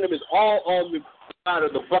 the momentum is all on the side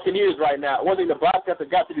of the Buccaneers right now. One thing the Bobcats have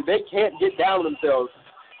got to do, they can't get down on themselves.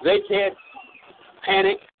 They can't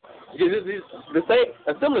panic. A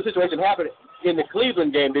similar situation happened in the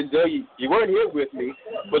Cleveland game. You weren't here with me,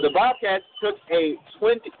 but the Bobcats took they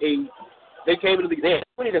came into they had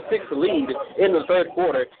 20-6 lead in the third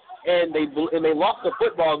quarter, and they lost the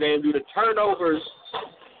football game due to turnovers,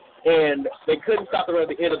 and they couldn't stop the run at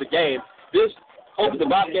the end of the game. This hopes the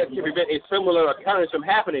Bobcats can prevent a similar occurrence from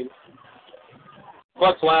happening.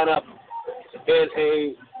 Bucks line up in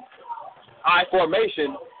a I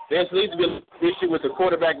formation. There needs to be an issue with the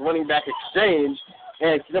quarterback-running back exchange,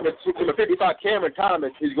 and number 55, Cameron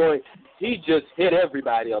Thomas, he just hit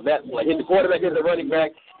everybody on that play. Hit the quarterback, hit the running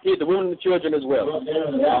back, hit the women and the children as well.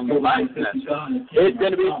 It's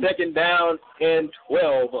going to be second down and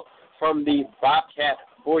 12 from the Bobcat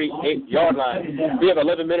 48-yard line. We have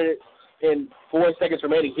 11 minutes and 4 seconds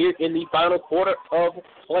remaining here in the final quarter of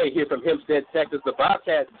play here from Hempstead, Texas. The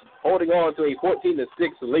Bobcats holding on to a 14-6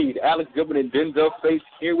 lead. Alex Goodman and Denzel Space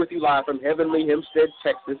here with you live from Heavenly, Hempstead,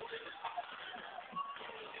 Texas.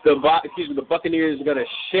 The Buccaneers are going to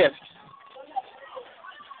shift,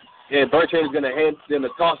 and Bertrand is going to hand them the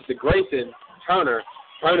toss to Grayson Turner.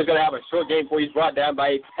 Turner's going to have a short game before he's brought down by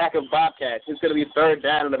a pack of Bobcats. It's going to be third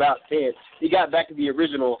down and about 10. He got back to the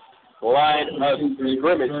original line of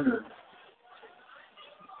scrimmage.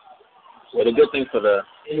 Well, the good thing for the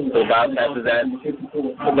Bobcats is that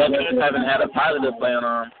the Buccaneers haven't had a positive play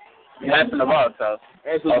on passing the ball. So,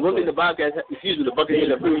 one thing the Buccaneers have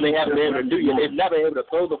proven they haven't been able to do yet. They've never been able to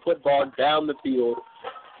throw the football down the field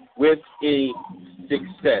with a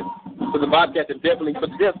success. So the Bobcats have definitely have to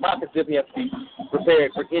be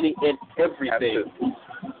prepared for any and everything.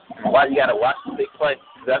 Why you got to watch the big play?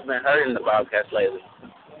 That's been hurting the Bobcats lately.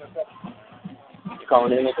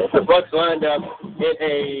 Calling in. The Bucks lined up in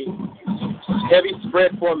a heavy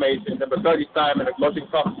spread formation. Number 30, Simon, a motion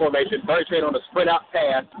cross formation. Bertrand on a spread out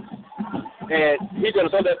pass. And he's going to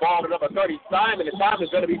throw that ball to number 30, Simon. And Simon's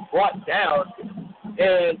going to be brought down.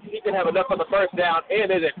 And he can have enough on the first down. And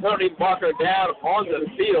there's a penalty marker down on the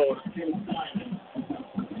field.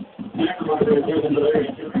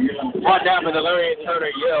 Brought down by the Larry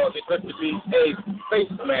Turner yells. It looks to be a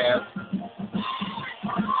face mask.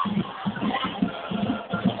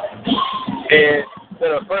 And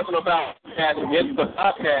then a personal foul pass against the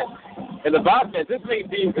Bobcats. And the Bobcats, this may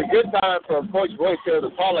be a good time for Coach Royce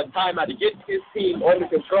to call a timeout to get his team under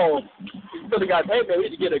control. He's still the guys, hey, man, we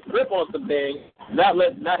need to get a grip on some things, not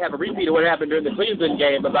have a repeat of what happened during the Cleveland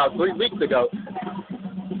game about 3 weeks ago.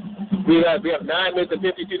 We have 9 minutes and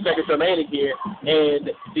 52 seconds remaining here,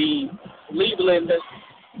 and the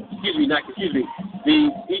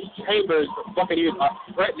the East Chambers Buccaneers are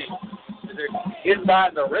threatening.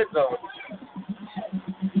 inside the red zone.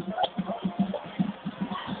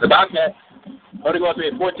 The Bobcats only going to be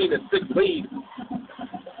a 14-6 lead.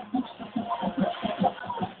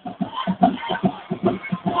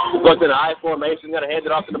 Goes in the I formation, going to hand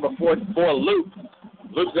it off to number 4, Luke.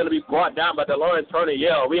 Luke's going to be brought down by DeLawrence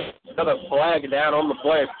Turner-Yell. We have another flag down on the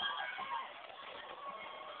play.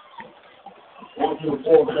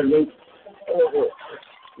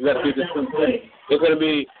 You got to see this. It's going to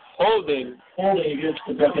be holding against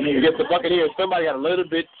the Buccaneers. Somebody got a little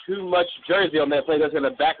bit too much jersey on that play. That's going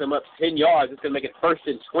to back them up 10 yards. It's going to make it 1st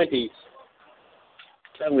and 20.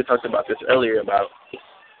 I think we talked about this earlier about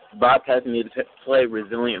Bobcats need to play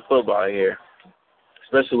resilient football here,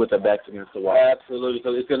 especially with their backs against the wall. Absolutely.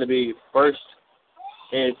 So it's going to be 1st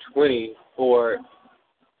and 20 for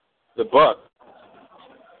the Bucs,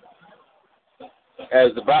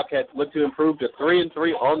 as the Bobcats look to improve to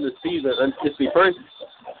 3-3 on the season. It's the first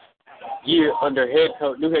year under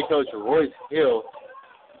new head coach Royce Hill,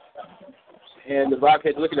 and the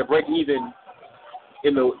Bobcats looking to break even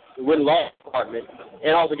in the win-loss department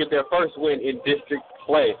and also get their first win in district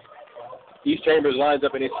play. East Chambers lines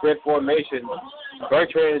up in a spread formation.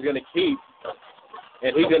 Bertrand is going to keep,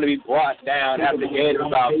 and he's going to be brought down after the gain of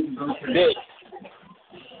about 6.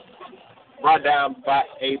 Brought down by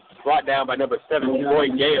number 7, Troy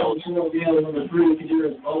Gales,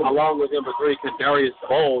 along with number 3, Kadarius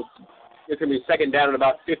Bowles. It's going to be 2nd down and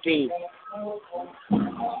about 15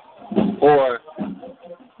 for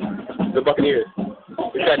the Buccaneers.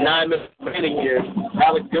 We've got 9 minutes remaining here.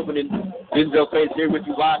 Alex Gilman and Denzel Faith here with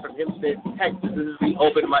you live from Hempstead, Texas. This is the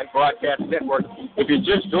Open Mic Broadcast Network. If you're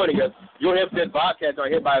just joining us, your Hempstead Bobcats are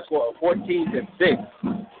hit by a score of 14-6.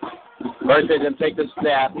 First, they're going to take the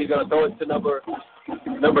snap. He's going to throw it to number 10,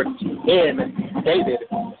 David.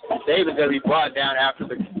 David's going to be brought down after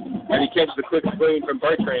he catches the quick screen from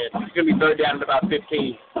Bertrand. He's going to be 3rd down at about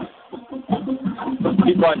 15.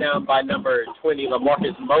 He's brought down by number 20,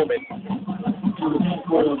 LaMarcus Bowman.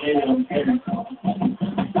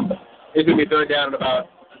 It's going to be 3rd down and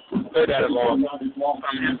long.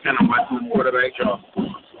 From him, kind of watching the quarterback draw.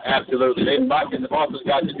 Absolutely. They've also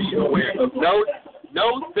got to be aware of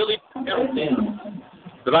no silly penalties.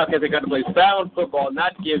 The Bobcats have got to play sound football,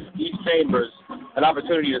 not give East Chambers an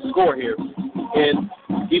opportunity to score here. And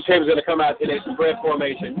East Chambers is going to come out in a spread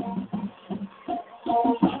formation.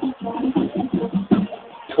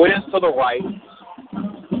 Twins to the right.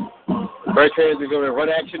 Bertrand is going to run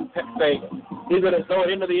action fake. He's going to throw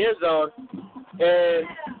it into the end zone. And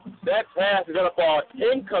that pass is going to fall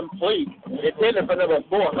incomplete. Intended for number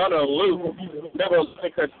 4, Hunter Luke. Number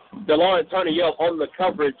 6, DeLawrence Turner-Yell on the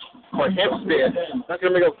coverage for Hempstead. That's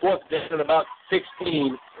going to make a 4th down and about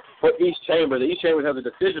 16 for East Chambers. The East Chambers has a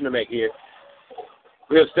decision to make here.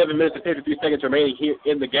 We have 7 minutes and 53 seconds remaining here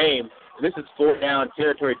in the game. And this is 4th-down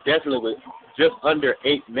territory, definitely with just under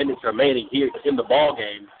 8 minutes remaining here in the ball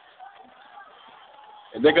game.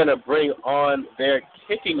 And they're going to bring on their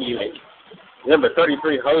kicking unit. Number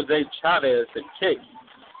 33, Jose Chavez, to kick.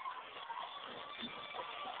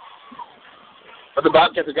 But the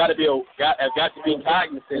Bobcats have got to be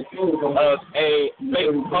cognizant of a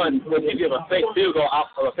fake punt. If you have a fake field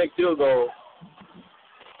goal,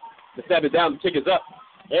 the snap is down, the kick is up,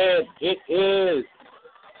 and it is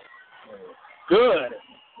good.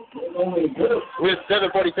 With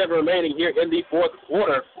 7:47 remaining here in the 4th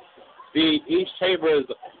quarter, the East Chambers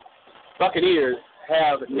Buccaneers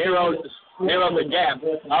have narrowed the gap.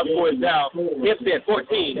 Outscored now. Hempstead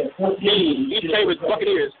 14. East Chambers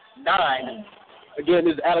Buccaneers 9. Again,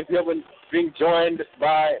 this is Alex Gilman being joined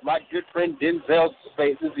by my good friend Denzel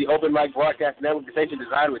Space. This is the Open Mic Broadcast Network station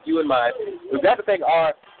designed with you in mind. We've got to thank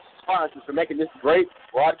our sponsors for making this great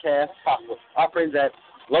broadcast possible. Our friends at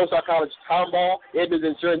Lone Star College Tomball, Edmonds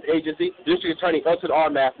Insurance Agency, District Attorney Elton R.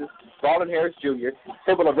 Mathis, Baldwin Harris Jr.,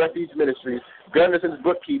 Temple of Refuge Ministries, Gunderson's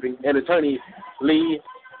Bookkeeping, and Attorney Lee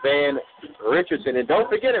Van Richardson. And don't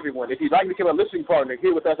forget, everyone, if you'd like to become a listening partner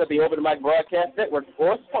here with us at the Open Mic Broadcast Network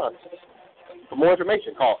or a sponsor, for more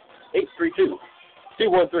information, call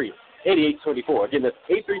 832-213-8824. Again, that's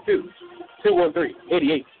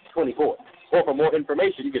 832-213-8824. Or for more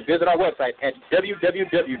information, you can visit our website at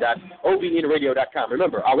www.obnradio.com.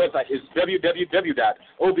 Remember, our website is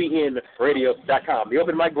www.obnradio.com. The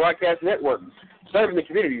Open Mic Broadcast Network, serving the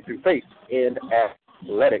community through faith and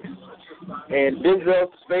athletics. And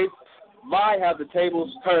Denzel Space might have the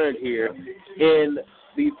tables turned here in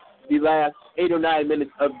the last 8 or 9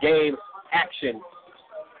 minutes of game action.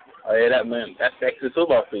 Oh, yeah, that's Texas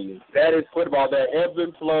football for you. That is football. That ebbs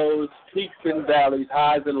and flows, peaks and valleys,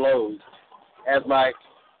 highs and lows. As one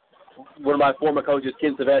of my former coaches,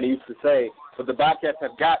 Ken Savannah, used to say, but the Bobcats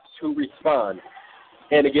have got to respond.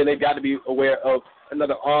 And, again, they've got to be aware of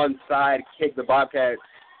another onside kick. The Bobcats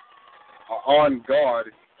are on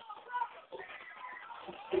guard.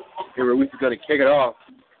 Here, Ruiz is going to kick it off.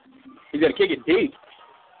 He's going to kick it deep.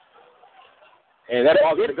 And that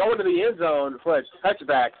ball going to go into the end zone for a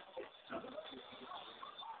touchback.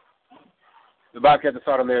 The Bobcats will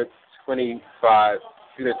start on their 25,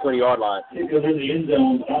 to their 20-yard line. It goes in the end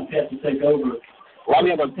zone. The Bobcats will take over. While we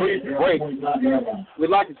have a brief break, we'd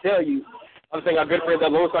like to tell you, I'm saying our good friends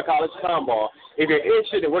at Lone Star College Tomball, if you're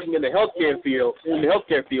interested in working in the healthcare field,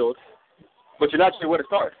 but you're not sure where to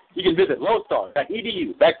start, you can visit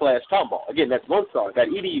lonestar.edu/Tomball. Again, that's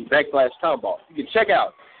lonestar.edu/Tomball. You can check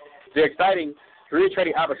out the exciting career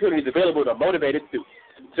training opportunities available to motivated students.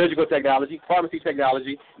 Surgical technology, pharmacy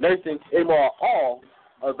technology, nursing, and more, all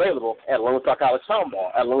available at Lone Star College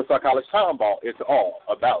Tomball. At Lone Star College Tomball, it's all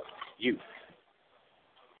about you.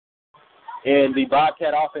 And the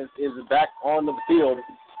Bobcat offense is back on the field,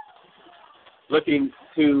 looking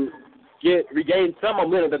to regain some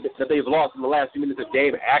momentum that they've lost in the last few minutes of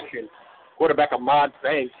game action. Quarterback Ahmad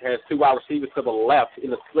Banks has two wide receivers to the left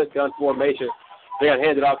in the split gun formation. They got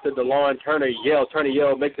handed off to DeLon Turner-Yell.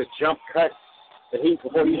 Turner-Yell makes a jump cut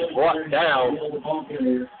before he's brought down.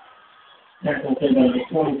 He's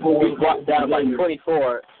brought down by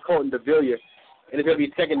 24, Colton DeVilliers. And it's going to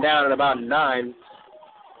be second down at about 9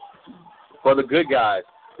 for the good guys.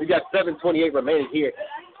 We've got 7:28 remaining here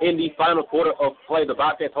in the final quarter of play. The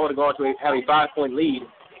Bobcats holding on to have a 5-point lead. I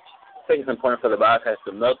think it's important for the Bobcats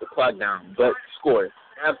to melt the clock down, but score it.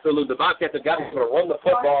 Absolutely. The Bobcats have got to run the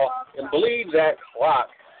football and bleed that clock.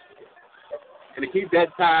 And to keep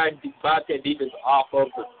that time, the Bobcat defense off of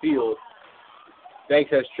the field.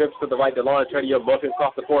 Banks has trips to the right. DeLon Turner-Yell bumping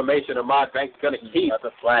across the formation. Ahmad Banks going to keep. That's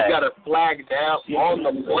a flag. He's got a flag down on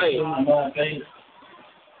the play.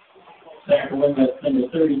 Sacramento, number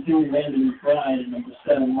 32, Landon Fry, and number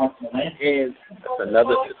 7, Mark Melanson. And that's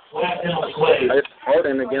another it's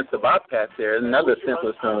holding against the Bobcats there. Another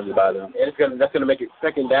senseless penalty by them. And that's going to make it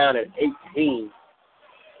second down at 18.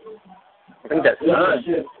 I think that's 9.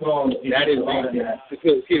 That is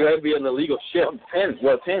that'd be an illegal shift. 10.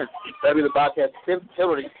 That'd be the Bobcats' 10th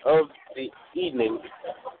penalty of the evening.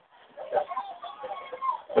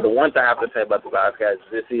 But the one thing I have to say about the Bobcats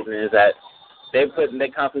this season is that they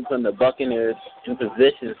constantly putting the Buccaneers in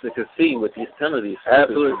positions to succeed with these penalties.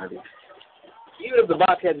 Absolutely. Even if the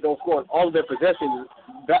Bobcats don't score on all of their possessions,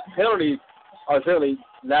 penalties are certainly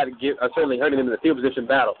hurting them in the field position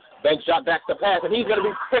battle. Banks shot back to pass, and he's going to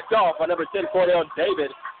be picked off by number 10, Cordell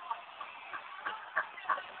David.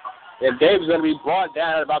 And David's going to be brought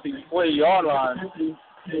down at about the 20-yard line.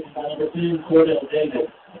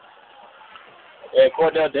 And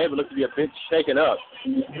Cordell David looks to be a bit shaken up.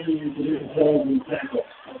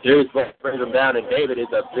 Darius brings him down, and David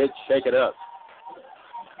is a bit shaken up.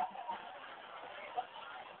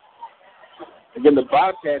 Again, the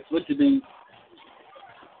Bobcats look to be.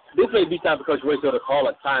 This may be time for Coach Winslow to call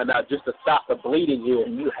a timeout just to stop the bleeding here.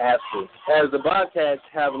 You have to. As the Bobcats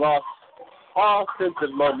have lost all sense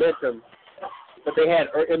of momentum that they had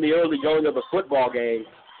in the early going of the football game.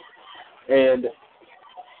 And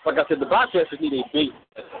like I said, the Bobcats just need a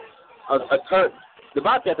turn. The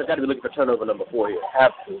Bobcats have got to be looking for turnover number 4 here.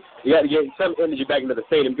 Have to. You got to get some energy back into the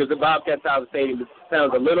stadium because the Bobcats out of the stadium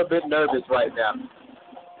sounds a little bit nervous right now.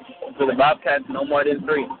 So the Bobcats no more than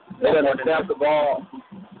 3. They're going to snap the ball.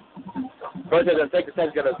 First, they're going to take the snap.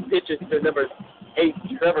 He's going to pitch it to number 8,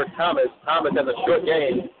 Trevor Thomas. Thomas has a short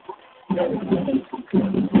game.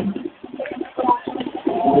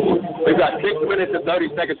 We've got 6 minutes and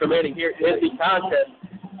 30 seconds remaining here in the contest.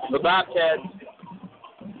 The Bobcats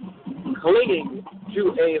clinging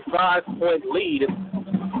to a 5-point lead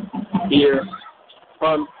here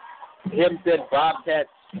from Hempstead Bobcat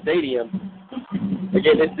Stadium.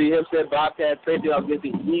 Again, it's the Hempstead Bobcat Stadium against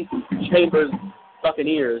the East Chambers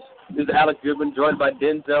Buccaneers. This is Alex Goodman joined by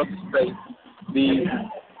Denzel Space. The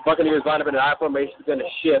Buccaneers line up in an I formation. Is going to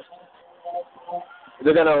shift.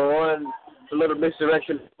 They're going to run a little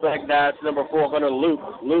misdirection back down to number 4, Hunter Luke.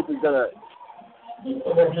 Luke is going to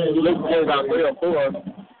about 3 or 4.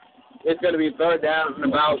 It's going to be third down and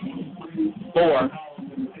about 4.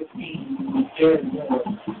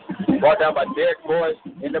 Brought down by Derek Boyce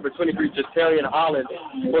and number 23, Jatarian Holland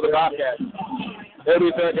for the Bobcats. It'll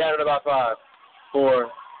be third down and about 5 for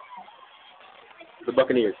the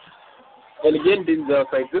Buccaneers. And again, Denzel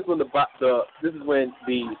says this is when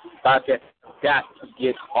the Bobcats got to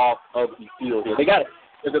get off of the field here. They got it.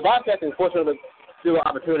 If the Bobcats can force them to do an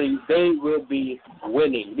opportunity, they will be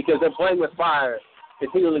winning because they're playing with fire,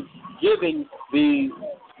 continually giving the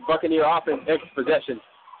Buccaneer offense extra possession.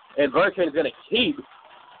 and Bertrand is going to keep.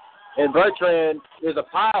 And Bertrand is a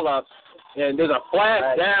pile-up, and there's a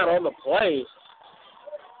flag down on the play.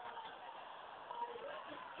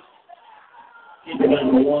 We're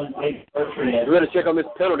going to check on this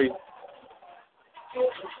penalty.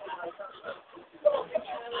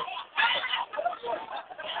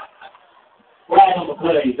 Right on the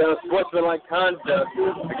play. He's done a sportsmanlike conduct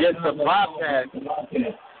against the Bobcats.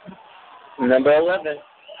 Number 11.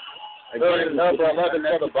 Again, number 11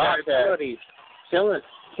 for the Bobcats. Killing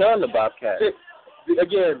the Bobcats.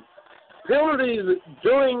 Again, penalties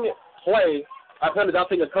during play are penalties I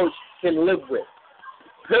think a coach can live with.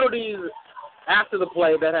 Penalties after the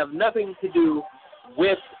play that have nothing to do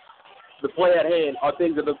with the play at hand are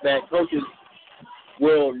things that coaches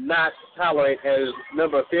will not tolerate, as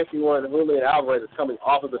number 51, Julian Alvarez, is coming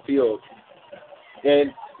off of the field.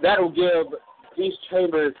 And that will give East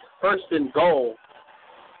Chambers first and goal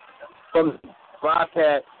from the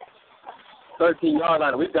Bobcat 13-yard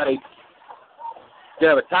line. We've got a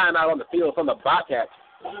timeout on the field from the Bobcats.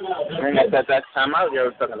 That's timeout you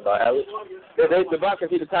were talking about, Alex. The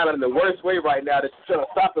Bobcats need a timeout in the worst way right now to try to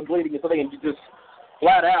stop the bleeding so they can just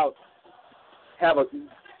flat out have a –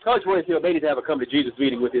 Coach Royfield may need to have a come-to-Jesus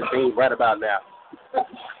meeting with his team right about now.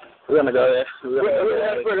 We're going to go there.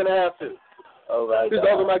 We're going to have to. Oh, right. This is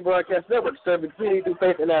Open Mic Broadcast Network serving community through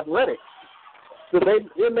faith and athletics. So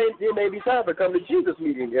it may be time for come-to-Jesus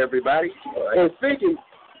meeting, everybody. Right. And speaking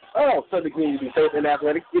of serving community through faith and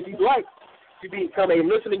athletics, if you'd like to become a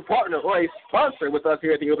listening partner or a sponsor with us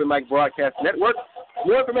here at the Open Mic Broadcast Network,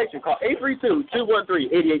 more information, call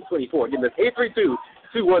 832-213-8824. Again, that's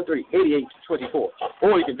 832-213-8824.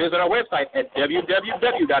 Or you can visit our website at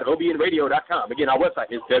www.obnradio.com. Again, our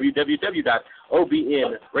website is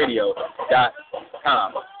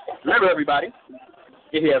www.obnradio.com. Remember, everybody,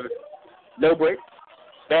 if you have no brakes,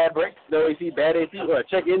 bad brakes, no AC, bad AC, or a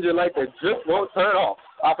check engine light that just won't turn off,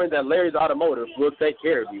 our friends at Larry's Automotive will take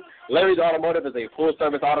care of you. Larry's Automotive is a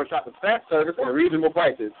full-service auto shop with fast service and reasonable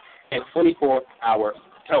prices and 24-hour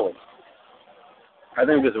towing. I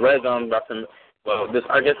think this red zone about to. Well, this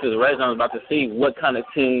red zone is about to see what kind of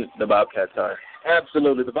team the Bobcats are.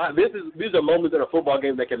 Absolutely. These are moments in a football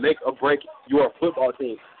game that can make or break your football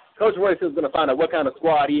team. Coach Royce is going to find out what kind of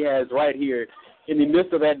squad he has right here in the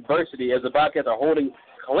midst of adversity as the Bobcats are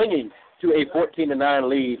clinging to a 14-9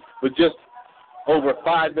 lead with just over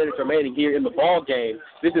 5 minutes remaining here in the ball game.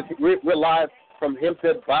 We're live from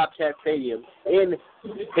Hempstead Bobcat Stadium in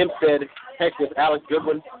Hempstead, Texas. Alex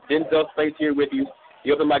Goodwin, Denzel Space here with you.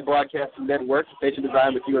 The Open Mic Broadcasting Network, station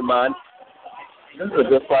designed with you in mind. This is a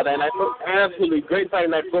good Friday night football. Absolutely great Friday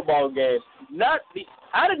night football game. I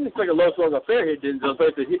didn't expect a low-scoring affair here, Denzel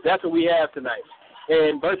Space. That's what we have tonight.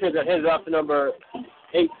 And Bertrand's going to hand it off to number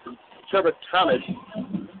 8, Trevor Thomas.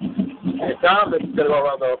 And Thomas is going to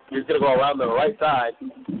go around the right side.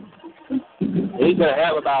 And he's going to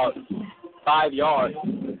have about 5 yards.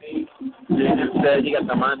 You just said you got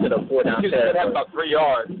the mindset of 4 down. He's going to have about 3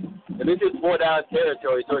 yards. And this is 4 down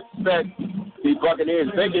territory, so expect the Buccaneers,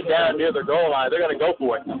 if they get down near the goal line, they're going to go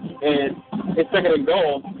for it. And it's second and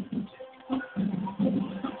goal.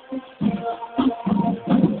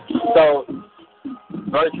 So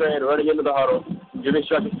Bertrand running into the huddle, giving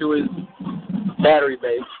instructions to his battery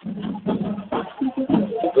base.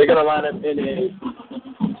 They're going to line up in a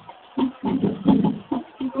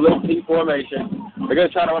little T formation. They're going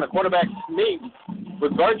to try to run a quarterback sneak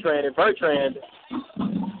with Bertrand, and Bertrand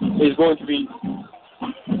is going to be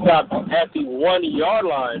stopped at the 1-yard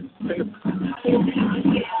line.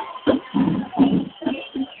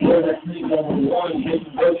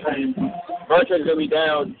 Bertrand's going to be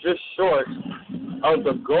down just short of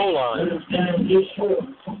the goal line.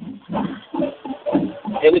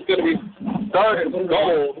 And it's going to be third and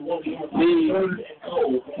goal.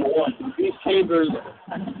 The East Chambers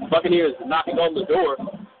Buccaneers knocking on the door.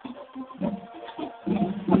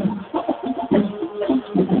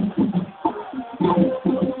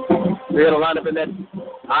 We're going to line up in that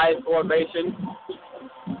I formation.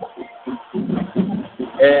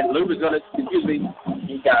 And Luke is going to,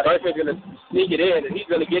 Bertrand's going to sneak it in, and he's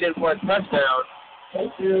going to get in for a touchdown.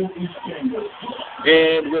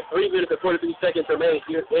 And with 3 minutes and 43 seconds remaining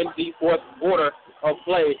here in the fourth quarter of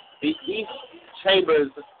play, the East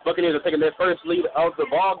Chambers Buccaneers are taking their first lead of the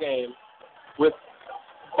ball game with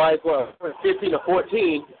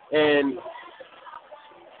 15-14, and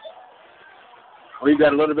we've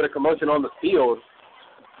got a little bit of commotion on the field.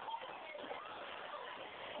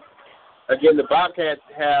 Again, the Bobcats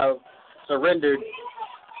have surrendered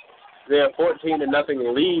their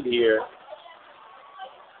 14-0 lead here.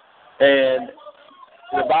 And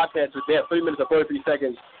the Bobcats, they have 3 minutes and 43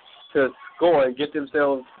 seconds to score and get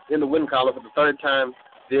themselves in the win column for the third time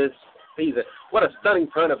this season. What a stunning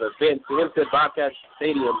turn of events. The Hempstead Bobcat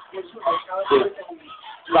Stadium is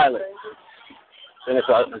silent. And it's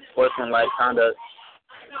a sportsmanlike conduct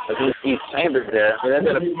against East Chambers there. And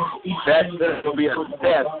that's going to be a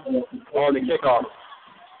step on the kickoff.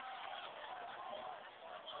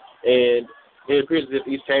 And it appears as if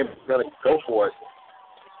East Chambers is going to go for it.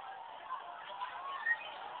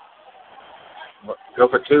 Go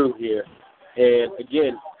for two here. And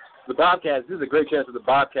again, the Bobcats, this is a great chance for the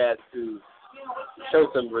Bobcats to show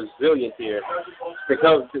some resilience here with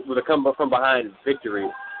a come from behind victory.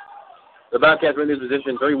 The Bobcats were in this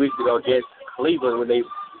position 3 weeks ago against Cleveland when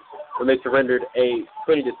they surrendered a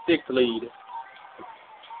 20-6 lead.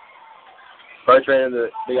 Bertrand,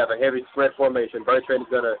 they have a heavy spread formation. Bertrand is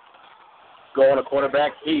going to go on a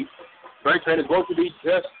quarterback heap. Bertrand is going to be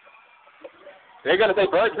they're going to say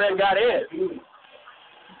Bertrand got in.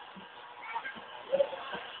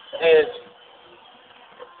 And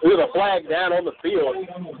there's a flag down on the field.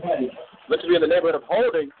 Looks to be in the neighborhood of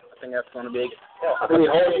holding. I think that's going to be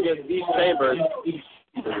holding against East Chambers.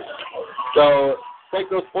 So take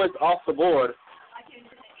those points off the board.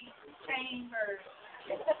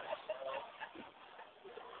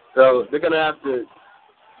 So they're going to have to,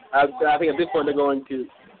 I think at this point they're going to,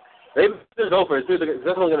 they're go for it. They're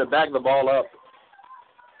definitely going to back the ball up.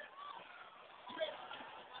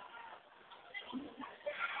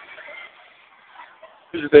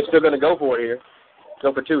 They're still going to go for it here.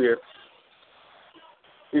 Go for two here.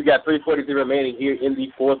 We've got 3:43 remaining here in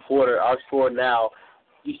the fourth quarter. Our score now,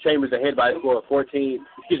 East Chambers ahead by a score of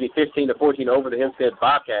 15-14 over the Hempstead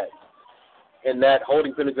Bobcats. And that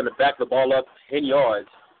holding penalty is going to back the ball up 10 yards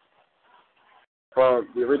from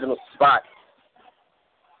the original spot.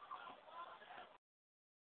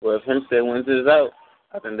 Well, if Hempstead wins this out,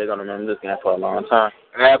 I think they're going to remember this game for a long time.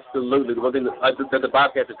 Absolutely. The one thing that the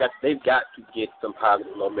Bobcats they've got to get some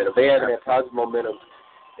positive momentum. They haven't had positive momentum.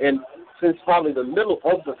 And since probably the middle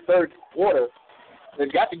of the third quarter,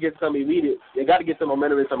 they've got to get some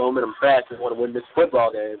momentum and some momentum fast if they want to win this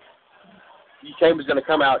football game. East Chambers is going to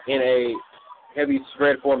come out in a heavy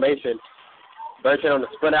spread formation. Bertrand on the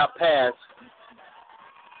sprint out pass.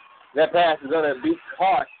 That pass is going to be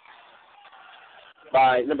caught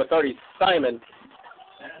by number 30, Simon.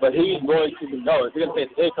 But he's going to go. He's going to say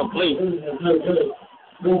it's incomplete.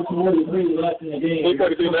 3:43 left in the game.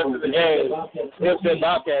 3:43 left in the game. Hempstead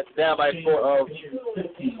Bobcats down by a score of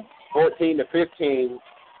 14-15.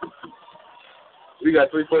 We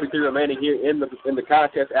got 3:43 remaining here in the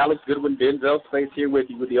contest. Alex Goodwin, Denzel Space here with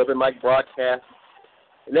you with the Open Mic Broadcast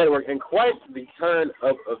Network. And quite the turn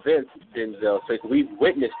of events, Denzel Space, we've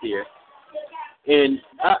witnessed here. And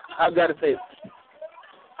I've got to say,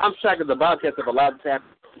 I'm shocked that the Bobcats have allowed this to happen.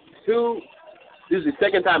 This is the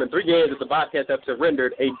second time in 3 games that the Bobcats have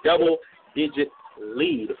surrendered a double-digit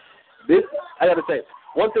lead. This, I got to say,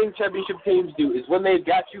 one thing championship teams do is when they've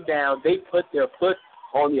got you down, they put their foot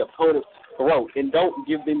on the opponent's throat and don't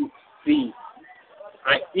give them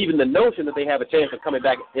even the notion that they have a chance of coming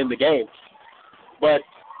back in the game. But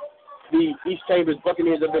the East Chambers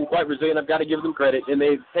Buccaneers have been quite resilient. I've got to give them credit, and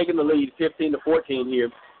they've taken the lead 15-14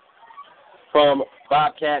 here from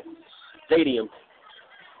Bobcat Stadium.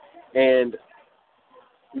 And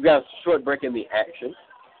we've got a short break in the action.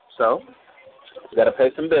 So we got to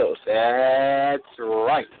pay some bills. That's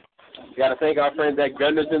right. We got to thank our friends at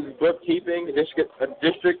Gunderson's Bookkeeping, District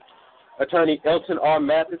Attorney Elton R.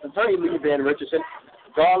 Mathis, Attorney Lee Van Richardson,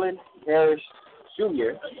 Garland Harris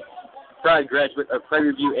Jr., proud graduate of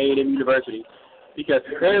Prairie View A&M University. Because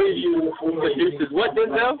Prairie View produces what,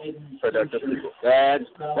 Denzel? Productive people. That's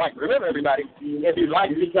right. Remember, everybody, if you'd like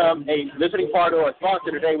to become a listening partner or a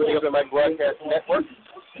sponsor today with the Open Mic Broadcast Network,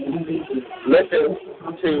 you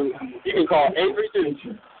can call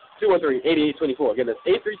 832-213-8824. Again, that's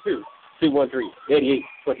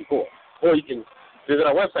 832-213-8824. Or you can visit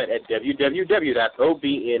our website at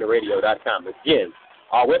www.obnradio.com. Again,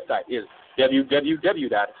 our website is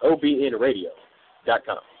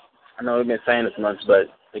www.obnradio.com. I know we've been saying this much, but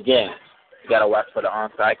again, you got to watch for the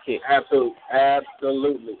onside kick.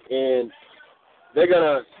 Absolutely. And they're going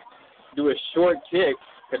to do a short kick.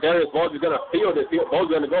 Kadarius Bowles is going to field it. Bowles is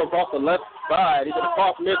going to go across the left side. He's going to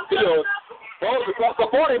cross midfield. Bowles across the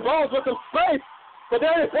 40. Bowles with some space.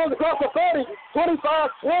 Kadarius Bowles across the 30.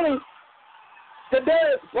 25-20.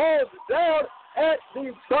 Kadarius Bowles down at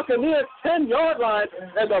the Buccaneers 10-yard line.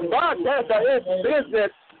 And the Bobcats are in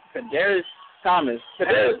business. Kadarius Thomas. That's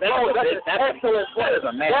an excellent play.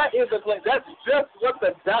 That is a play. That's just what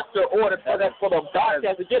the doctor ordered for the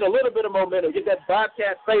Bobcats to get a little bit of momentum, get that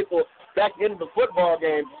Bobcat faithful back into the football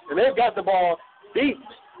game. And they've got the ball deep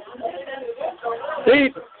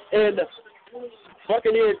Deep in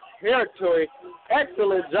Buccaneers territory.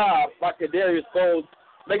 Excellent job by Kadarius Foles,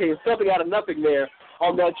 making something out of nothing there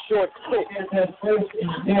on that short kick.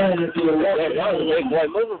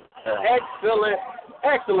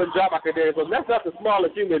 Excellent job by Kadarius Foles. That's not the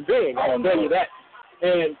smallest human being, I'll tell you that.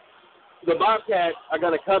 And the Bobcats are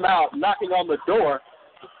going to come out knocking on the door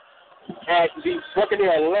at the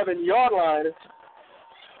Buccaneer 11-yard line.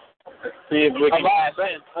 See if we can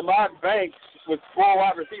Ahmad Banks with 4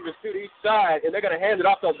 wide receivers to each side, and they're going to hand it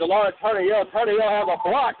off to Delon Turner-Yell. Turner-Yell has a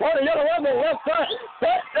block. Turner-Yell on the left side.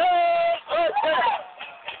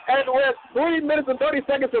 And with 3 minutes and 30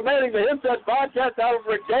 seconds remaining, the Hempstead Bobcats have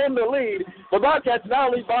regained the lead. The Bobcats now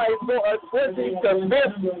lead by a score of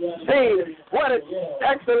 20-15. What an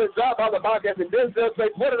excellent job by the Bobcats. And Denzel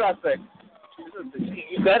Space, what did I say?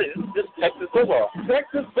 You said it. It's just Texas football.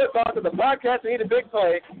 Texas football, so the Bobcats need a big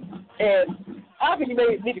play. And I think you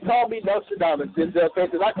may need to call me Nostradamus, Denzel Space,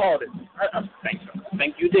 because I called it. I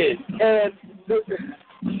think you did. And the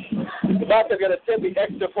Bobcats are going to attempt the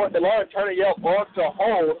extra point. The Lauren Turner-Yell on to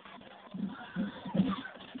hold.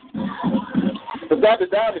 The snap is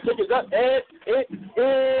down, the kick is up, and it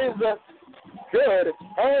is good.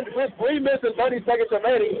 And with 3 minutes and 30 seconds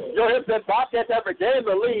remaining, your Hempstead Bobcats have regained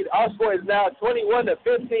the lead. Our score is now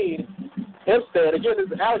 21-15. Hempstead. Again, this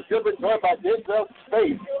is Alex Goodwin joined by Denzel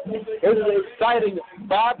Space. This is an exciting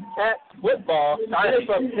Bobcat football starting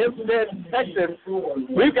from Hempstead, Texas.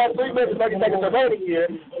 We've got 3 minutes and 30 seconds remaining here.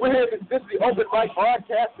 We're here to this is the Open Mic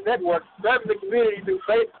Broadcast Network, serving the community through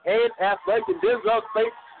faith and athletics. And Denzel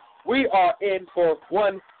Space, we are in for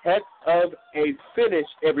one heck of a finish,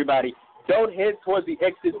 everybody. Don't head towards the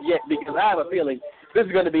exit yet, because I have a feeling this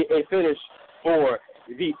is going to be a finish for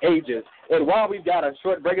the ages. And while we've got a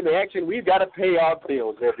short break in the action, we've got to pay our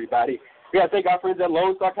bills, everybody. We got to thank our friends at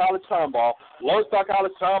Lone Star College Tomball. Lone Star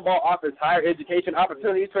College Tomball offers higher education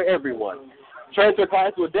opportunities for everyone. Transfer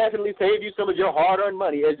classes will definitely save you some of your hard-earned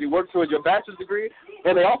money as you work towards your bachelor's degree,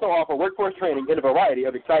 and they also offer workforce training in a variety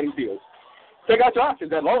of exciting fields. Check out your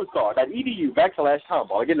options at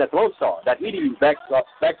LoneStar.edu/Tomball. Again, that's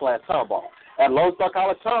LoneStar.edu/Tomball. At Lone Star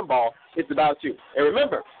College Tomball, it's about you. And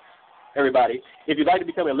remember, everybody, if you'd like to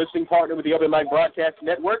become a listening partner with the Open Mic Broadcast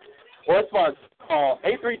Network or a sponsor, call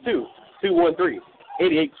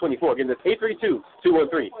 832-213-8824. Again, that's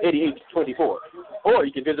 832-213-8824. Or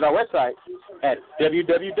you can visit our website at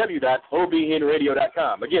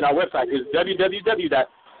www.obnradio.com. Again, our website is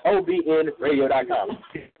www.obnradio.com.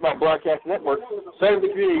 My broadcast network, serving the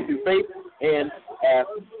community through faith and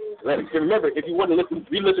athletics. And remember, if you want to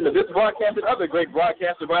re-listen to this broadcast and other great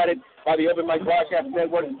broadcasts provided by the Open Mic Broadcast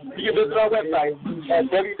Network, you can visit our website at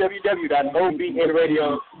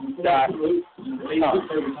www.obnradio.com.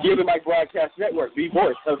 The Open Mic Broadcast Network, the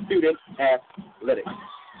voice of student athletics.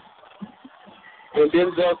 In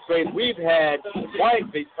Denzel Space, we've had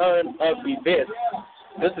quite the ton of events.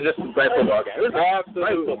 This is just a great football game. This is absolutely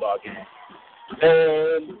a great football game.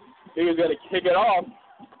 And he's going to kick it off.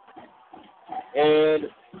 And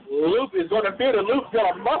Luke is going to feed it. Luke's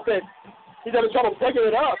going to muff it. He's having trouble picking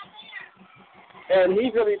it up. And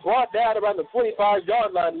he's going to be brought down around the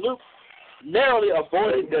 25-yard line. Luke narrowly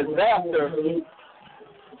avoided disaster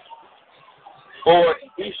for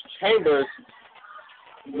East Chambers.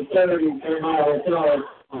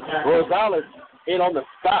 Rosales in on the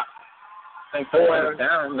stop. I think someone's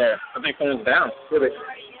down there. I think someone's down.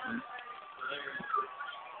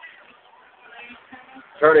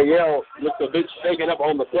 Turner-Yell looks a bit shaken up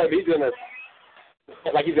on the play. He's gonna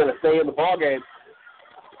stay in the ball game,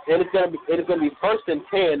 and it's gonna be 1st and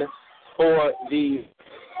 10 for the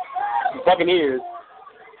Buccaneers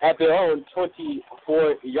at their own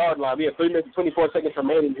 24-yard line. We have 3 minutes and 24 seconds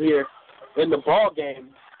remaining here in the ball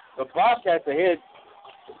game. The Bobcats ahead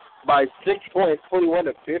by 6 points,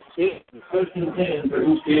 21-15.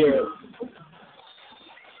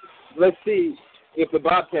 Let's see if the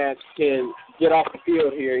Bobcats can get off the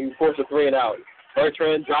field here. You force a 3 and out.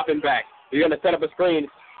 Bertrand dropping back. You're going to set up a screen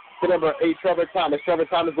to number 8, Trevor Thomas. Trevor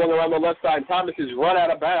Thomas going around the left side. Thomas is run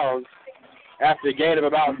out of bounds after a gain of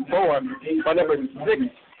about 4 by number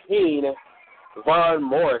 16, Von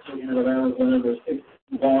Morris.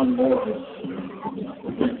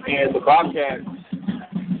 And the Bobcats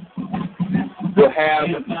will have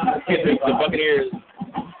the Buccaneers.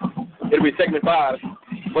 It'll be 2nd and 5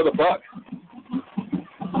 for the Bucs.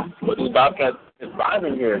 But the Bobcats is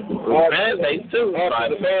vibing here. Fan base too.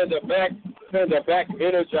 The fans are back. Fans are back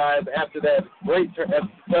energized after that great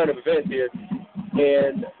turn of events here.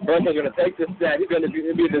 And Bertrand's going to take this snap. He's going to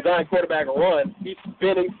be a design quarterback run. He's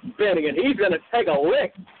spinning, and he's going to take a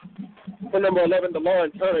lick for number 11,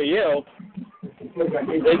 DeLon Turner-Yell. It's going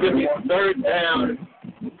to be third down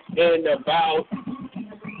in about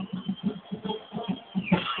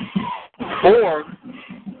 4.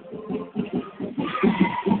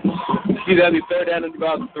 Excuse me, that'll be third down in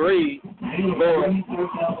about 3, 4.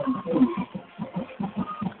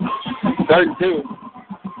 32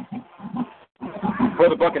 for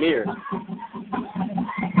the Buccaneers.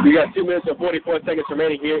 We got 2 minutes and 44 seconds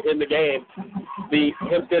remaining here in the game. The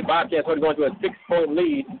Hempstead Bobcats are going to a 6-point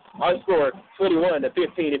lead. Our score, 21-15.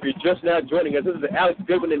 If you're just now joining us, this is Alex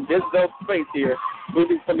Goodwin and Denzel Space here,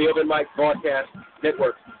 moving from the Open Mic Broadcast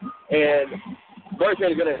Network. And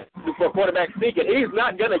Bertrand is going to do for quarterback sneak, and he's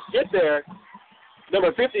not going to get there.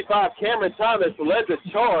 Number 55, Cameron Thomas, led the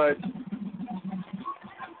charge.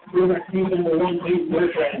 Team number 1,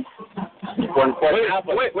 Bertrand.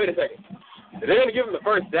 Wait a second. Are they going to give him the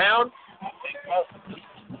first down?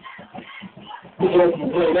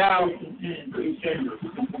 Now,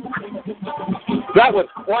 that was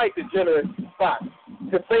quite the generous spot,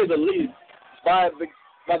 to say the least, by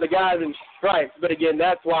the guys in stripes. But again,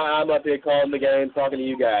 that's why I'm up here calling the game, talking to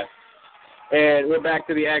you guys. And we're back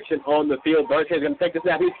to the action on the field. Bertrand's going to take the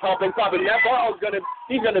snap. He's pumping. That ball's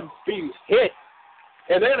he's going to be hit.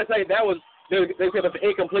 And they're going to say that was, they said it's an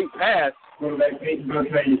incomplete pass.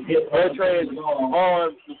 Bertrand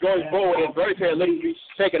on going forward, and Bertrand literally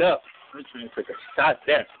shaken up. Bertrand took a shot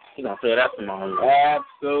there. He's going to throw that tomorrow.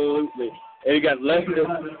 Absolutely. And you got Lester,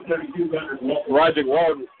 Roger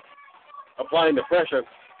Walden applying the pressure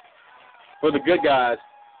for the good guys.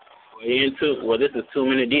 This is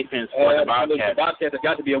 2-minute defense for the Bobcats. The Bobcats have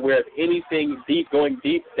got to be aware of anything deep, going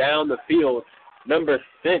deep down the field. Number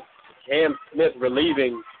 6, Cam Smith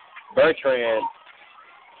relieving Bertrand.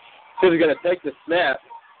 So he's going to take the snap.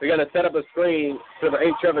 They're going to set up a screen for the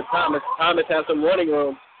 8 Trevor Thomas. Thomas has some running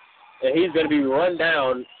room, and he's going to be run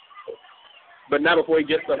down, but not before he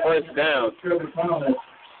gets the first down.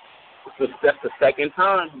 That's the second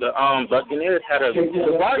time the Buccaneers had a great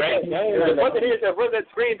game. The Buccaneers have run that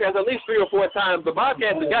screen pass at least 3 or 4 times. The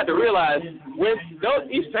Bobcats have got to realize when those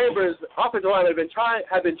East Chambers offensive line have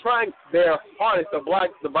been trying their hardest to block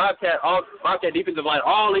the Bobcat defensive line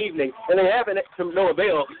all evening, and they haven't to no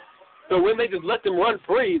avail. So when they just let them run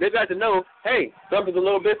free, they've got to know, hey, something's a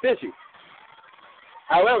little bit fishy.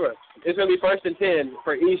 However, it's going to be 1st and 10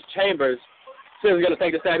 for East Chambers. Sims is going to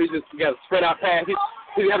take the snap. He's just got a spread out pass.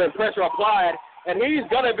 He's having pressure applied, and he's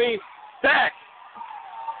going to be sacked.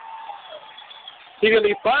 He's going to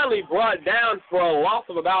be finally brought down for a loss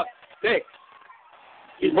of about 6.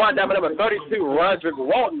 He's brought down by number 32, Roderick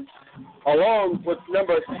Walton, along with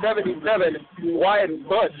number 77, Wyatt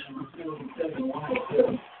Bush.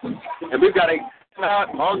 And we've got a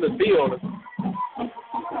timeout on the field.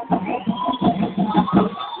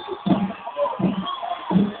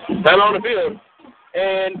 Timeout on the field.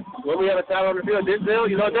 And when we have a timeout on the field, Denzel,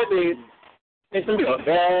 you know what that means? It's going to be a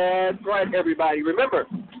bad strike, everybody. Remember,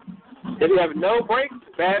 if you have no brakes,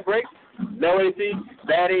 bad brakes, no AC,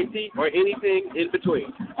 bad AC, or anything in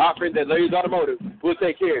between, offering that Larry's Automotive will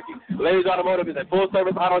take care of you. Larry's Automotive is a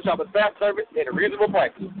full-service auto shop with fast service and a reasonable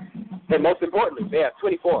prices. And most importantly, they have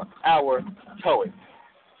 24-hour towing.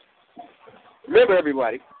 Remember,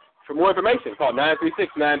 everybody, for more information, call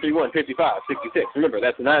 936-931-5566. Remember,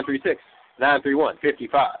 that's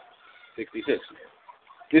 936-931-5566.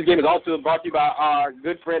 This game is also brought to you by our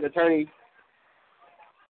good friend, attorney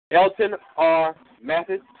Elton R.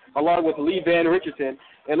 Mathis, along with Lee Van Richardson.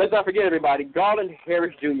 And let's not forget, everybody, Garland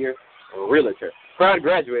Harris Jr., realtor, proud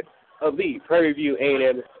graduate of the Prairie View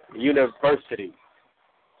A&M University.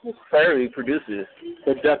 Prairie produces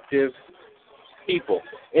productive people.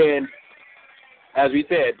 And as we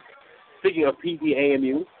said, speaking of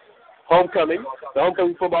PVAMU, the homecoming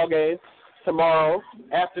football game tomorrow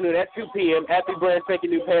afternoon at 2 p.m. at the brand spanking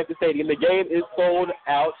new Panther Stadium. The game is sold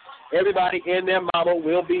out. Everybody and their mama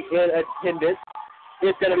will be in attendance.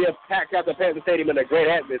 It's going to be a packed out the Panther Stadium in a great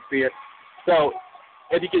atmosphere. So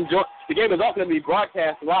if you can join, the game is also going to be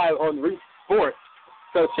broadcast live on Root Sports.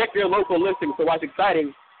 So check your local listings to watch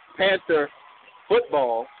exciting Panther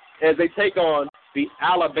football as they take on the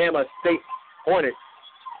Alabama State Hornets.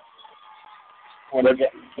 Well, they're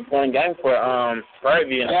playing game for Prairie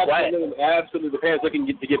View and Absolutely. The Panthers looking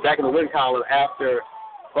to get back in the win column after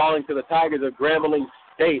falling to the Tigers of Grambling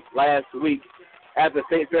State last week at the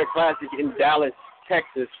State Fair Classic in Dallas,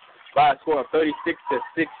 Texas, by a score of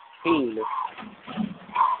 36-16.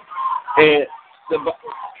 And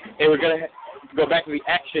we're going to go back to the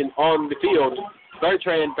action on the field.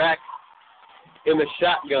 Bertrand back in the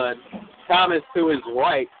shotgun. Thomas to his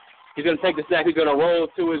right. He's going to take the snap. He's going to roll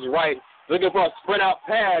to his right, looking for a sprint out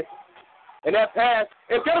pass. And that pass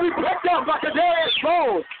is going to be picked up by Kadarius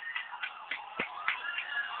Bowles.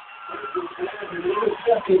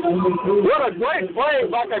 What a great play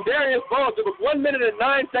by Kadarius Bowles. There was 1 minute and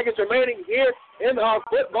 9 seconds remaining here in our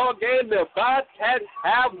football game. The Bobcats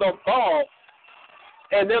have the ball,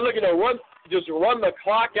 and they're looking to run the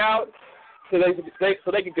clock out so they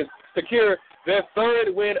can secure their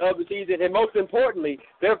third win of the season, and most importantly,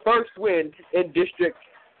 their first win in District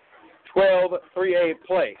 12 3A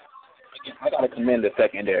play. I got to commend the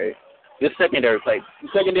secondary. This secondary played.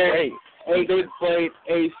 They played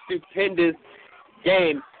a stupendous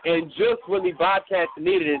game, and just when the Bobcats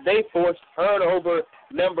needed it, they forced turnover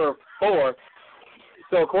number 4.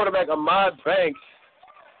 So quarterback Ahmad Banks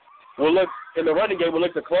will look in the running game. Will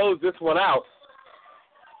look to close this one out.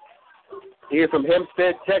 Here from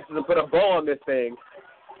Hempstead, Texas, and put a bow on this thing.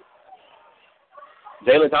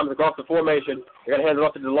 Jalen Thomas across the formation. They're going to hand it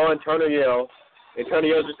off to DeLon Turner-Yell. And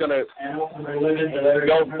Turner-Yell's just going to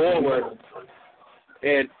go forward.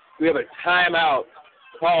 And we have a timeout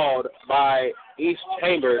called by East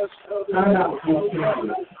Chambers. Last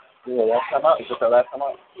timeout? Is this our last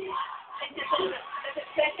timeout?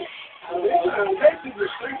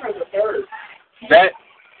 That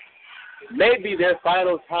may be their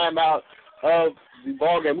final timeout of the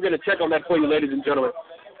ball game. We're going to check on that for you, ladies and gentlemen.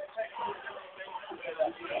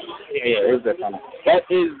 Yeah, it is their final. That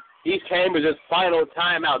is East Chambers' final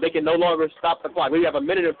timeout. They can no longer stop the clock. We have 1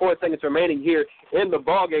 minute and 4 seconds remaining here in the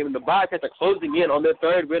ball game, and the Bobcats are closing in on their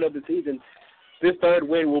third win of the season. This third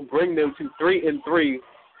win will bring them to 3-3,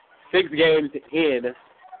 6 games in.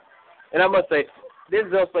 And I must say, this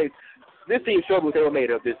team showed what they were made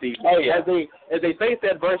of this season. Oh yeah. As they faced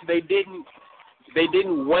adversity, they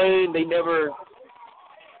didn't wane. They never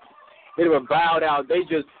bowed out. They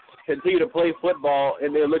just continue to play football,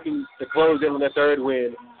 and they're looking to close in on their third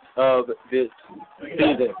win of this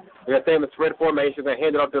season. They're going to stay in the spread formation. They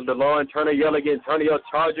hand it off to DeLon Turner-Yell again. Turner-Yell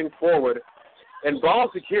charging forward. And ball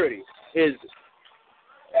security is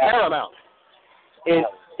paramount in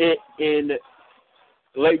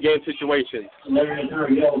late game situations. We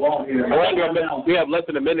have less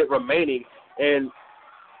than a minute remaining, and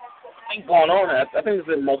going on. I think this is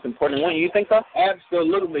the most important one. You think so?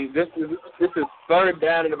 Absolutely. This is third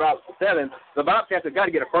down and about 7. The Bobcats have got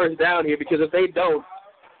to get a first down here, because if they don't,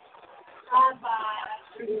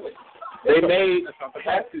 they may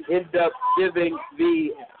have to end up giving the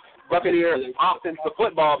Buccaneers offense the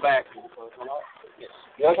football back.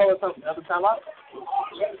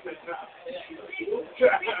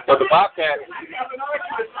 But the Bobcats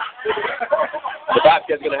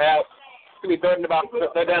going to have. It's going to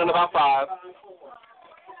be third down and about 5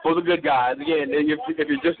 for the good guys. Again, if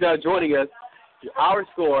you're just now joining us, our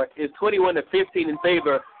score is 21-15 in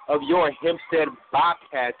favor of your Hempstead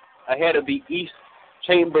Bobcats ahead of the East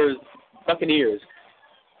Chambers Buccaneers.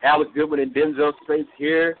 Alex Goodwin and Denzel Straits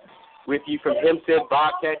here with you from Hempstead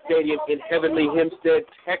Bobcat Stadium in heavenly Hempstead,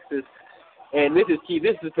 Texas. And this is key.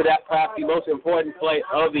 This is perhaps the most important play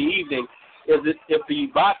of the evening. Is that if the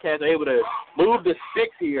Bobcats are able to move the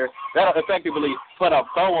sticks here, that'll effectively put a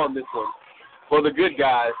bow on this one for the good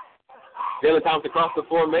guys. Jalen Thomas across the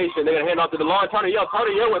formation. They're going to hand off to DeLon Turner-Yell.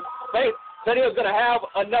 Turner-Yell with faith. Turner-Yell's going to have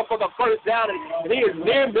enough for the first down, and he is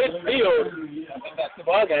near midfield.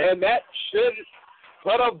 And that should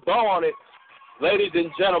put a bow on it, ladies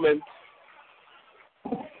and gentlemen.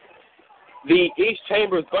 The East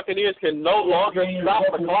Chambers Buccaneers can no longer stop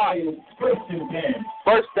the clock.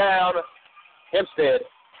 First down, Hempstead.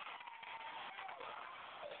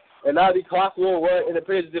 And now the clock will run, and it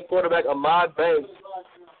appears as if quarterback Ahmad Banks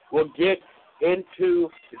will get into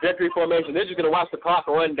the victory formation. They're just going to watch the clock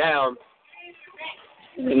run down.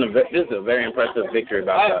 This is a very impressive victory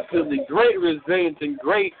by us. Absolutely. Great resilience and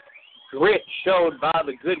great grit showed by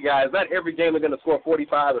the good guys. Not every game they're going to score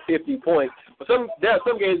 45 or 50 points. But there are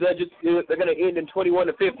some games that they're going to end in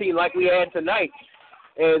 21-15 like we had tonight.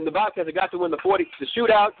 And the Bobcats have got to win the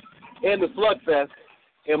shootout and the slugfest.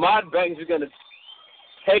 And Ahmad Banks is going to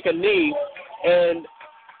take a knee, and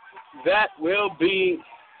that will be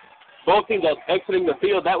both teams are exiting the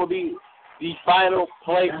field. That will be the final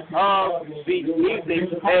play of the evening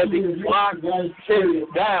as the clock ticks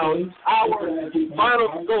down. Our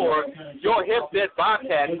final score, your Hempstead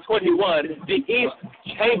Bobcats 21, the East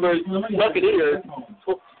Chambers Buccaneers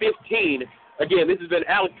 15. Again, this has been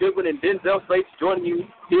Alex Goodwin and Denzel Straits joining you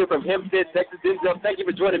here from Hempstead, Texas. Denzel, thank you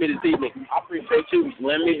for joining me this evening. I appreciate you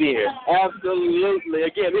letting me be here. Absolutely.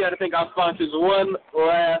 Again, we got to thank our sponsors one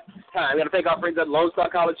last time. We got to thank our friends at Lone Star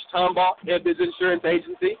College, Tomball, Edmonds Insurance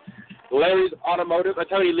Agency, Larry's Automotive,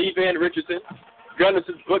 Attorney Lee Van Richardson,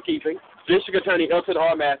 Gunness' Bookkeeping, District Attorney Elton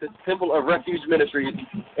R. Mathis, Temple of Refuge Ministries,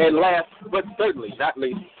 and last but certainly not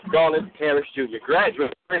least, Garland Harris Jr.,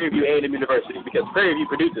 graduate Prairie View A&M University, because Prairie View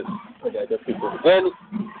produces. Okay, that's people. And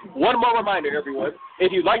one more reminder, everyone,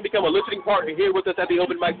 if you'd like to become a listening partner here with us at the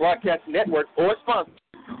Open Mic Broadcast Network or a sponsor,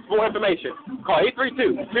 for more information, call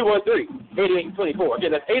 832-213-8824.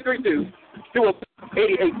 Again, that's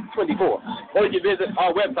 832-213-8824. Or you can visit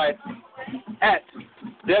our website at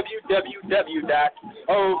www.obn.com.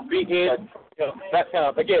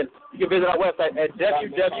 Again, you can visit our website at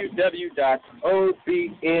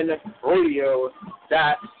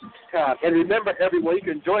www.obnradio.com. And remember, everyone, you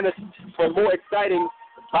can join us for more exciting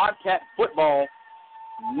Bobcat football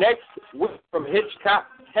next week from Hitchcock,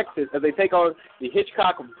 Texas, as they take on the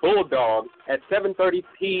Hitchcock Bulldogs at 7:30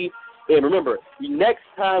 p.m. Remember, the next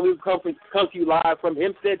time we come to you live from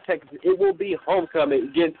Hempstead, Texas, it will be homecoming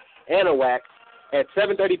against Anahuac at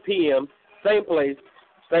 7:30 p.m., same place,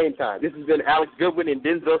 same time. This has been Alex Goodwin and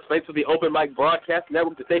Denzel Space for the Open Mic Broadcast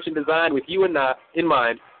Network, the station designed with you and I in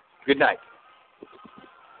mind. Good night.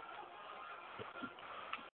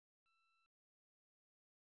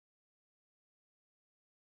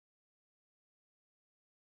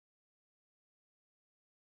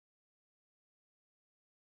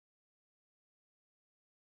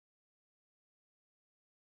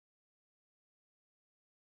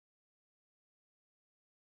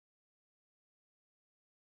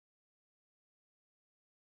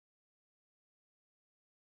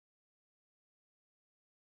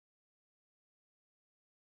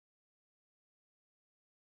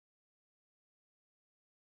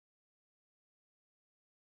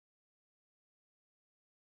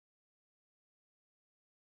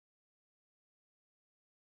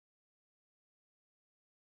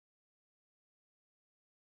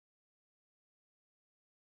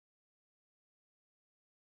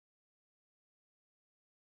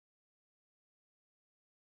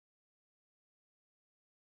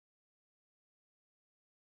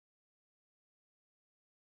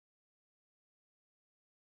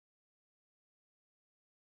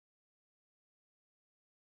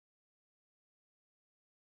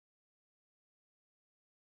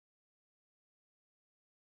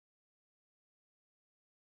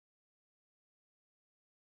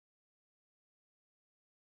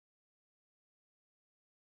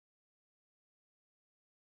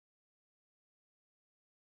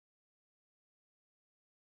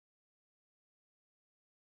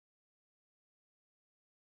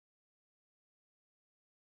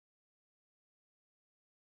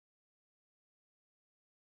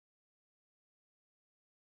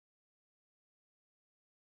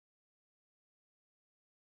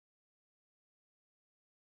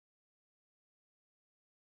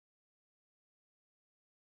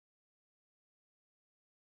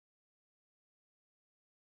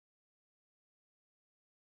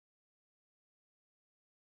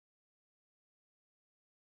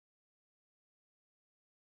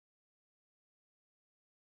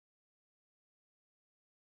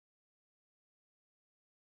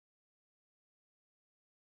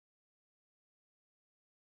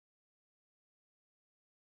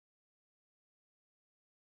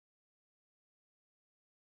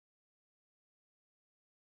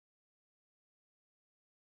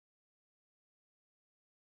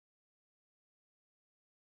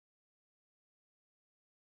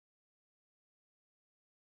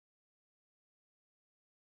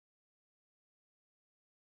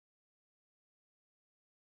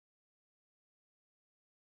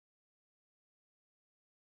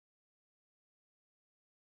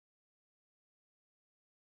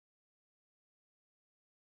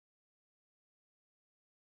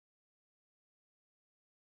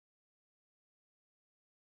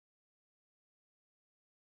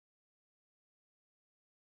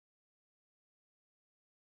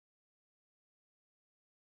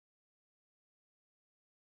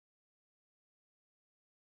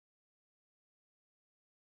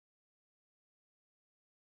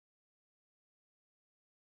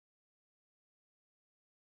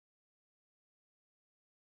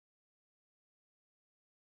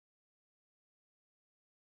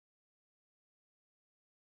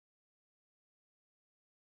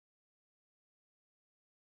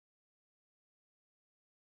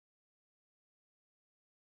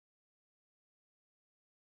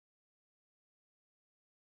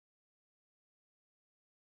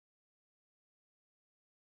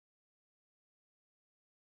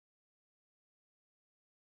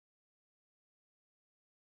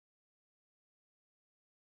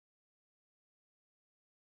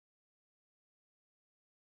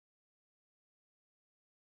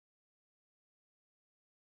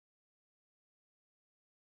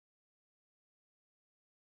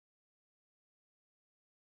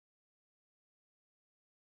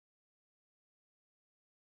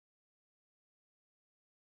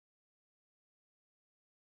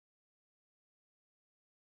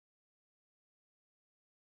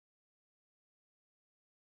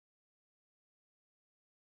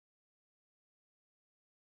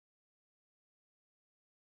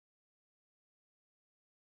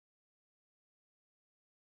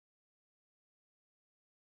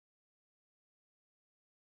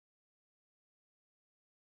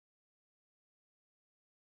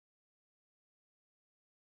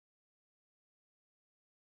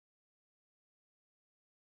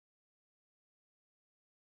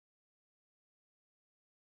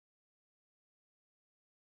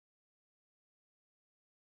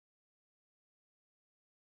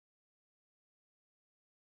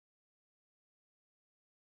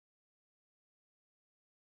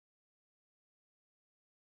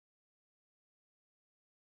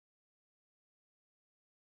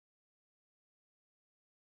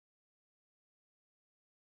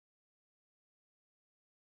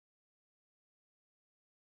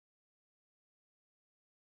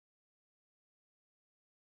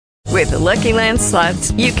 With Lucky Land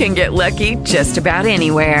Slots, you can get lucky just about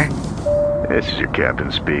anywhere. This is your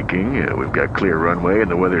captain speaking. We've got clear runway and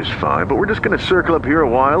the weather's fine, but we're just going to circle up here a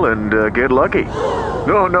while and get lucky.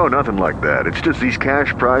 No, nothing like that. It's just these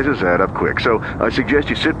cash prizes add up quick. So I suggest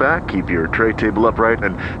you sit back, keep your tray table upright,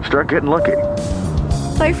 and start getting lucky.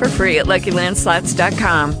 Play for free at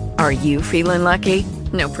LuckyLandSlots.com. Are you feeling lucky?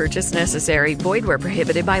 No purchase necessary. Void where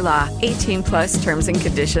prohibited by law. 18+ terms and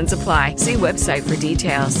conditions apply. See website for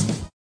details.